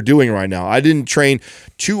near what you're doing right now. I didn't train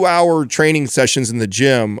 2-hour training sessions in the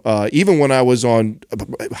gym, even when I was on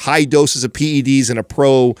high doses of PEDs and a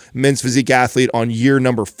pro men's physique athlete on year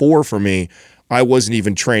number 4 for me. I wasn't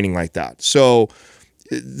even training like that. So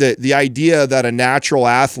the idea that a natural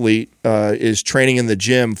athlete is training in the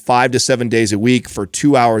gym 5 to 7 days a week for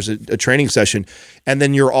 2 hours a training session, and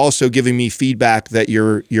then you're also giving me feedback that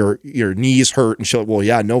your knees hurt and shit. Well,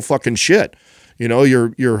 yeah, no fucking shit. You know,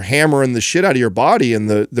 you're hammering the shit out of your body, and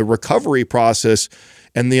the recovery process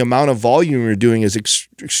and the amount of volume you're doing is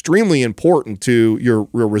extremely important to your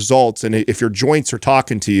results. And if your joints are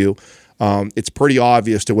talking to you, it's pretty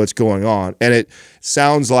obvious to what's going on. And it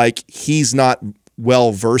sounds like he's not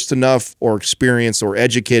well versed enough or experienced or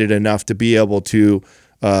educated enough to be able to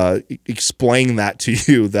explain that to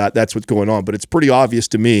you, that's what's going on. But it's pretty obvious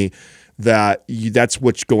to me that that's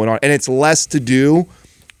what's going on, and it's less to do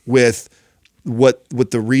with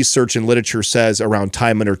what the research and literature says around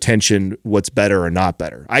time under tension, what's better or not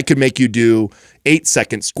better. I could make you do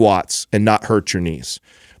 8-second squats and not hurt your knees.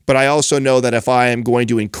 But I also know that if I am going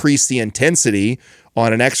to increase the intensity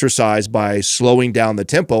on an exercise by slowing down the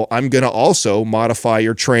tempo, I'm going to also modify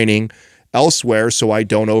your training elsewhere so I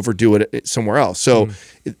don't overdo it somewhere else. So,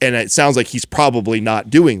 and it sounds like he's probably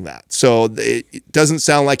not doing that. So it doesn't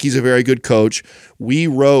sound like he's a very good coach. We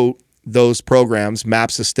wrote those programs,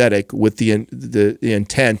 MAPS Aesthetic, with the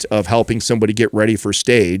intent of helping somebody get ready for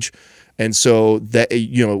stage. And so that,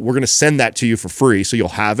 you know, we're going to send that to you for free. So you'll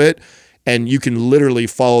have it, and you can literally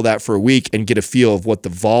follow that for a week and get a feel of what the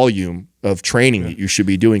volume of training that you should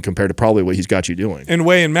be doing compared to probably what he's got you doing. And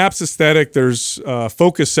in MAPS Aesthetic, there's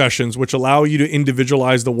focus sessions which allow you to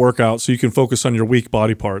individualize the workout so you can focus on your weak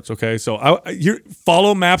body parts. Okay, so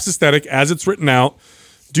follow MAPS Aesthetic as it's written out.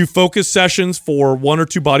 Do focus sessions for 1 or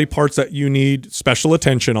 2 body parts that you need special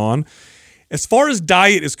attention on. As far as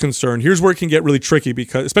diet is concerned, here's where it can get really tricky,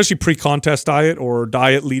 because especially pre-contest diet or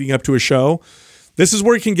diet leading up to a show, this is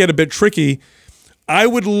where it can get a bit tricky. I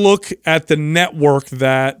would look at the network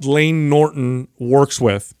that Lane Norton works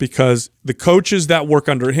with, because the coaches that work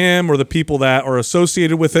under him or the people that are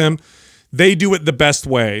associated with him, they do it the best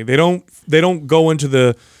way. They don't go into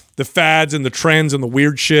the fads and the trends and the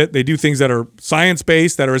weird shit. They do things that are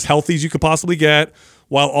science-based, that are as healthy as you could possibly get,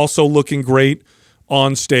 while also looking great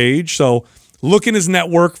on stage. So look in his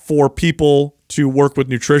network for people to work with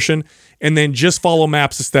nutrition, and then just follow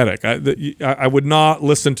MAPS Aesthetic. I would not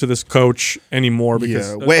listen to this coach anymore,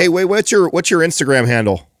 because wait, what's your Instagram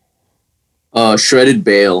handle? Shredded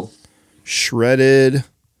Bale. Shredded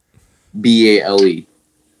BALE.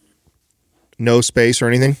 No space or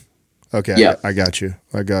anything? Okay, yeah. I got you.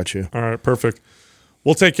 All right, perfect.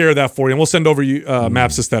 We'll take care of that for you, and we'll send over you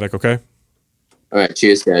MAPS Aesthetic, okay? All right,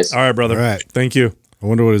 cheers, guys. All right, brother. All right. Thank you. I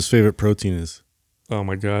wonder what his favorite protein is. Oh,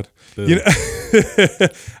 my God. You know,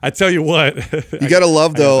 I tell you what. You got to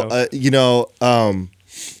love, though,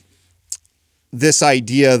 this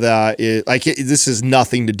idea that this has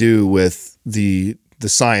nothing to do with the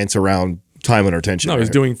science around time under tension. No, he's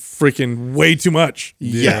doing freaking way too much.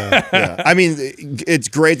 Yeah. I mean, it's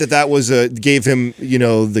great that was gave him,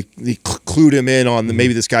 the clued him in on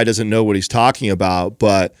maybe this guy doesn't know what he's talking about,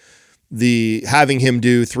 but the having him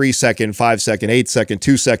do 3 second, 5 second, 8 second,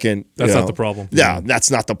 2 second. That's not the problem. Yeah,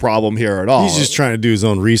 that's not the problem here at all. He's just trying to do his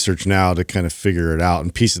own research now to kind of figure it out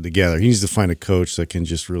and piece it together. He needs to find a coach that can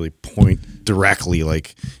just really point directly,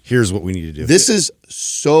 like, here's what we need to do. This is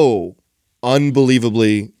so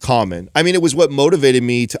unbelievably common. I mean, it was what motivated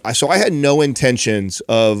me so I had no intentions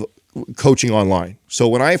of coaching online. So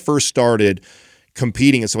when I first started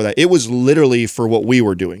competing and stuff like that, it was literally for what we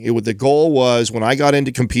were doing. The goal was, when I got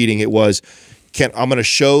into competing, it was, I'm going to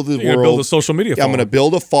show the world, build a social media following. I'm going to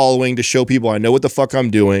build a following to show people I know what the fuck I'm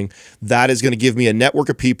doing. That is going to give me a network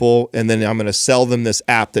of people, and then I'm going to sell them this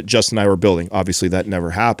app that Justin and I were building. Obviously, that never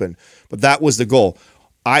happened, but that was the goal.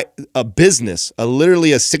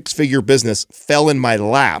 Literally a 6-figure business fell in my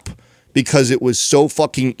lap because it was so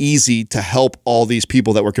fucking easy to help all these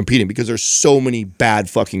people that were competing because there's so many bad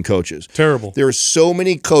fucking coaches. Terrible. There are so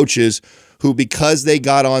many coaches who, because they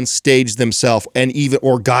got on stage themselves and even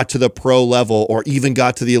or got to the pro level or even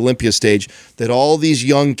got to the Olympia stage, that all these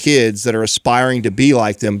young kids that are aspiring to be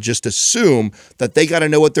like them just assume that they got to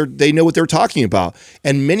know what they're talking about,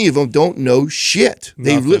 and many of them don't know shit.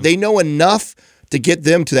 They know enough to get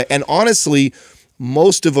them to that, and honestly,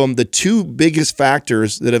 most of them, the two biggest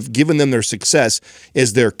factors that have given them their success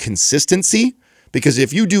is their consistency. Because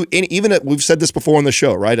if you do, we've said this before on the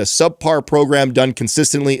show, right? A subpar program done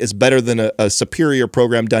consistently is better than a superior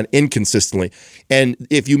program done inconsistently. And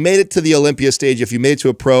if you made it to the Olympia stage, if you made it to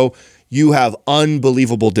a pro, you have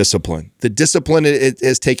unbelievable discipline. The discipline it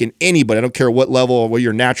has taken anybody, I don't care what level or what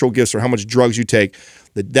your natural gifts or how much drugs you take,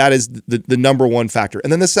 that is the number one factor.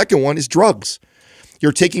 And then the second one is drugs.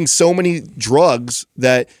 You're taking so many drugs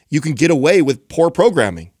that you can get away with poor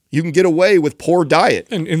programming. You can get away with poor diet,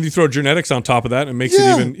 and you throw genetics on top of that, and it makes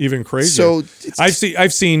it even crazier. So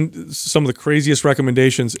I've seen some of the craziest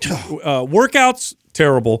recommendations. Workouts,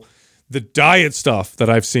 terrible. The diet stuff that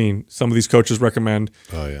I've seen some of these coaches recommend.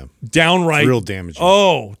 Oh yeah, downright real damaging.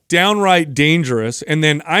 Oh, downright dangerous. And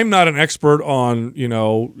then I'm not an expert on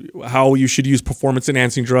how you should use performance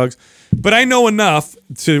enhancing drugs, but I know enough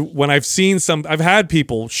to when I've had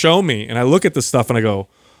people show me, and I look at this stuff and I go,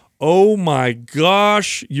 oh my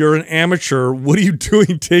gosh, you're an amateur. What are you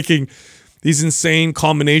doing taking these insane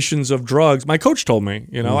combinations of drugs? My coach told me,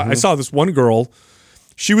 I saw this one girl,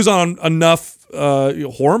 she was on enough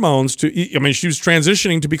hormones she was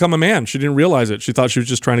transitioning to become a man. She didn't realize it. She thought she was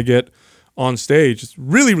just trying to get on stage. It's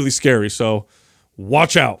really, really scary. So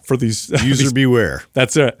watch out for these. User beware.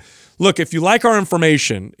 That's it. Look, if you like our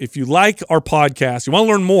information, if you like our podcast, you want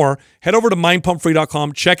to learn more, head over to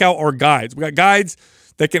mindpumpfree.com. Check out our guides. We got guides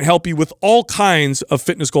that can help you with all kinds of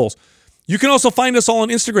fitness goals. You can also find us all on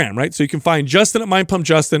Instagram, right? So you can find Justin at Mind Pump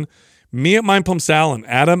Justin, me at Mind Pump Sal, and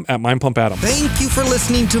Adam at Mind Pump Adam. Thank you for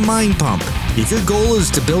listening to Mind Pump. If your goal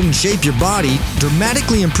is to build and shape your body,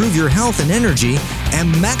 dramatically improve your health and energy,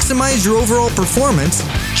 and maximize your overall performance,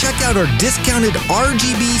 check out our discounted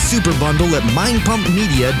RGB Super Bundle at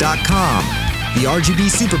mindpumpmedia.com. The RGB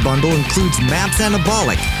Super Bundle includes MAPS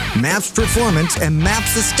Anabolic, MAPS Performance, and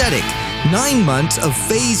MAPS Aesthetic. 9 months of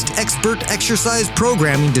phased expert exercise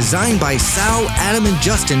programming designed by Sal, Adam, and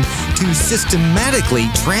Justin to systematically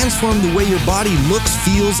transform the way your body looks,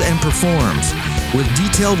 feels, and performs. With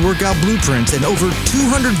detailed workout blueprints and over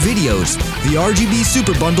 200 videos, the RGB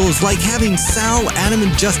Super Bundle is like having Sal, Adam,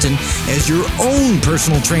 and Justin as your own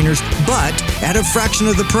personal trainers, but at a fraction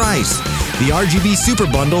of the price. The RGB Super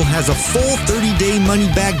Bundle has a full 30-day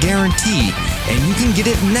money-back guarantee, and you can get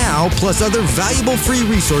it now plus other valuable free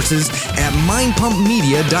resources at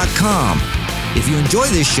mindpumpmedia.com. If you enjoy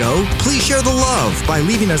this show, please share the love by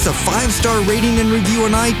leaving us a 5-star rating and review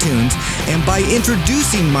on iTunes and by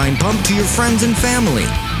introducing Mind Pump to your friends and family.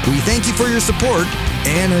 We thank you for your support,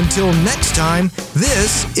 and until next time,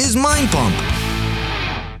 this is Mind Pump.